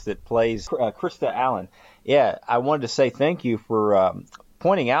actress that plays Krista Allen, I wanted to say thank you for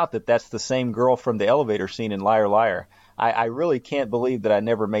pointing out that that's the same girl from the elevator scene in Liar Liar. I really can't believe that I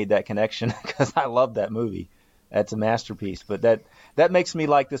never made that connection, because I love that movie. That's a masterpiece. But that makes me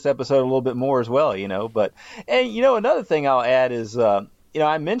like this episode a little bit more as well, But, and, another thing I'll add is, I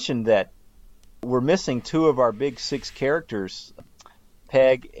mentioned that we're missing 2 of our big 6 characters,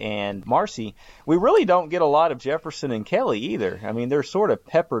 Peg and Marcy. We really don't get a lot of Jefferson and Kelly either. I mean, they're sort of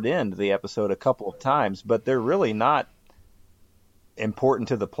peppered into the episode a couple of times, but they're really not important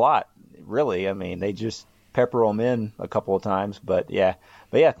to the plot, really. I mean, they just pepper them in a couple of times. But yeah,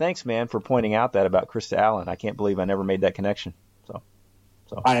 thanks, man, for pointing out that about Krista Allen. I can't believe I never made that connection. So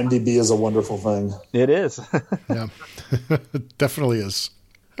IMDb is a wonderful thing. It is. Yeah, it definitely is.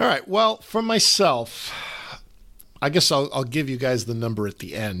 All right. Well, for myself, I guess I'll give you guys the number at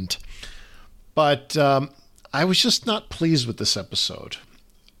the end. But I was just not pleased with this episode.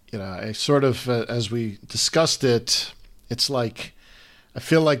 I sort of, as we discussed it, it's like, I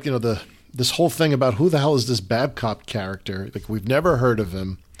feel like, this whole thing about who the hell is this Babcock character? Like, we've never heard of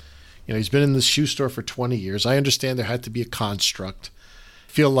him. He's been in this shoe store for 20 years. I understand there had to be a construct.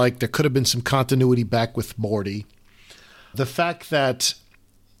 I feel like there could have been some continuity back with Morty. The fact that,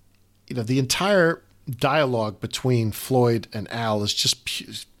 the entire dialogue between Floyd and Al is just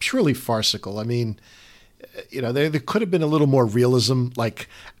purely farcical. I mean, there could have been a little more realism. Like,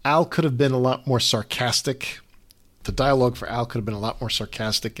 Al could have been a lot more sarcastic. The dialogue for Al could have been a lot more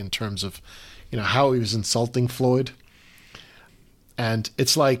sarcastic in terms of, how he was insulting Floyd. And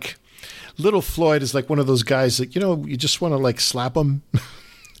it's like, little Floyd is like one of those guys that, you just want to like slap him.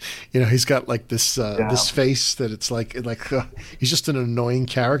 He's got like this this face that it's like he's just an annoying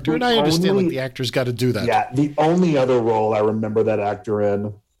character. And I understand like the actor's got to do that. Yeah, the only other role I remember that actor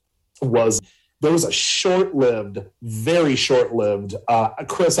in was, there was a very short-lived,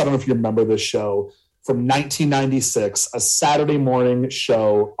 Chris, I don't know if you remember this show, from 1996, a Saturday morning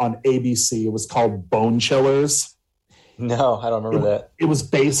show on ABC. It was called Bone Chillers. No, I don't remember that. It was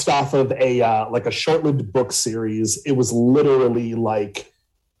based off of a short-lived book series. It was literally like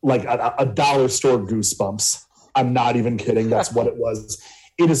a dollar store Goosebumps. I'm not even kidding. That's what it was.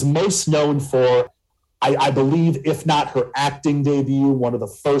 It is most known for, I believe, if not her acting debut, one of the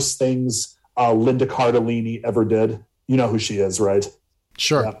first things Linda Cardellini ever did. You know who she is, right?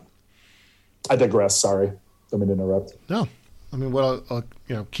 Sure. Yeah. I digress. Sorry. Don't mean to interrupt. No. I mean, I'll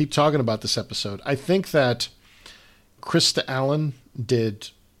keep talking about this episode. I think that Krista Allen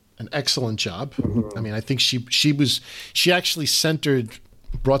did an excellent job. Mm-hmm. I mean, I think she actually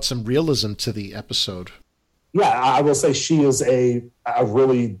brought some realism to the episode. Yeah, I will say she is a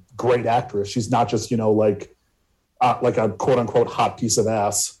really great actress. She's not just, like a quote unquote hot piece of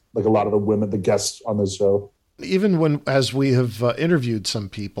ass, like a lot of the guests on this show. Even as we have interviewed some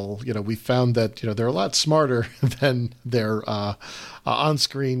people, we found that, they're a lot smarter than their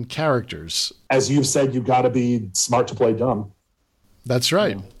on-screen characters. As you've said, you've got to be smart to play dumb. That's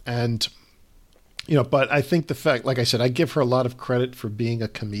right. Yeah. And, but I think the fact, like I said, I give her a lot of credit for being a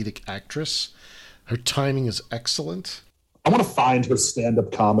comedic actress. Her timing is excellent. I want to find her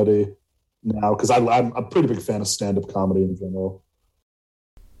stand-up comedy now, because I'm a pretty big fan of stand-up comedy in general.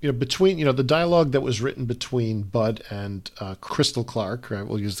 Between, the dialogue that was written between Bud and Crystal Clark, right,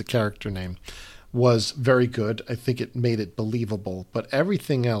 we'll use the character name, was very good. I think it made it believable, but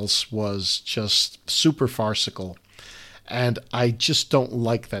everything else was just super farcical. And I just don't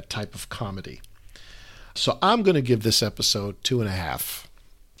like that type of comedy. So I'm going to give this episode 2.5.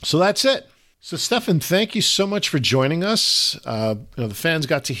 So that's it. So, Stefan, thank you so much for joining us. The fans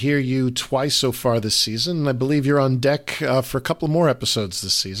got to hear you twice so far this season, and I believe you're on deck for a couple more episodes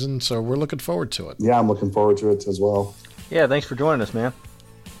this season, so we're looking forward to it. Yeah, I'm looking forward to it as well. Yeah, thanks for joining us, man.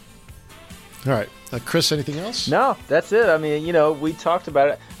 All right. Chris, anything else? No, that's it. I mean, we talked about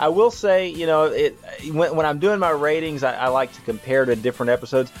it. I will say, when I'm doing my ratings, I like to compare to different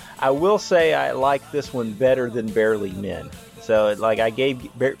episodes. I will say I like this one better than Barely Men. So,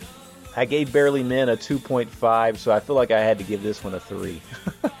 I gave Barely Men a 2.5, so I feel like I had to give this one a 3.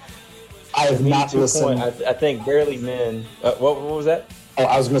 I have not listened. I think Barely Men. What was that? Oh,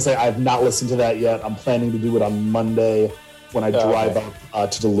 I was going to say I have not listened to that yet. I'm planning to do it on Monday when I drive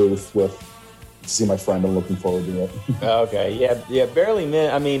up to Duluth to see my friend. I'm looking forward to it. Okay, yeah. Barely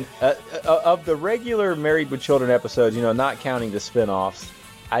Men. I mean, of the regular Married with Children episodes, not counting the spinoffs,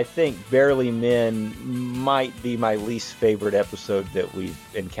 I think Barely Men might be my least favorite episode that we've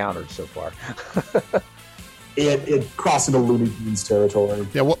encountered so far. It crossed into Looney Tunes territory.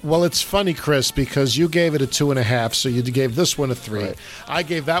 Yeah, well, it's funny, Chris, because you gave it a 2.5, so you gave this one a 3. Right. I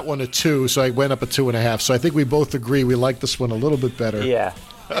gave that one a 2, so I went up a 2.5. So I think we both agree we like this one a little bit better. Yeah.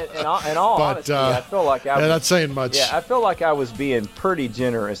 In all honesty, I feel like I was not saying much. Yeah, I feel like I was being pretty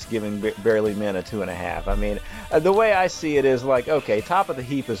generous giving Barely Men a 2.5. I mean, the way I see it is okay, top of the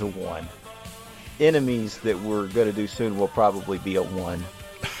heap is a 1. Enemies that we're going to do soon will probably be a 1.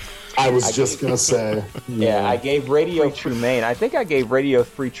 I was just going to say. Yeah, I gave Radio Free Maine. I think I gave Radio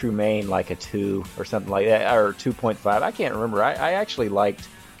Free True Maine a 2 or something like that, or 2.5. I can't remember. I actually liked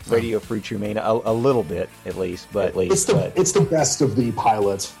Radio Free True Maine a little bit, at least. It's the best of the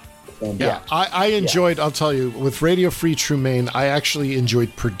pilot. Yeah, I enjoyed. I'll tell you, with Radio Free True Maine, I actually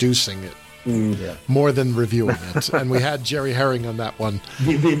enjoyed producing it more than reviewing it. And we had Jerry Herring on that one,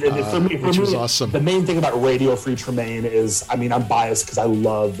 which was awesome. The main thing about Radio Free True Maine is, I'm biased because I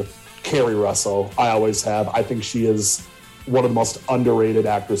love Carrie Russell. I always have. I think she is one of the most underrated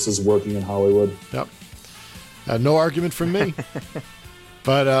actresses working in Hollywood. Yep. No argument from me.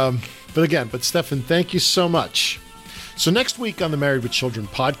 But Stefan, thank you so much. So next week on the Married with Children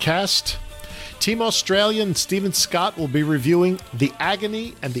podcast, Team Australia and Stephen Scott will be reviewing The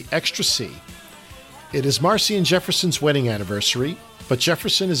Agony and the Extra C. It is Marcy and Jefferson's wedding anniversary, but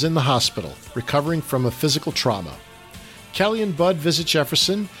Jefferson is in the hospital, recovering from a physical trauma. Kelly and Bud visit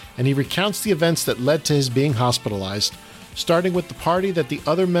Jefferson, and he recounts the events that led to his being hospitalized, starting with the party that the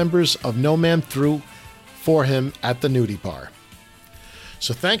other members of No Man threw for him at the nudie bar.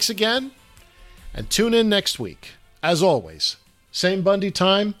 So thanks again, and tune in next week. As always, same Bundy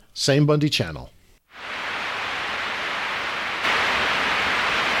time, same Bundy channel.